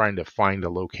you're trying to find a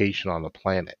location on the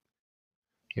planet.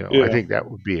 I Yeah, think that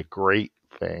would be a great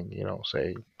thing.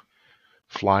 Say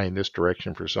fly in this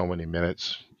direction for so many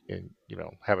minutes, and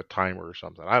have a timer or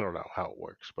something. I don't know how it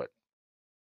works, but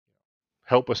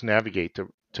help us navigate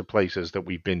to places that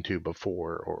we've been to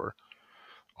before, or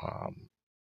um,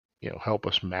 help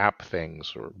us map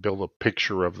things or build a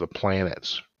picture of the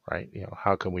planets, right?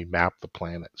 How can we map the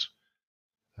planets?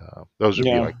 Those would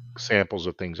be yeah. like samples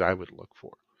of things I would look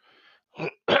for.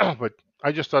 But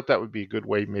I just thought that would be a good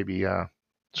way. Maybe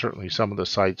certainly some of the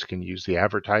sites can use the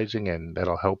advertising, and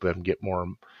that'll help them get more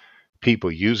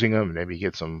people using them, and maybe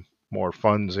get some more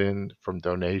funds in from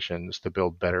donations to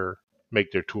build better,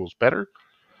 make their tools better.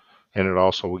 And it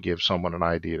also will give someone an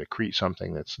idea to create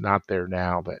something that's not there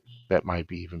now that might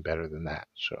be even better than that.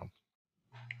 So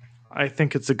I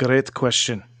think it's a great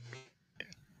question.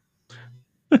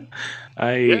 yeah,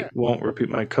 I won't repeat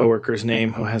my coworker's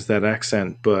name who has that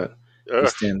accent, but he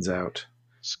stands out.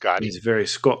 Scotty.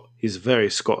 He's very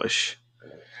Scottish.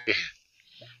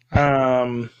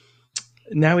 Um,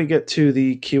 now we get to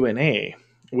the Q&A,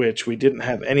 which we didn't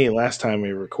have any last time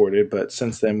we recorded, but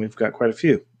since then we've got quite a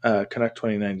few. Canuck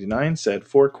 2099 said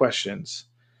 4 questions.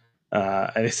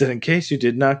 And he said, in case you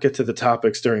did not get to the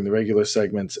topics during the regular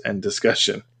segments and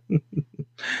discussion.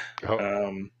 Oh,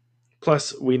 um,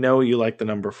 Plus, we know you like the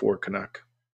number 4 Canuck.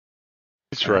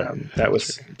 that's right. That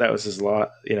That's was his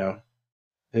lot.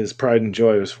 His pride and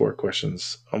joy was 4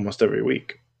 questions almost every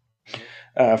week.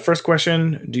 right. First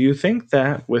question: do you think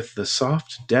that with the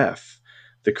soft death,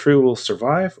 the crew will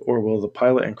survive, or will the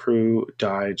pilot and crew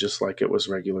die just like it was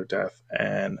regular death,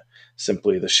 and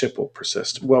simply the ship will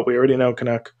persist? Well, we already know,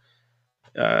 Canuck.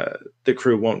 The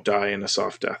crew won't die in a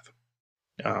soft death.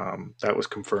 That was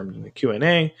confirmed in the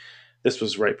Q&A. This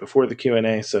was right before the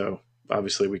Q&A, so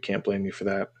obviously we can't blame you for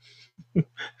that.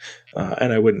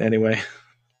 And I wouldn't anyway.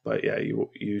 But yeah,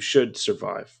 you should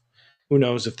survive. Who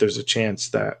knows if there's a chance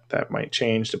that that might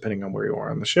change depending on where you are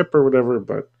on the ship or whatever,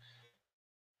 but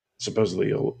supposedly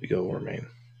you'll remain.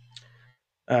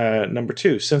 Number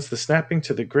 2, since the snapping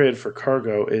to the grid for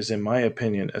cargo is, in my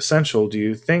opinion, essential, do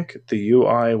you think the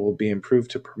UI will be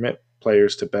improved to permit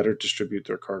players to better distribute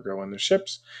their cargo on their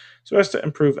ships so as to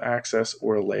improve access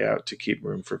or layout to keep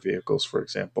room for vehicles, for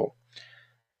example?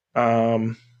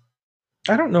 Um,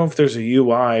 I don't know if there's a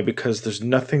UI because there's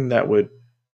nothing that would,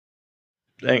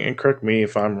 and correct me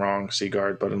if I'm wrong,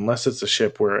 Seagard, but unless it's a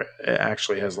ship where it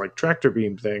actually has like tractor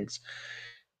beam things,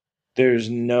 there's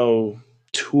no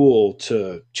tool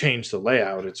to change the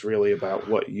layout. It's really about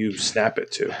what you snap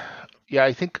it to. Yeah,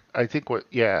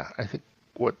 I think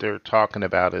what they're talking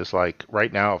about is like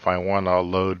right now, if I want to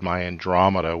load my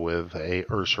Andromeda with a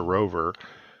Ursa rover,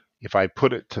 if I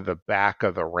put it to the back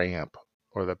of the ramp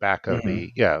or the back of Mm-hmm.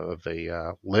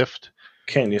 the lift,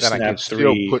 Can you then I can snap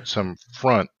still three? put some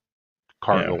front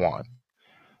Yeah, cargo on.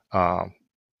 Um,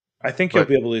 I think you'll but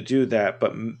be able to do that,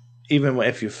 but even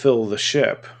if you fill the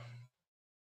ship,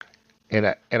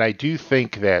 and I do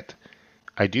think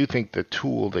the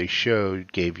tool they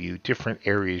showed gave you different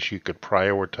areas you could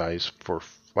prioritize for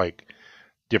like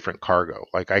different cargo.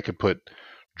 Like I could put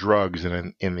drugs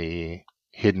in the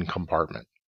hidden compartment,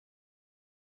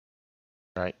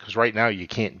 right? Because right now you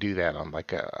can't do that on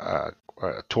like a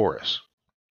Taurus.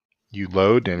 You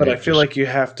load and but I it feel just like you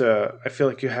have to. I feel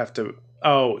like you have to.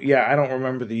 Oh yeah, I don't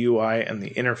remember the UI and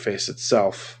the interface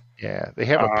itself. yeah. They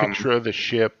have a Um, picture of the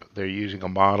ship. They're using a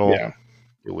model yeah.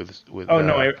 with Oh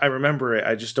no, I remember it.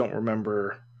 I just don't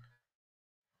remember.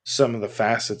 some of the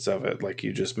facets of it, like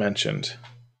you just mentioned.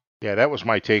 Yeah, that was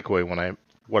my takeaway when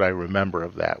what I remember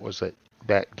of that was that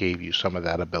that gave you some of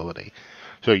that ability.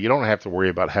 So you don't have to worry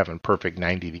about having perfect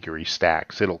 90-degree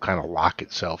stacks. It'll kind of lock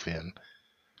itself in.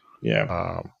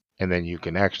 Yeah, And then you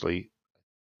can actually,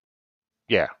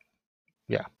 yeah,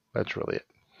 yeah, that's really it.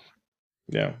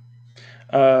 yeah.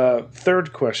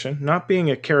 Third question. Not being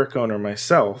a Carrick owner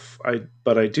myself,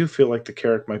 but I do feel like the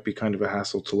Carrick might be kind of a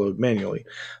hassle to load manually.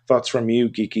 Thoughts from you,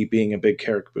 Geeky, being a big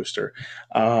Carrick booster.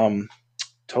 Um,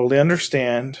 Totally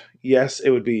understand. Yes, it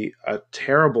would be a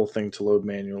terrible thing to load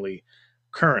manually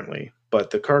currently,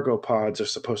 but the cargo pods are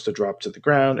supposed to drop to the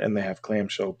ground and they have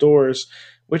clamshell doors,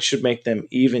 which should make them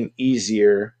even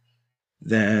easier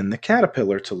than the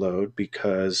Caterpillar to load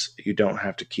because you don't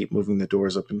have to keep moving the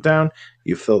doors up and down.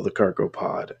 You fill the cargo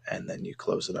pod and then you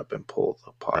close it up and pull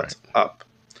the Right. pods up.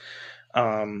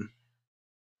 Um,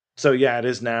 so, yeah, it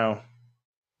is now.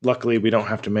 Luckily, we don't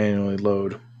have to manually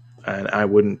load, and I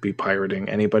wouldn't be pirating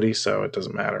anybody, so it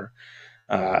doesn't matter.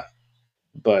 Uh,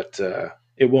 but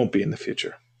it won't be in the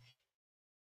future.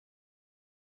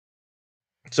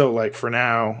 So, like for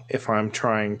now, if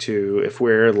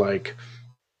we're like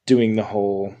doing the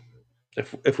whole,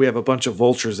 if we have a bunch of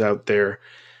vultures out there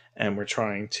and we're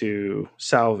trying to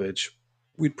salvage,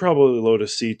 we'd probably load a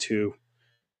C2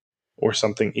 or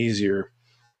something easier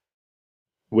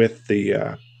with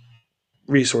the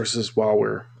resources while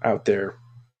we're out there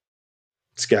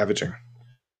scavenging.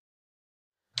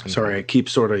 Mm-hmm. Sorry, I keep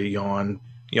sort of yawning,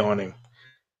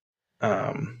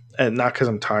 and not because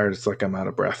I'm tired. It's like I'm out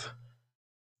of breath.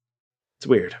 It's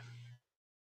weird.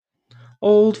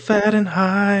 Old, fat, and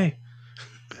high.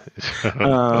 At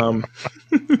Um,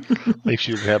 least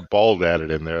you didn't have bald added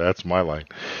in there. That's my line.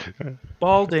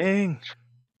 Balding,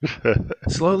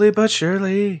 slowly but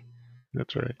surely.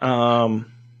 That's right.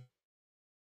 Um,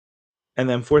 and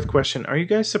then fourth question: Are you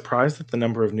guys surprised at the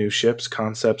number of new ships,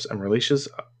 concepts, and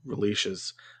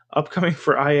releases upcoming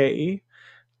for IAE?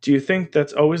 Do you think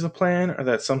that's always the plan, or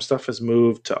that some stuff has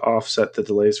moved to offset the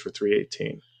delays for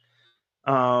 318?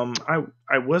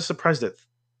 I was surprised at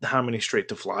how many straight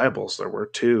to flyables there were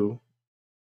too.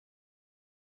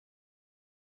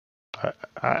 I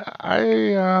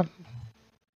I,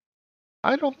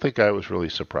 I don't think I was really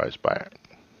surprised by it.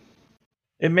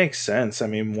 It makes sense. I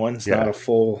mean, one's not Yeah. a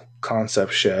full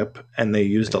concept ship, and they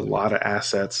used a lot of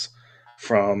assets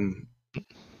from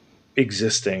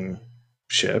existing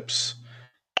ships.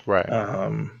 Right.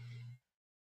 Um,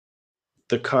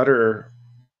 the cutter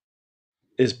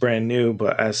is brand new,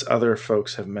 but as other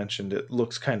folks have mentioned, it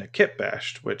looks kind of kit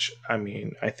bashed, which I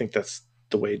mean, I think that's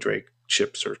the way Drake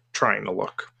ships are trying to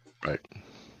look. Right.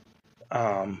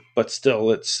 But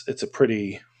still, it's a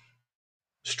pretty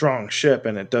strong ship,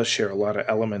 and it does share a lot of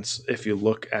elements. If you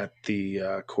look at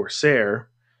the Corsair,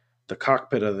 the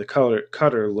cockpit of the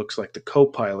cutter looks like the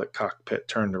co-pilot cockpit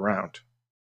turned around,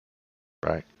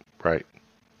 Right. Right.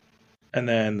 and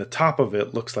then the top of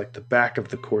it looks like the back of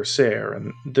the Corsair,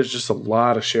 and there's just a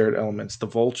lot of shared elements. The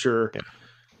Vulture Yeah.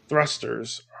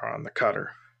 thrusters are on the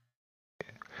cutter.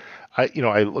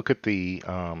 I look at the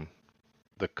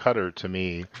cutter to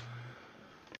me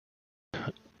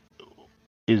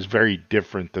is very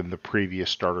different than the previous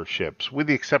starter ships, with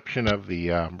the exception of the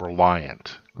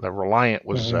Reliant. The Reliant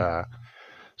was Mm-hmm.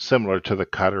 similar to the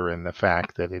cutter in the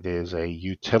fact that it is a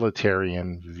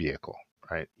utilitarian vehicle.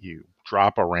 Right? You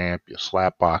drop a ramp, you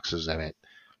slap boxes in it.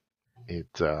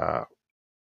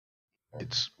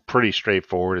 It's pretty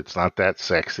straightforward. It's not that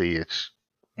sexy. It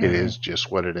Mm-hmm. is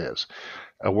just what it is.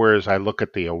 Whereas I look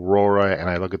at the Aurora and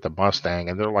I look at the Mustang,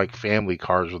 and they're like family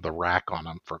cars with a rack on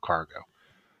them for cargo.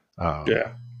 Um,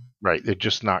 Yeah. right, they're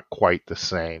just not quite the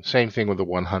same. Same thing with the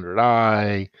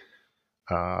 100i.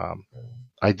 Um,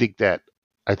 I think that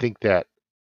I think that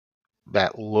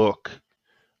that look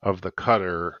of the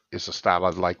cutter is a style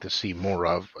I'd like to see more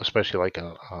of, especially like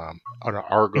an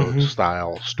Argo Mm-hmm.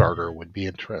 style starter would be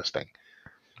interesting.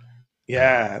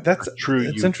 Yeah, A that's true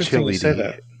it's interesting you say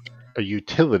that. a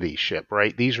utility ship,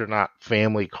 right? These are not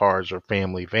family cars or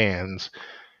family vans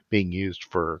being used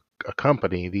for a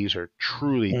company. These are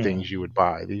truly Mm. things you would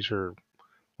buy. These are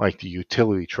like the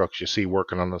utility trucks you see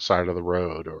working on the side of the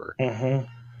road, or Mm-hmm.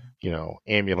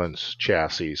 ambulance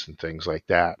chassis and things like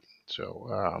that.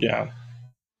 So, Yeah.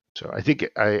 so I think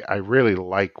I really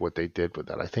like what they did with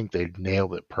that. I think they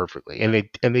nailed it perfectly, and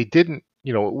they didn't.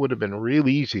 It would have been real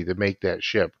easy to make that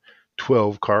ship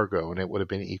 12 cargo, and it would have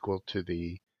been equal to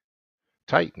the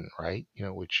Titan, right?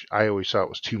 Which I always thought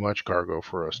was too much cargo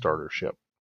for a starter ship.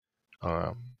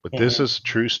 But this Mm-hmm. is a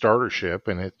true starter ship,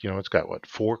 and it's got what,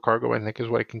 4 cargo, I think, is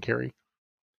what it can carry.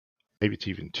 Maybe it's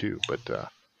even 2, but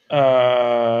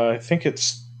I think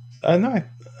it's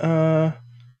No,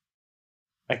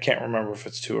 I can't remember if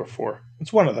it's 2 or 4.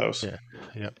 It's one of those. Yeah,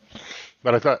 yeah.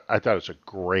 But I thought it was a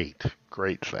great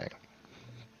thing.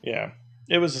 Yeah,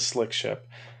 it was a slick ship.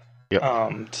 Yep.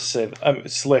 To say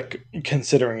slick,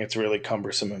 considering it's really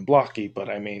cumbersome and blocky, but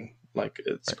I mean, like,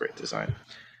 it's Right. great design.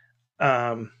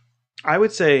 Um, I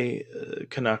would say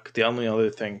Canuck. The only other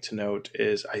thing to note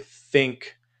is I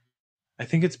think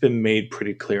it's been made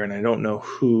pretty clear, and I don't know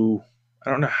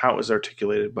how it was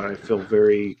articulated, but I feel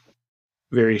very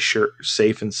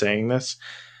safe in saying this.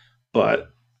 But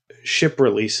ship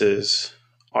releases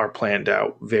are planned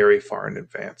out very far in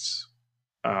advance.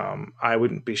 I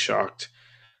wouldn't be shocked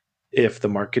if the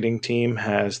marketing team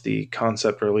has the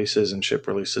concept releases and ship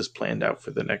releases planned out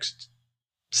for the next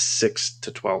 6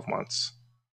 to 12 months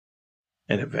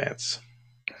in advance.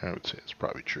 I would say it's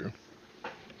probably true.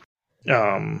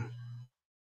 Um,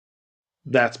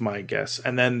 that's my guess.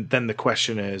 And then the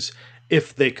question is,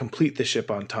 if they complete the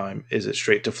ship on time, is it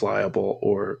straight to flyable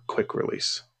or quick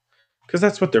release? Because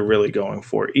that's what they're really going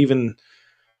for. Even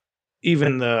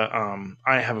the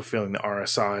I have a feeling the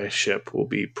RSI ship will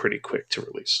be pretty quick to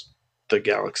release. The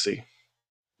Galaxy,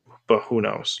 but who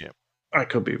knows? Yeah. I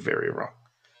could be very wrong.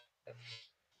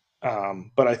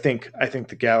 But I think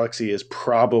the Galaxy is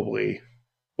probably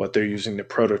what they're using to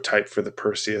prototype for the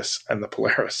Perseus and the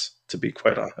Polaris. To be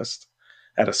quite honest,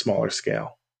 at a smaller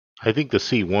scale. I think the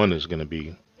C1 is going to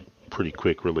be pretty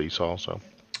quick release also.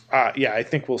 Yeah, I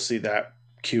think we'll see that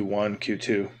Q1,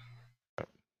 Q2,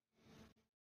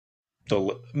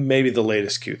 maybe the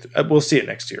latest Q3. We'll see it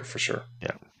next year for sure.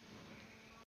 Yeah.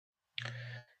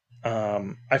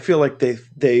 I feel like they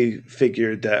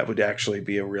figured that would actually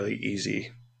be a really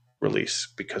easy release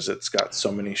because it's got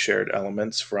so many shared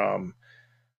elements from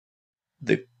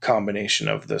the combination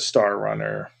of the Star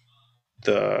Runner,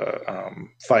 the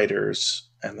fighters,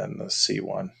 and then the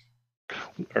C1.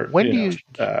 Or When do you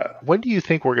when do you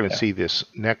think we're going to yeah. see this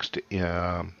next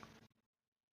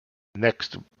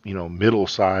middle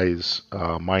size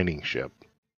mining ship?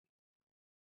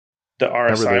 The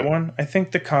Remember RSI the one? I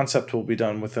think the concept will be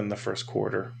done within the first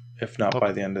quarter, if not by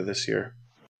okay. the end of this year.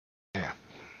 Yeah.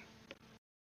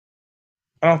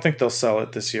 I don't think they'll sell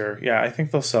it this year. Yeah, I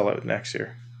think they'll sell it next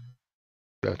year.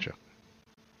 Gotcha.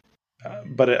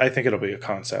 But I think it'll be a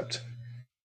concept.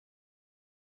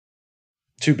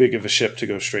 Too big of a ship to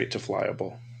go straight to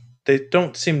flyable. They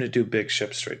don't seem to do big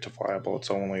ships straight to flyable. It's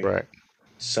only Right.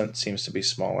 seems to be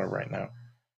smaller right now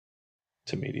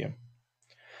to medium.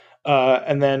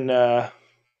 And then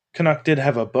Canuck did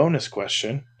have a bonus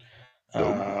question.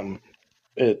 Oh.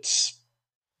 It's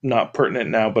not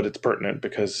pertinent now, but it's pertinent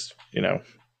because,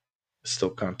 it's still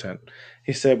content.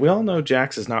 He said, "We all know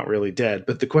Jax is not really dead,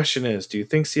 but the question is, do you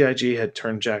think CIG had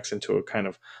turned Jax into a kind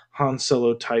of Han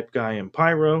Solo type guy in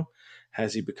Pyro?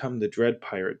 Has he become the dread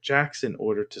pirate Jax in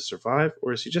order to survive,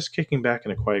 or is he just kicking back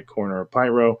in a quiet corner of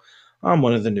Pyro on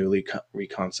one of the newly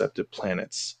reconcepted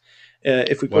planets?"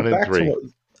 If we go One and back to three. what,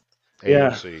 A or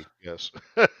yeah, C. Yes.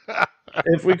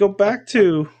 if we go back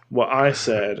to what I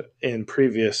said in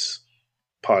previous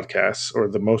podcasts, or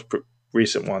the most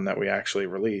recent one that we actually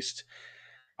released,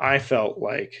 I felt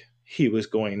like he was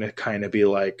going to kind of be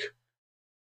like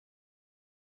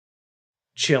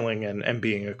chilling and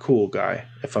being a cool guy,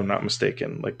 if I'm not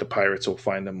mistaken. Like the pirates will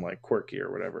find him like quirky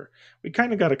or whatever. We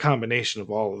kind of got a combination of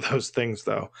all of those things,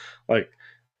 though. Like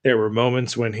there were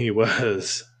moments when he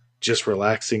was just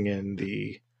relaxing in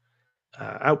the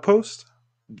outpost.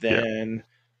 Yeah. Then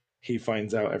he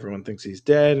finds out everyone thinks he's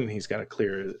dead, and he's got to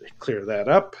clear that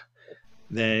up.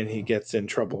 Then he gets in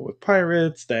trouble with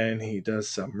pirates. Then he does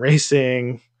some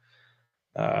racing.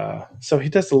 So he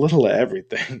does a little of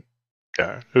everything.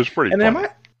 Yeah. It was pretty And funny.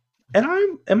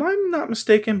 am I not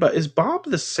mistaken? But is Bob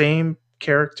the same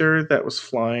character that was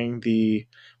flying the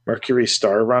Mercury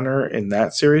Star Runner in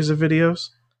that series of videos?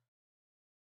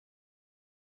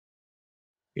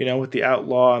 With the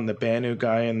outlaw and the Banu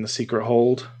guy in the secret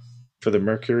hold for the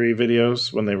Mercury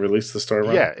videos when they released the Star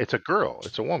Runner. Yeah. It's a girl.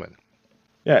 It's a woman.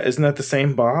 Yeah, isn't that the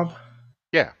same Bob?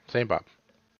 Yeah. Same Bob.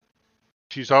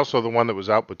 She's also the one that was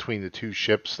out between the two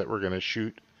ships that were going to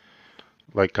shoot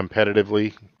like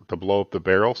competitively to blow up the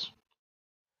barrels.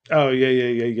 Oh yeah.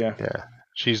 Yeah.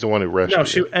 She's the one who No,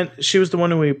 rescued him. she was the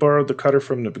one who we borrowed the cutter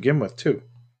from to begin with too.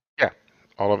 Yeah.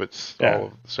 All of it's Yeah, all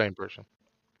of the same person.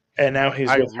 and now he's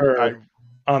I, with re- I, her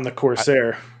on the I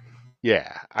Corsair.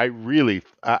 yeah, I really,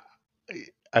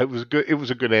 it was good. It was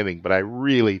a good ending, but I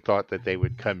really thought that they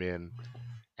would come in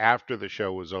after the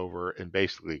show was over and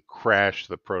basically crash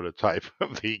the prototype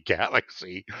of the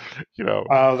Galaxy. You know,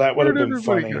 Oh, that would have where'd been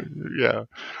everybody funny. go?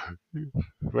 Yeah.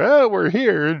 Well, we're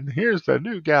here, and here's the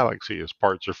new Galaxy as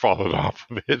parts are falling off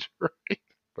of it. Right?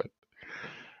 But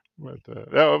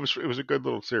But no, it was a good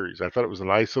little series. I thought it was a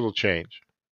nice little change.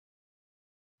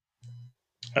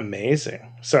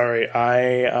 Amazing. Sorry,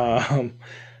 uh,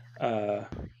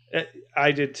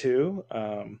 I did too.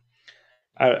 I'm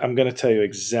going to tell you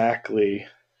exactly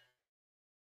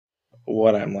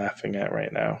what I'm laughing at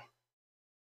right now.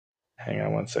 Hang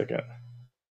on one second.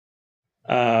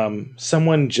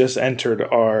 Someone just entered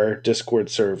our Discord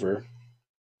server.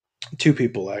 Two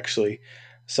people, actually.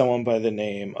 Someone by the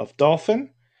name of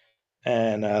Dolphin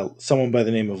and someone by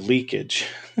the name of Leakage.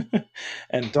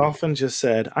 And Dolphin just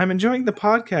said, I'm enjoying the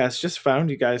podcast. Just found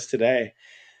you guys today.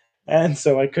 And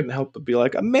so I couldn't help but be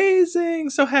like, amazing.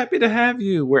 So happy to have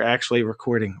you. We're actually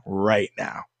recording right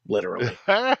now, literally.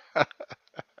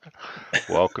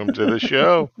 Welcome to the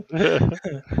show.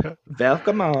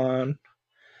 Welcome on.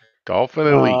 Dolphin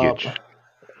and Um, leakage.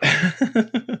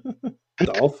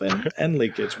 Dolphin and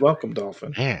Leakage. Welcome,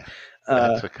 Dolphin. Man,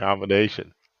 Uh, that's a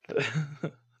combination.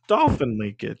 Dolphin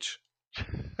Leakage.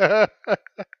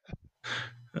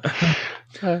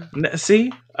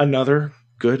 See, another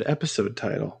good episode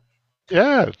title.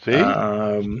 Yeah,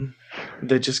 see?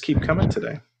 They just keep coming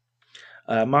today.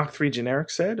 Mach 3 Generic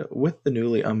said, with the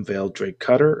newly unveiled Drake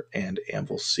Cutter and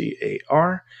Anvil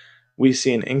CAR, we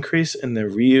see an increase in the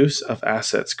reuse of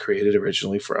assets created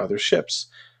originally for other ships,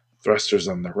 thrusters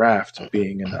on the raft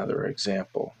being another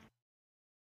example.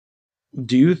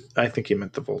 I think he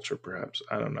meant the Vulture, perhaps.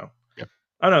 I don't know. Yep.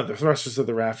 Oh no, the thrusters of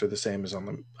the raft are the same as on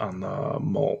the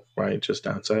Mole, right? Just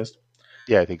downsized.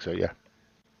 Yeah, I think so, yeah.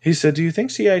 He said, do you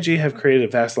think CIG have created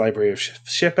a vast library of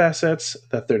ship assets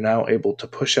that they're now able to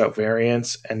push out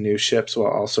variants and new ships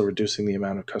while also reducing the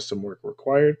amount of custom work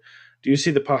required? Do you see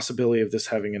the possibility of this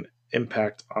having an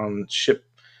impact on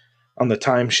the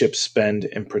time ships spend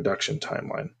in production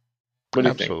timeline? What do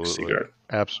you think, Absolutely. Seagard?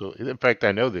 Absolutely. In fact,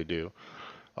 I know they do.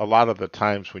 A lot of the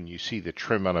times when you see the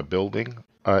trim on a building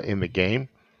in the game,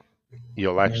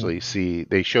 you'll actually see,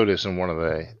 they showed us in one of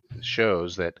the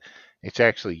shows that it's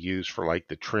actually used for like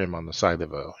the trim on the side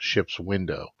of a ship's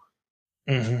window.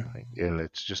 Mm-hmm. And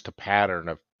it's just a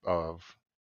pattern of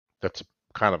that's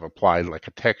kind of applied like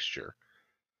a texture.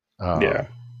 Yeah.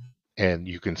 And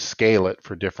you can scale it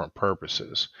for different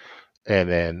purposes. And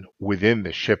then within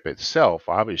the ship itself,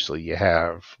 obviously you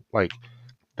have like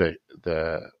the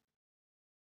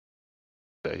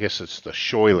I guess it's the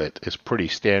shoilet is pretty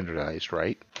standardized,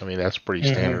 right? I mean that's pretty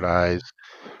Mm-hmm. standardized.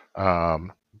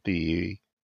 The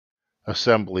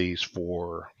assemblies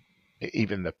for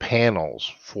even the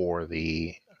panels for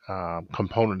the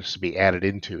components to be added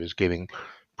into is getting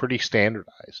pretty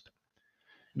standardized.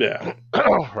 Yeah.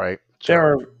 Right. There So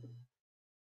are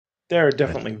there are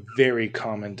definitely very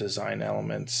common design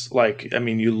elements. Like, I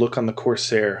mean, you look on the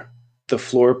Corsair, the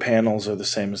floor panels are the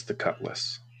same as the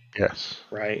Cutlass, yes,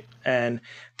 right? And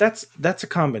that's a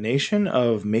combination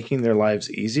of making their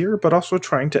lives easier, but also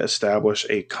trying to establish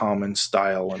a common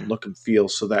style and look and feel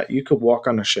so that you could walk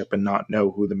on a ship and not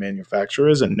know who the manufacturer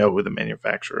is and know who the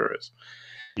manufacturer is.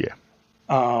 yeah,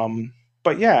 Um,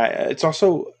 but yeah, it's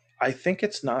also I think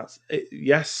it's not.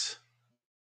 Yes,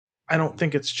 I don't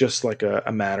think it's just like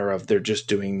a matter of they're just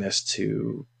doing this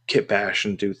to kit bash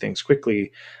and do things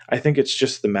quickly. I think it's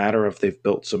just the matter of they've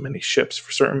built so many ships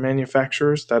for certain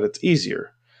manufacturers that it's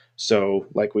easier. So,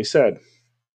 like we said,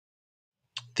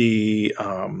 the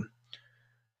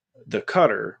the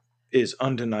cutter is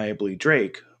undeniably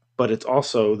Drake, but it's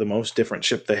also the most different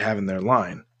ship they have in their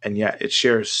line, and yet it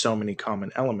shares so many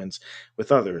common elements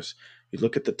with others. You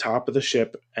look at the top of the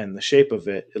ship and the shape of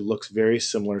it, it looks very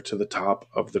similar to the top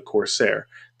of the Corsair.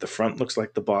 The front looks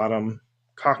like the bottom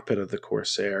cockpit of the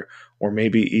Corsair, or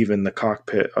maybe even the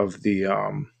cockpit of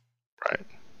right.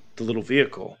 the little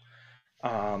vehicle.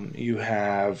 You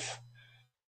have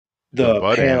The the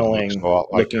butt end looks a paneling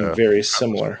lot like looking a very Cutlass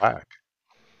similar. Black.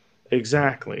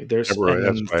 Exactly. Remember, And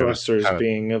that's then why I was thrusters kind of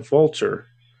being a vulture.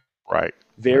 right,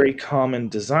 Very right. common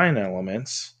design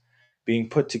elements being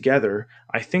put together.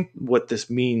 I think what this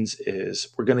means is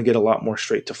we're going to get a lot more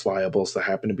straight to flyables that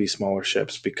happen to be smaller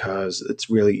ships because it's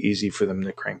really easy for them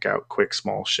to crank out quick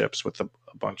small ships with a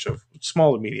bunch of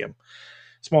small medium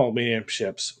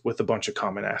ships with a bunch of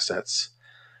common assets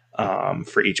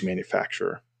for each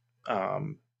manufacturer.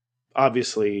 Um,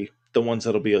 Obviously, the ones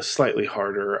that'll be a slightly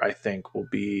harder, I think, will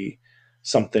be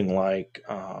something like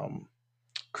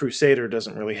Crusader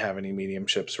doesn't really have any medium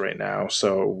ships right now,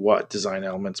 so what design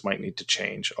elements might need to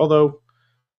change? Although,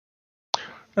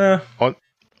 eh, On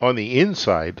on the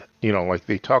inside, like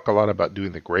they talk a lot about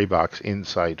doing the gray box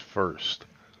inside first.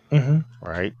 Hmm.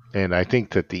 right? And I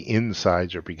think that the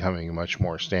insides are becoming much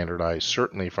more standardized,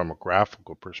 certainly from a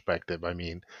graphical perspective. I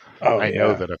mean, Oh I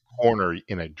know yeah, that a corner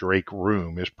in a Drake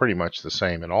room is pretty much the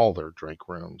same in all their Drake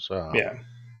rooms. yeah,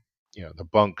 The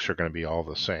bunks are going to be all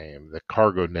the same. The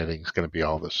cargo netting is going to be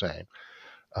all the same.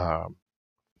 Um,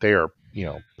 they are,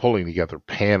 pulling together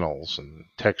panels and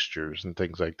textures and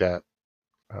things like that.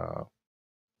 Uh,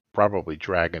 Probably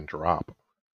drag and drop.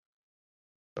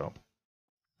 So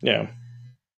yeah,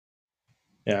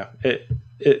 yeah.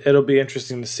 It'll be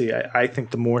interesting to see. I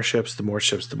think the more ships, the more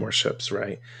ships, the more ships,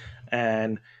 right?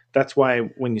 And that's why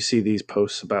when you see these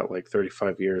posts about like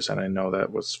 35 years, and I know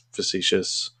that was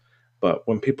facetious, but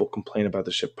when people complain about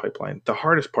the ship pipeline, the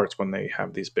hardest part's when they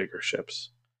have these bigger ships.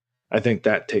 I think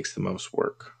that takes the most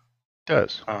work. it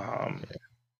does. Um,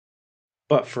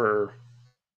 but for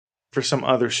some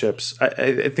other ships,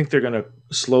 I think they're going to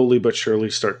slowly but surely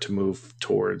start to move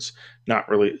towards not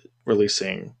really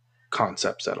releasing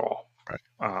concepts at all. Right.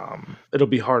 It'll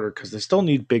be harder because they still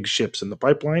need big ships in the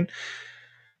pipeline,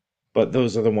 but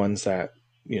those are the ones that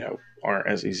aren't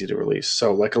as easy to release.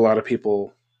 So, like a lot of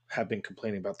people have been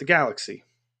complaining about the Galaxy,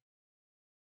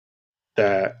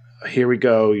 that here we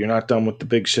go, you're not done with the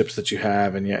big ships that you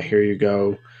have, and yet here you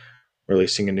go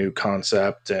releasing a new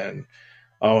concept, and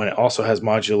and it also has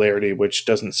modularity, which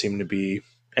doesn't seem to be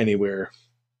anywhere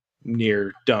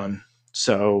near done.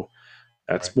 So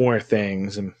Right. that's more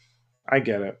things, and I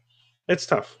get it. It's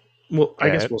tough. Well, I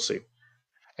Yeah. guess we'll see.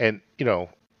 And,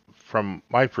 from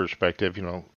my perspective,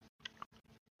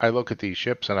 I look at these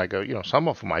ships and I go, some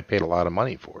of them I paid a lot of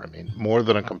money for. I mean, more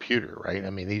than a computer, right? I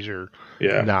mean, these are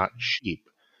Yeah, not cheap.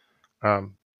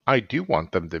 Um, I do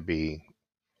want them to be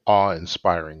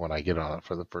awe-inspiring when I get on it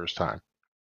for the first time.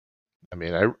 I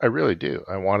mean, I really do.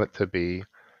 I want it to be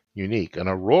unique. An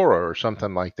Aurora or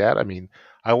something like that. I mean,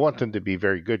 I want them to be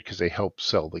very good because they help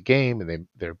sell the game, and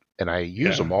and I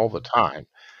use yeah, them all the time.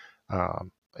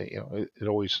 It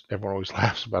always everyone always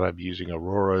laughs about I'm using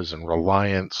Auroras and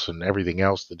Reliance and everything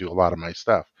else to do a lot of my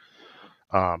stuff.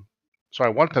 Um, so I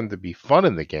want them to be fun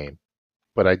in the game,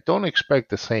 but I don't expect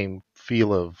the same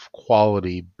feel of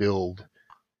quality build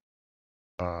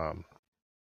um,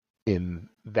 in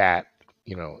that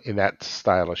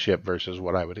style of ship versus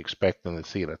what I would expect them to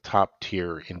see in a top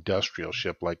tier industrial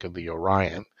ship like the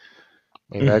Orion.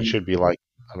 I mean, that hmm, should be like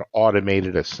an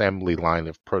automated assembly line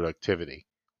of productivity.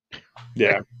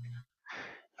 yeah,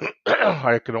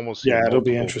 I could almost see yeah. It'll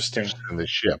be multiple interesting. shifts in the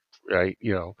ship, right?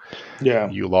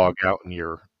 Yeah, You log out and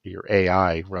your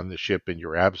AI run the ship in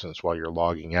your absence while you're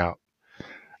logging out.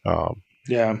 Um,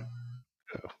 yeah,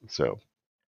 so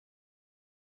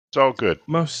it's all good.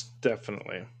 most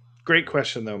definitely. Great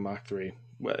question though, Mach 3.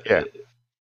 Yeah,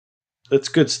 It's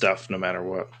good stuff, no matter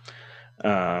what.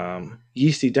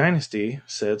 Yeasty Dynasty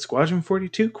said Squadron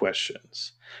 42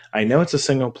 questions. I know it's a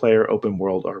single player open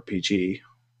world RPG,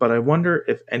 but I wonder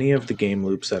if any of the game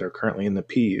loops that are currently in the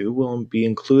PU will be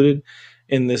included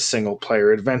in this single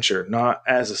player adventure, not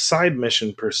as a side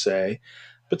mission per se,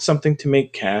 but something to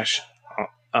make cash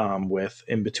with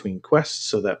in between quests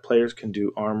so that players can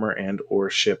do armor and or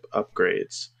ship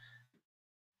upgrades.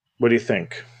 What do you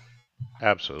think?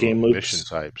 Game absolutely. Mission loops?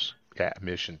 types. Yeah,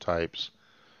 mission types.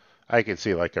 I could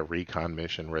see like a recon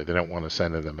mission where they don't want to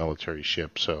send in a military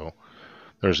ship, so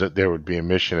there would be a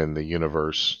mission in the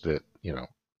universe that you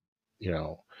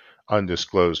know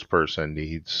undisclosed person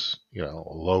needs a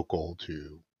local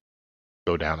to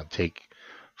go down and take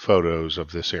photos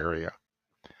of this area.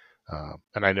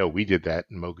 And I know we did that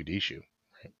in Mogadishu.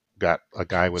 Got a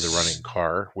guy with a running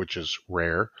car, which is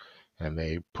rare, and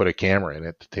they put a camera in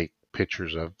it to take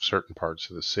pictures of certain parts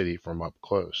of the city from up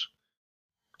close.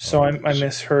 So I So,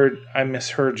 misheard. I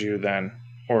misheard you then,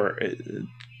 or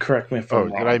correct me if oh, I'm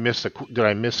did I wrong. miss the? Did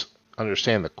I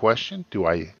misunderstand the question? Do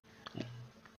I?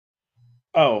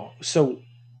 Oh, so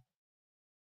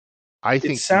I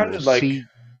it think you will sounded like. see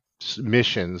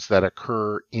missions that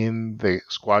occur in the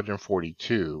Squadron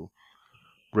 42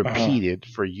 Uh, repeated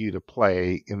for you to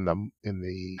play in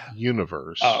the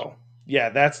universe. oh, yeah,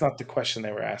 that's not the question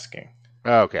they were asking.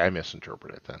 Okay, I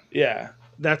misinterpreted then. Yeah,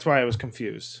 that's why I was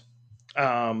confused.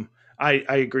 Um, I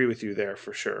agree with you there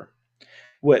for sure.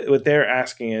 What they're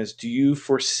asking is, do you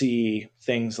foresee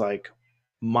things like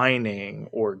mining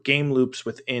or game loops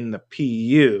within the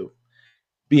PU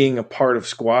being a part of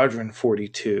Squadron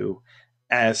 42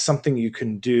 as something you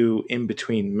can do in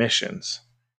between missions?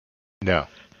 No,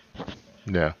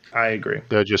 no, I agree.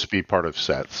 they'll just be part of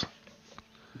sets.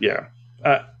 Yeah.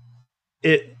 Uh,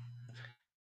 it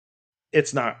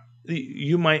it's not.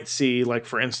 You might see, like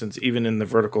for instance, even in the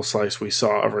vertical slice, we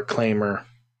saw a reclaimer,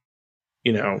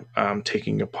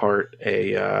 taking apart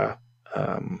a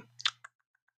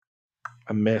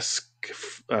a misc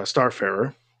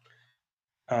starfarer,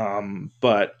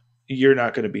 but you're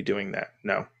not going to be doing that.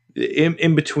 No,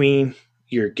 in between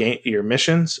your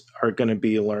missions are going to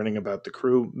be learning about the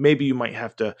crew. Maybe you might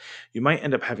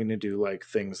end up having to do like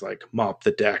things like mop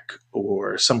the deck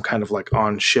or some kind of like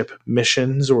on ship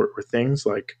missions or things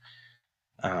like.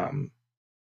 Um,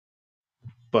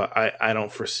 but I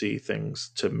don't foresee things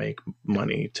to make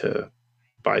money to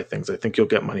buy things. I think you'll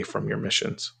get money from your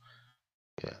missions.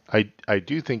 Yeah, I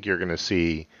do think you're going to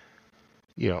see,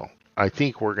 you know, I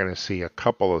think we're going to see a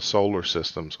couple of solar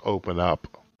systems open up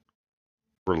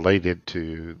related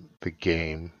to the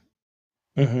game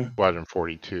Mm-hmm. Squadron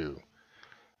 42.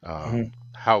 Mm-hmm.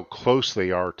 How close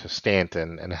they are to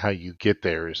Stanton and how you get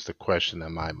there is the question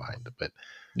in my mind. But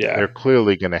they're Yeah,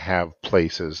 clearly going to have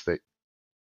places that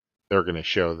they're going to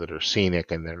show that are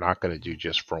scenic, and they're not going to do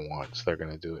just for once. They're going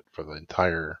to do it for the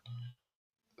entire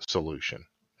solution.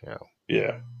 You know,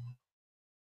 yeah.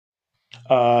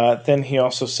 Then he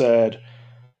also said,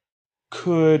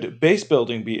 could base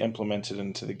building be implemented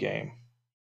into the game?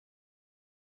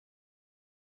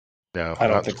 no, I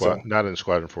don't think so. not in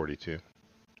Squadron 42.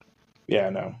 Yeah,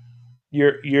 no.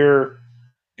 Your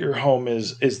home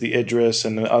is the Idris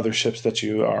and the other ships that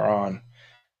you are on.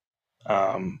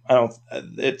 I don't.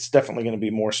 It's definitely going to be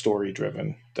more story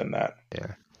driven than that.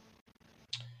 Yeah,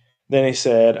 Then he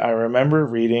said, I remember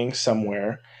reading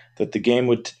somewhere that the game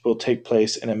will take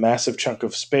place in a massive chunk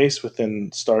of space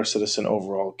within Star Citizen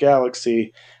overall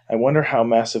galaxy. I wonder how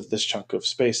massive this chunk of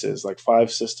space is, like 5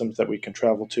 systems that we can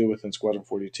travel to within Squadron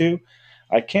 42.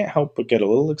 I can't help but get a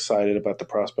little excited about the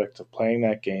prospect of playing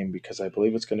that game because I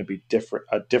believe it's going to be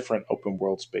a different open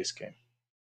world space game.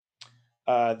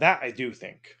 That I do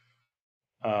think.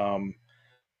 Um,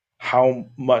 how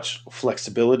much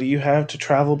flexibility you have to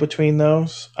travel between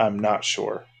those, I'm not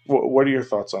sure. What are your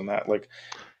thoughts on that? Like,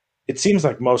 it seems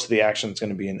like most of the action is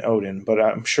going to be in Odin, but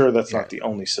I'm sure that's yeah. not the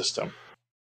only system.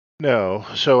 No,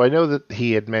 so I know that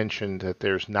he had mentioned that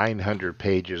there's 900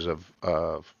 pages of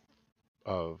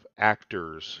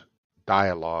actors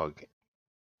dialogue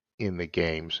in the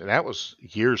games, and that was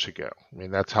years ago. I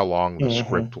mean, that's how long the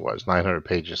Mm-hmm. script was, 900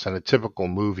 pages, and a typical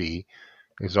movie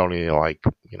is only like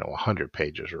 100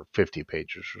 pages or 50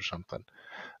 pages or something.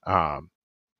 Um,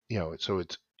 so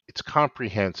it's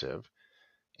comprehensive,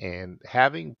 and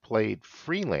having played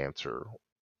Freelancer,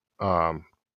 um,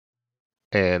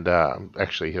 and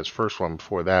actually his first one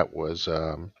before that was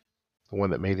the one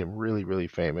that made him really really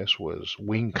famous was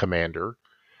Wing Commander,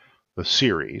 the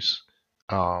series.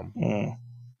 Um, Mm.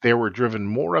 they were driven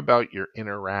more about your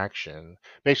interaction.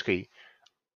 Basically,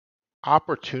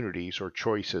 opportunities or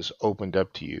choices opened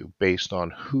up to you based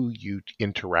on who you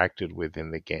interacted with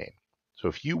in the game. So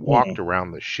if you walked Mm.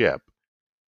 around the ship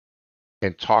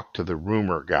and talked to the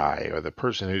rumor guy or the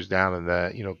person who's down in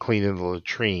the, cleaning the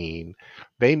latrine,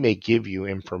 they may give you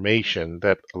information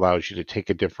that allows you to take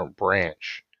a different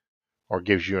branch or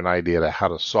gives you an idea to how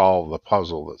to solve the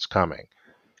puzzle that's coming.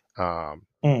 Um,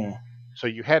 Mm. so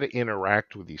you had to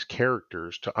interact with these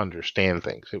characters to understand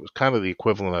things. It was kind of the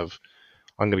equivalent of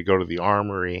I'm going to go to the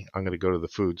armory, I'm going to go to the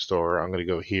food store, I'm going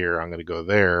to go here, I'm going to go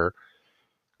there.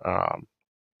 Um,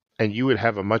 and you would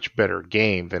have a much better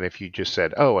game than if you just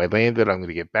said, "Oh, I landed. I'm going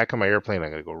to get back on my airplane. I'm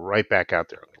going to go right back out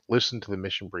there. I'm going to listen to the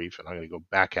mission brief, and I'm going to go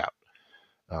back out."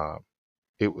 Uh,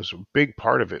 it was a big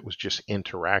part of it was just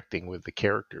interacting with the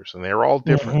characters, and they're all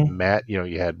different. Mm-hmm. Matt, you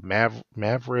had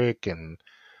Maverick, and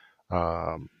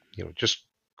just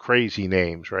crazy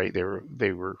names, right?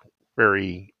 They were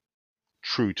very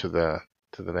true to the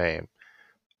name.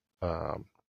 Um,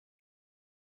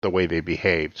 the way they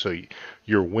behaved. So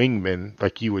your wingman,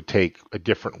 like you would take a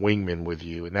different wingman with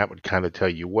you, and that would kind of tell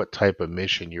you what type of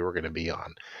mission you were going to be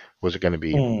on. Was it going to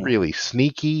be Mm. really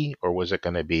sneaky, or was it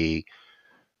going to be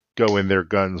go in there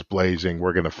guns blazing?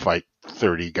 We're going to fight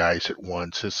 30 guys at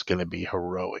once. It's going to be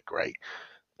heroic, right?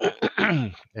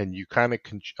 And you kind of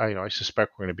can, I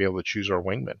suspect we're going to be able to choose our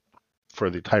wingman for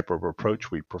the type of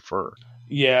approach we prefer.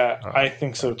 Yeah, I Um,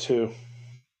 think so right. too.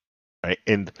 Right.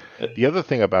 And Uh, the other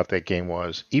thing about that game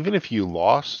was even if you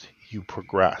lost, you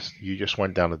progressed. You just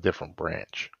went down a different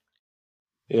branch.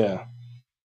 yeah.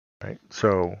 Right.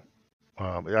 So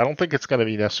I don't think it's going to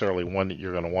be necessarily one that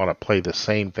you're going to want to play the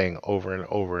same thing over and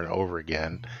over and over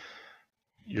again.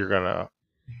 You're going to,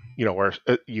 where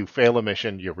you fail a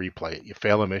mission, you replay it. You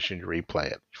fail a mission, you replay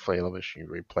it. You fail a mission, you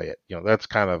replay it. That's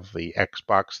kind of the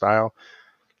Xbox style.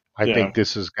 I Yeah. think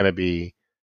this is going to be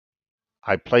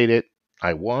I played it,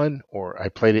 I won, or I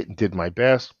played it and did my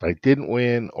best, but I didn't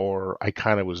win, or I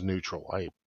kind of was neutral. I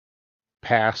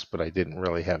passed, but I didn't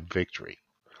really have victory.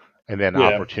 And then Yeah.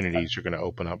 opportunities are going to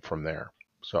open up from there.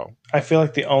 So I feel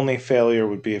like the only failure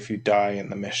would be if you die in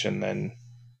the mission,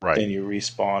 right, then you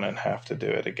respawn and have to do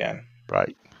it again.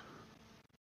 right.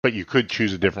 But you could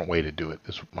choose a different way to do it.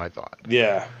 Is my thought.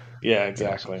 Yeah, yeah,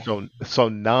 Yeah. exactly. So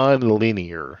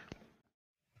non-linear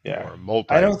Yeah, or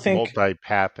I don't think.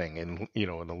 multi-pathing in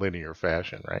a linear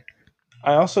fashion, right?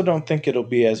 I also don't think it'll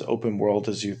be as open world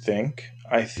as you think.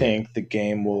 I Yeah. think the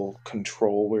game will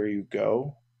control where you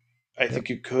go. I Yep. think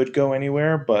you could go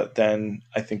anywhere, but then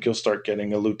I think you'll start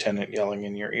getting a lieutenant yelling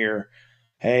in your ear,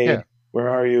 Yeah. "Hey, where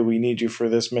are you? We need you for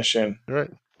this mission."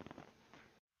 Right.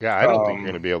 Yeah. I don't think you're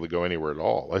going to Um, be able to go anywhere at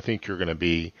all. I think you're going to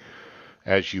be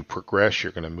as you progress,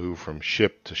 you're going to move from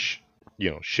ship to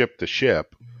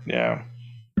ship, yeah,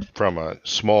 from a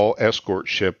small escort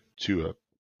ship to a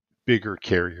bigger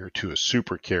carrier to a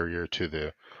super carrier to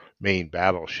the main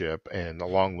battleship, and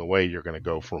along the way, you're going to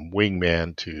go from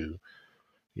wingman to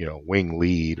wing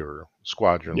lead or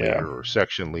squadron yeah, leader or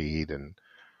section lead, and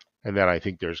then I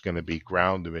think there's going to be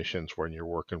ground missions when you're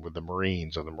working with the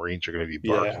Marines, and the Marines are going to be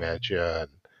yeah, barking at you, and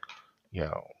you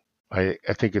know, I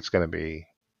think it's going to be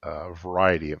a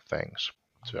variety of things.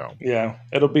 So yeah.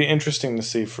 It'll be interesting to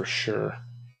see for sure.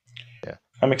 yeah,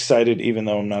 I'm excited, even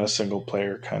though I'm not a single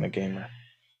player kind of gamer.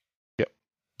 yep.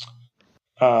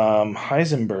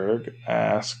 Heisenberg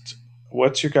asked,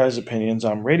 "What's your guys' opinions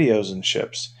on radios and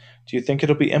ships? Do you think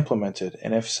it'll be implemented?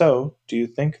 And if so, do you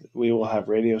think we will have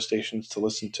radio stations to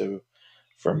listen to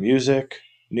for music,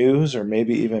 news, or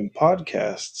maybe even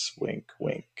podcasts?" Wink,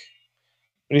 wink.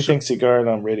 What do you So think, Sigard,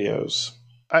 on radios?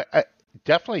 I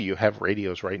definitely you have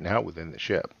radios right now within the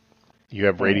ship. You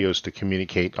have Mm, radios to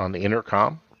communicate on the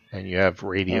intercom, and you have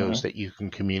radios mm-hmm. that you can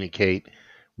communicate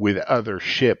with other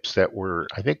ships that were.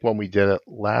 I think when we did it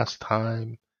last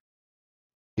time,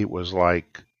 it was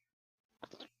like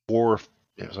four.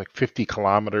 It was like 50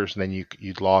 kilometers, and then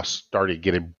you'd lost started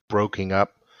getting broken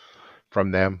up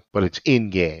from them. But it's in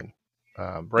game.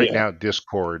 Right Yeah. now,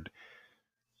 Discord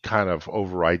kind of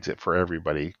overrides it for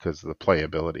everybody because of the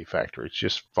playability factor. It's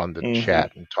just fun to Mm-hmm.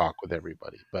 chat and talk with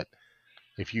everybody. But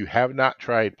if you have not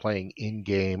tried playing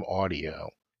in-game audio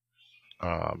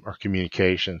or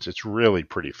communications, it's really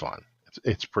pretty fun.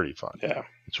 It's pretty fun. Yeah.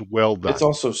 It's well It's done.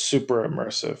 also super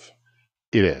immersive.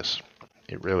 It is.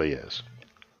 It really is.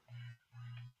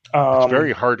 It's Um,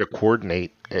 very hard to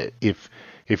coordinate.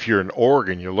 If you're in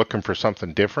Oregon, you're looking for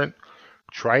something different.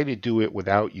 Try to do it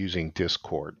without using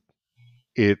Discord.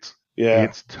 It's yeah.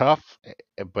 it's tough,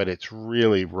 but it's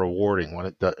really rewarding when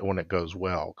it goes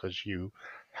well because you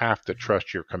have to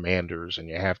trust your commanders and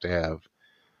you have to have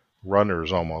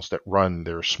runners almost that run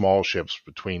their small ships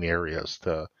between areas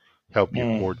to help you Mm,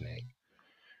 coordinate.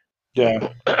 yeah.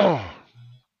 Yeah.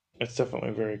 It's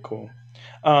definitely very cool.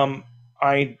 Um,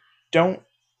 I don't.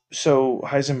 So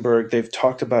Heisenberg, they've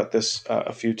talked about this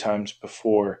a few times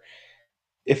before.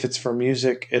 If it's for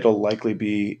music, it'll likely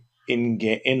be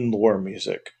in lore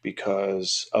music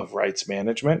because of rights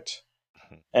management.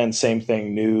 And same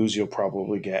thing, news. You'll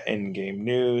probably get in game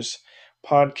news.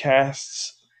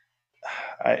 Podcasts,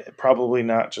 I probably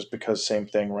not, just because same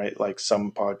thing, right? Like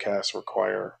some podcasts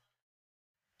require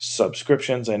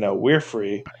subscriptions. I know we're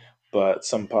free, but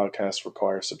some podcasts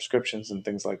require subscriptions and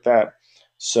things like that.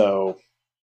 So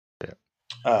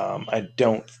I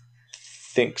don't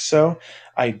think so.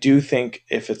 I do think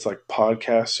if it's like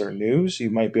podcasts or news, you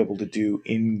might be able to do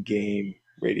in game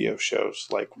radio shows.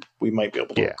 Like we might be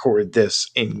able to Yeah, record this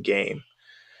in game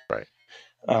right.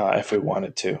 if we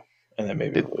wanted to, and then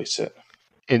maybe It, release it.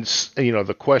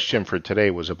 the question for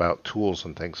today was about tools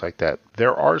and things like that.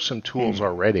 There are some tools Mm,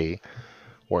 already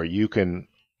where you can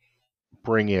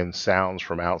bring in sounds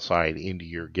from outside into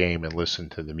your game and listen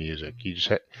to the music.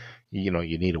 You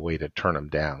need a way to turn them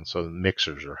down. So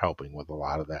mixers are helping with a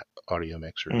lot of that, audio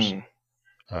mixers, mm,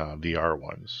 VR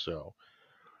ones. So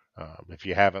if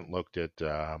you haven't looked at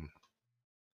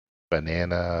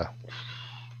Banana,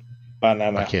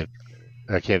 I banana. can't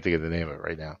I can't think of the name of it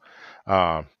right now.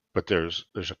 But there's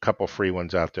a couple free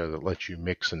ones out there that let you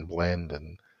mix and blend,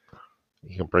 and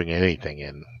you can bring anything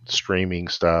in, streaming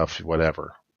stuff,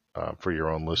 whatever, for your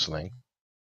own listening.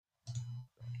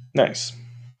 Nice.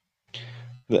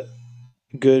 The,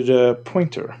 good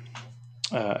pointer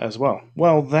as well.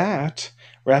 Well, that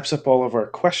wraps up all of our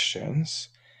questions.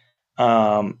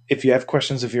 If you have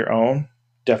questions of your own,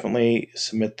 definitely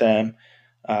submit them.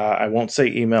 I won't say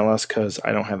email us because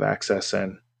I don't have access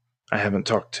and I haven't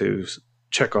talked to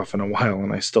Chekhov in a while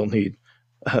and I still need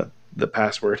the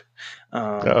password.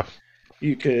 Um, Uh,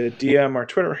 you could DM our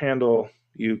Twitter handle.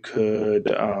 You could,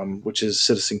 which is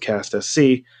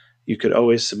CitizenCastSC. You could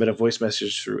always submit a voice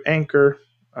message through Anchor.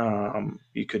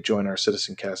 You could join our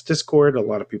CitizenCast Discord. A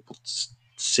lot of people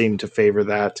seem to favor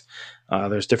that.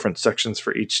 There's different sections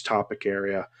for each topic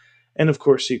area. And of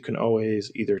course, you can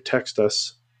always either text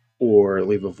us or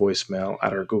leave a voicemail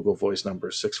at our Google Voice number,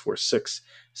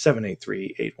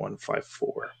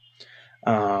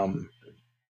 646-783-8154.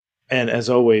 And as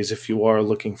always, if you are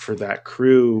looking for that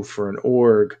crew for an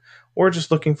org, or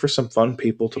just looking for some fun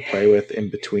people to play with in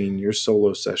between your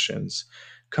solo sessions,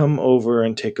 come over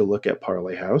and take a look at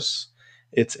Parlay House.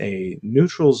 It's a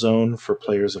neutral zone for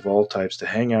players of all types to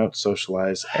hang out,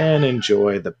 socialize, and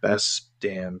enjoy the best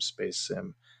damn space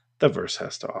sim the Verse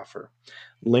has to offer.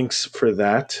 Links for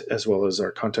that, as well as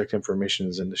our contact information,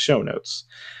 is in the show notes.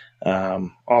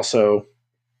 Also,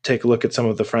 take a look at some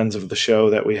of the friends of the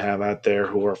show that we have out there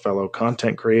who are fellow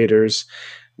content creators.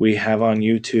 We have on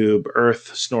YouTube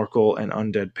Earth, Snorkel, and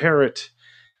Undead Parrot.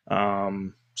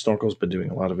 Snorkel's been doing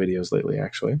a lot of videos lately,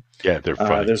 actually. Yeah, they're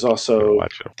funny. There's also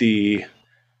the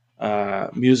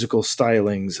musical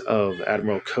stylings of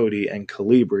Admiral Cody and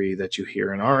Calibri that you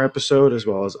hear in our episode, as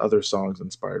well as other songs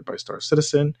inspired by Star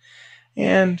Citizen.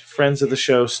 And friends of the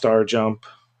show, Star Jump,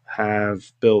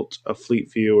 have built a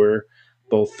fleet viewer,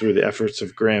 both through the efforts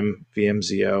of Grim,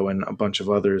 VMZO, and a bunch of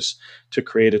others, to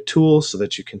create a tool so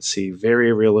that you can see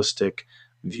very realistic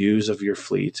views of your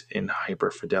fleet in hyper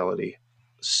fidelity.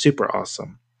 Super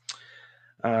awesome.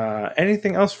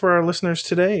 Anything else for our listeners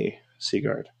today,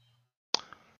 Seagard?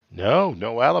 No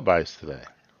alibis today.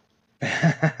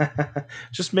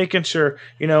 Just making sure,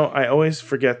 I always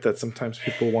forget that sometimes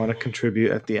people want to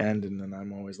contribute at the end, and then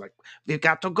I'm always like, we've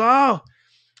got to go.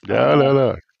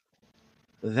 No.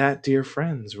 That, dear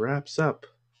friends, wraps up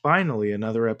finally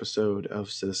another episode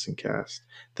of Citizen Cast.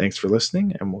 Thanks for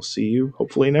listening, and we'll see you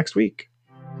hopefully next week.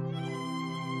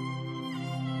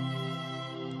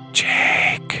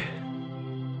 Jake,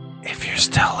 if you're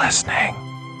still listening,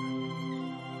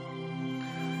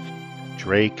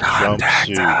 Drake contact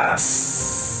jumpsuit.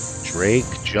 us. Drake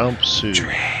jumpsuit.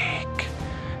 Drake,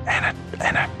 and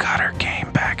a Cutter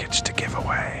game package to give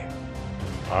away.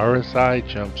 RSI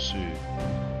jumpsuit.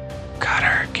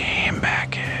 Cutter game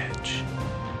package.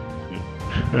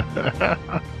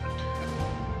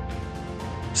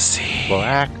 C.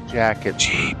 Black jacket.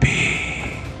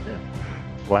 GB.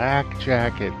 Black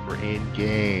jacket for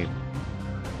in-game.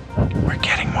 We're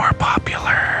getting more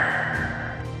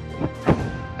popular.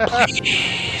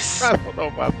 Please. I don't know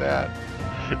about that.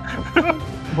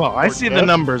 Well, I see the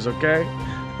numbers, okay?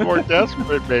 More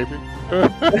desperate, baby.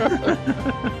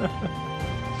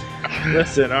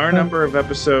 Listen, our number of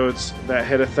episodes that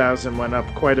hit 1,000 went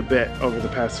up quite a bit over the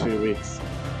past few weeks.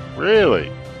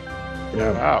 Really?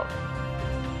 Yeah. Wow.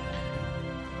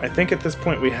 I think at this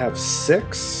point we have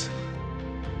 6,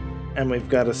 and we've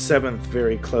got a 7th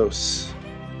very close.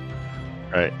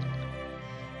 Right.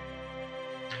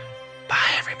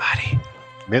 Bye, everybody.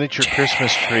 Miniature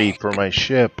Christmas tree for my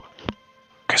ship.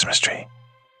 Christmas tree.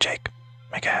 Jake,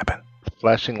 make it happen.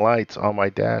 Flashing lights on my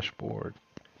dashboard.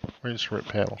 Where's the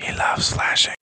panel? He loves flashing.